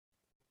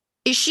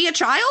 Is she a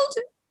child?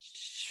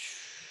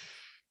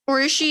 Or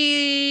is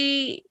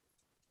she?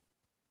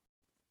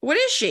 What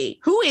is she?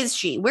 Who is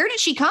she? Where did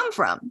she come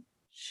from?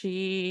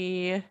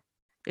 She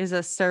is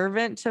a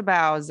servant to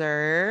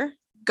Bowser.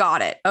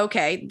 Got it.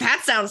 Okay.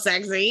 That sounds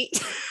sexy.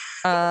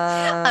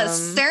 A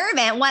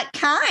servant? What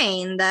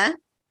kind?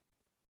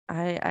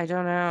 I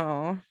don't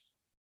know.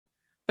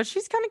 But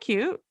she's kind of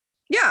cute.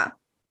 Yeah.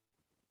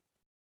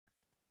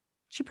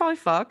 She probably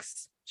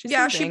fucks. She's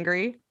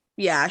angry.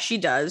 Yeah, she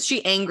does.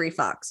 She angry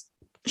fucks.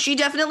 She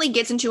definitely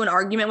gets into an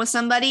argument with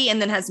somebody and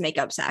then has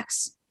makeup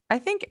sex. I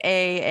think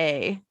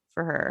AA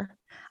for her.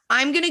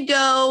 I'm going to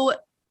go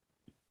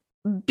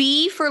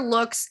B for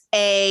looks,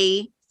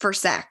 A for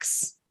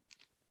sex.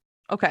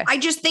 Okay. I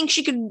just think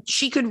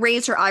she could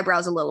raise her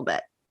eyebrows a little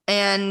bit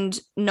and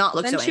not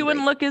look so angry. Then she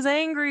wouldn't look as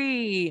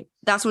angry.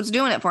 That's what's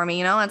doing it for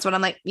me, That's what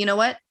I'm like, you know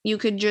what? You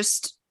could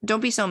just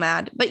don't be so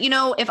mad. But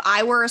if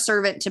I were a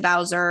servant to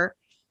Bowser,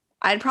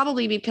 I'd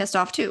probably be pissed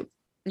off too.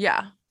 Yeah.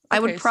 Okay, I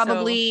would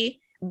probably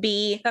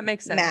be that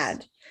makes sense.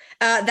 Mad.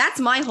 That's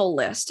my whole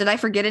list. Did I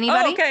forget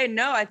anybody? Oh, okay.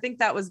 No, I think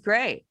that was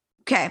great.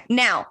 Okay.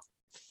 Now,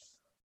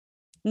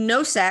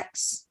 no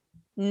sex,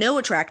 no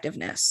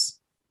attractiveness.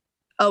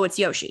 Oh, it's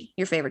Yoshi.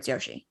 Your favorite's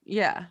Yoshi.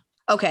 Yeah.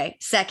 Okay.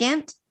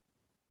 Second?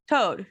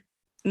 Toad.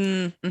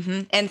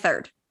 Mm-hmm. And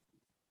third?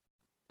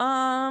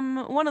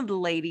 One of the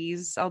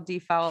ladies I'll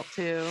default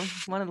to.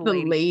 One of the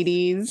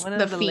ladies. One of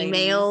the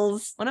females.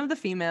 Ladies. One of the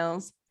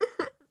females.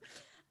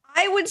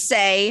 I would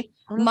say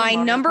my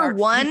number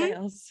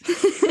one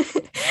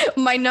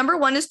my number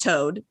one is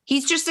Toad.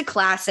 He's just a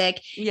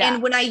classic. Yeah.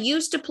 And when I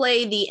used to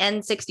play the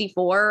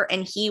N64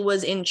 and he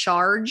was in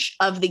charge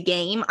of the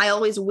game, I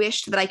always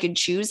wished that I could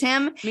choose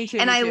him. Me too.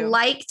 And I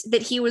liked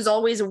that he was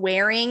always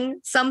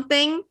wearing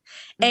something.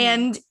 Mm-hmm.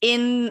 And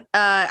in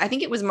I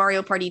think it was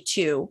Mario Party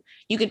 2,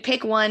 you could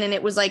pick one and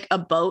it was like a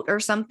boat or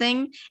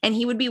something. And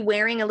he would be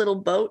wearing a little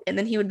boat and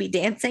then he would be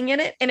dancing in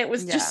it. And it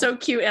was just so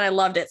cute. And I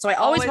loved it. So I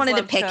always wanted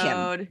to pick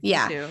him.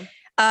 Yeah.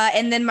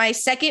 And then my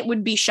second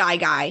would be Shy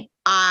Guy.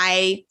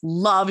 I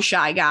love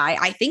Shy Guy.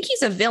 I think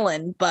he's a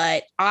villain,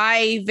 but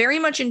I very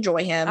much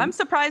enjoy him. I'm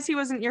surprised he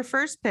wasn't your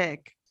first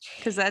pick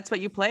because that's what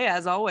you play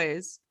as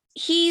always.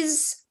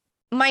 He's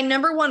my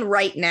number one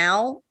right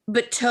now,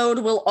 but Toad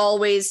will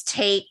always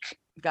take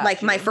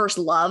my first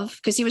love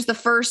because he was the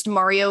first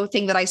Mario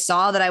thing that I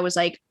saw that I was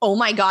like, oh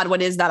my God,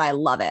 what is that? I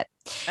love it.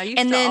 I used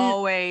to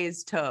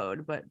always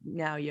Toad, but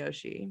now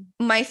Yoshi.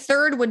 My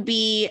third would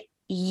be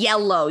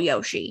Yellow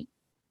Yoshi.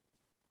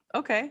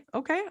 Okay.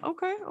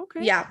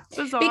 Yeah.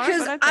 Bizarre,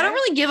 because I don't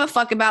really give a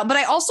fuck about, but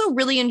I also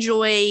really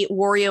enjoy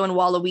Wario and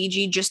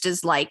Waluigi just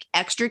as like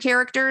extra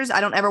characters.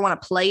 I don't ever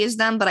want to play as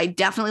them, but I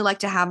definitely like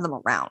to have them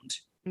around.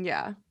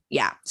 Yeah.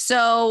 Yeah.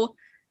 So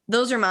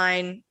those are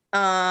mine.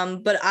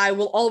 But I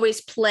will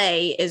always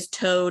play as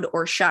Toad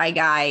or Shy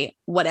Guy,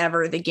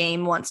 whatever the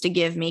game wants to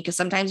give me. Cause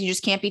sometimes you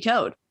just can't be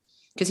Toad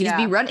because he'd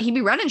be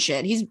running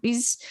shit. He's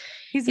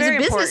a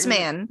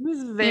businessman.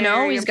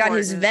 He's got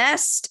his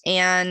vest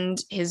and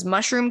his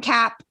mushroom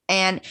cap.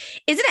 And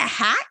is it a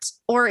hat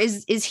or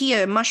is he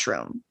a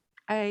mushroom?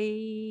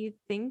 I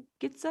think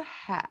it's a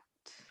hat.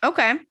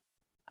 Okay.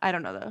 I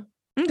don't know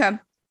though. Okay.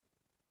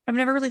 I've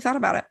never really thought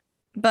about it,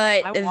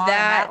 but I want a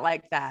hat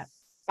like that.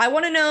 I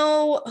want to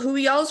know who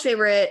y'all's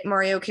favorite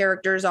Mario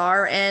characters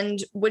are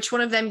and which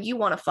one of them you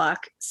want to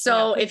fuck.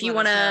 So if you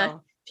want to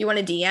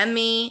DM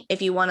me,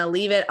 if you want to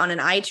leave it on an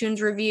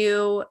iTunes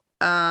review,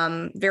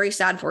 very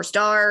sad 4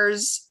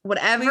 stars,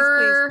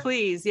 whatever,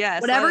 please.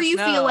 Yes. Whatever you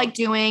feel like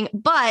doing.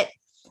 But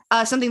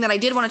something that I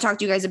did want to talk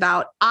to you guys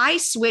about. I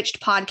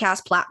switched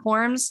podcast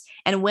platforms.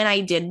 And when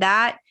I did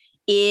that,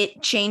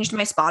 it changed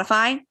my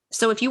Spotify.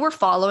 So if you were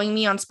following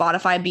me on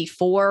Spotify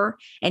before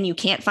and you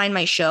can't find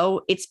my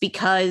show, it's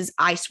because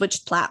I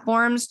switched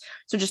platforms.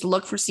 So just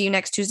look for See You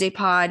Next Tuesday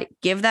Pod.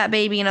 Give that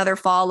baby another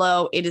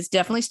follow. It is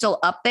definitely still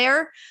up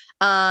there.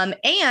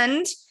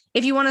 And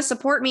if you want to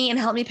support me and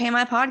help me pay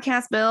my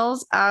podcast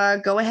bills,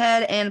 go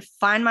ahead and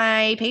find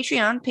my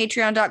Patreon,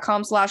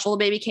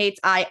 patreon.com/littlebabykates.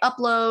 I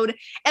upload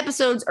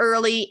episodes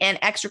early and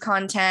extra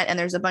content, and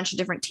there's a bunch of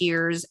different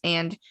tiers,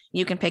 and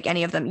you can pick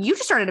any of them. You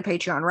just started a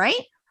Patreon, right?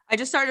 I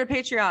just started a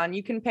Patreon.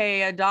 You can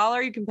pay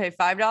 $1, you can pay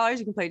 $5,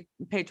 you can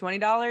pay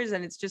 $20,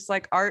 and it's just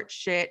like art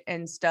shit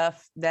and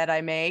stuff that I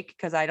make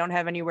because I don't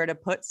have anywhere to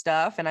put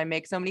stuff, and I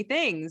make so many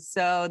things.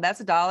 So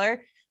that's $1.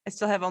 I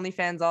still have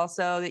OnlyFans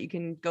also that you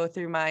can go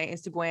through my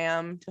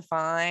Instagram to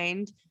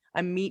find.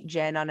 I Meet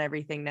Jen on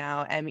everything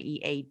now.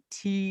 MEAT,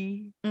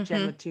 Jen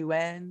with 2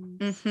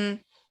 N's.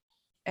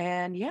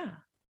 And yeah.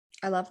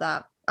 I love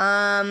that.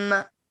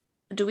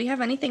 Do we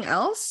have anything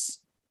else?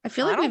 I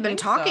feel like we've been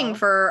talking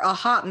for a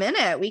hot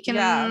minute. We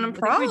can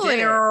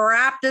probably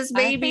wrap this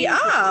baby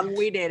up.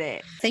 We did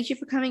it. Thank you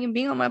for coming and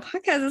being on my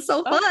podcast. It's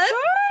so fun. Of course.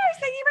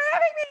 Thank you for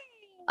having me.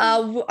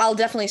 I'll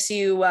definitely see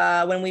you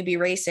when we be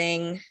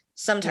racing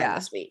sometime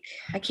this week.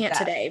 I can't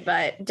today,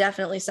 but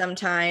definitely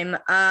sometime.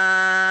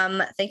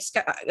 Thanks,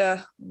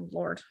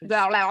 Lord.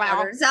 Shut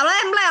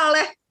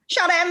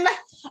him.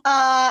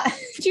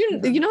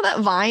 Do you know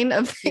that Vine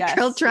of the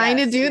girl trying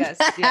to do the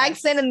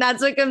accent and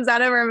that's what comes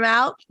out of her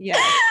mouth?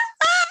 Yeah.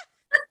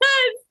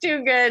 It's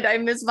too good. I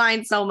miss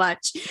Vine so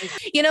much.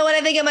 You know what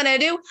I think I'm going to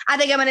do? I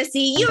think I'm going to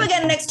see you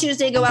again next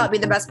Tuesday. Go out, be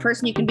the best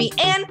person you can be,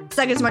 and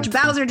suck as much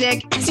Bowser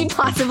dick as you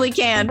possibly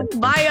can.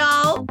 Bye,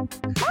 y'all.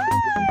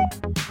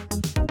 Bye.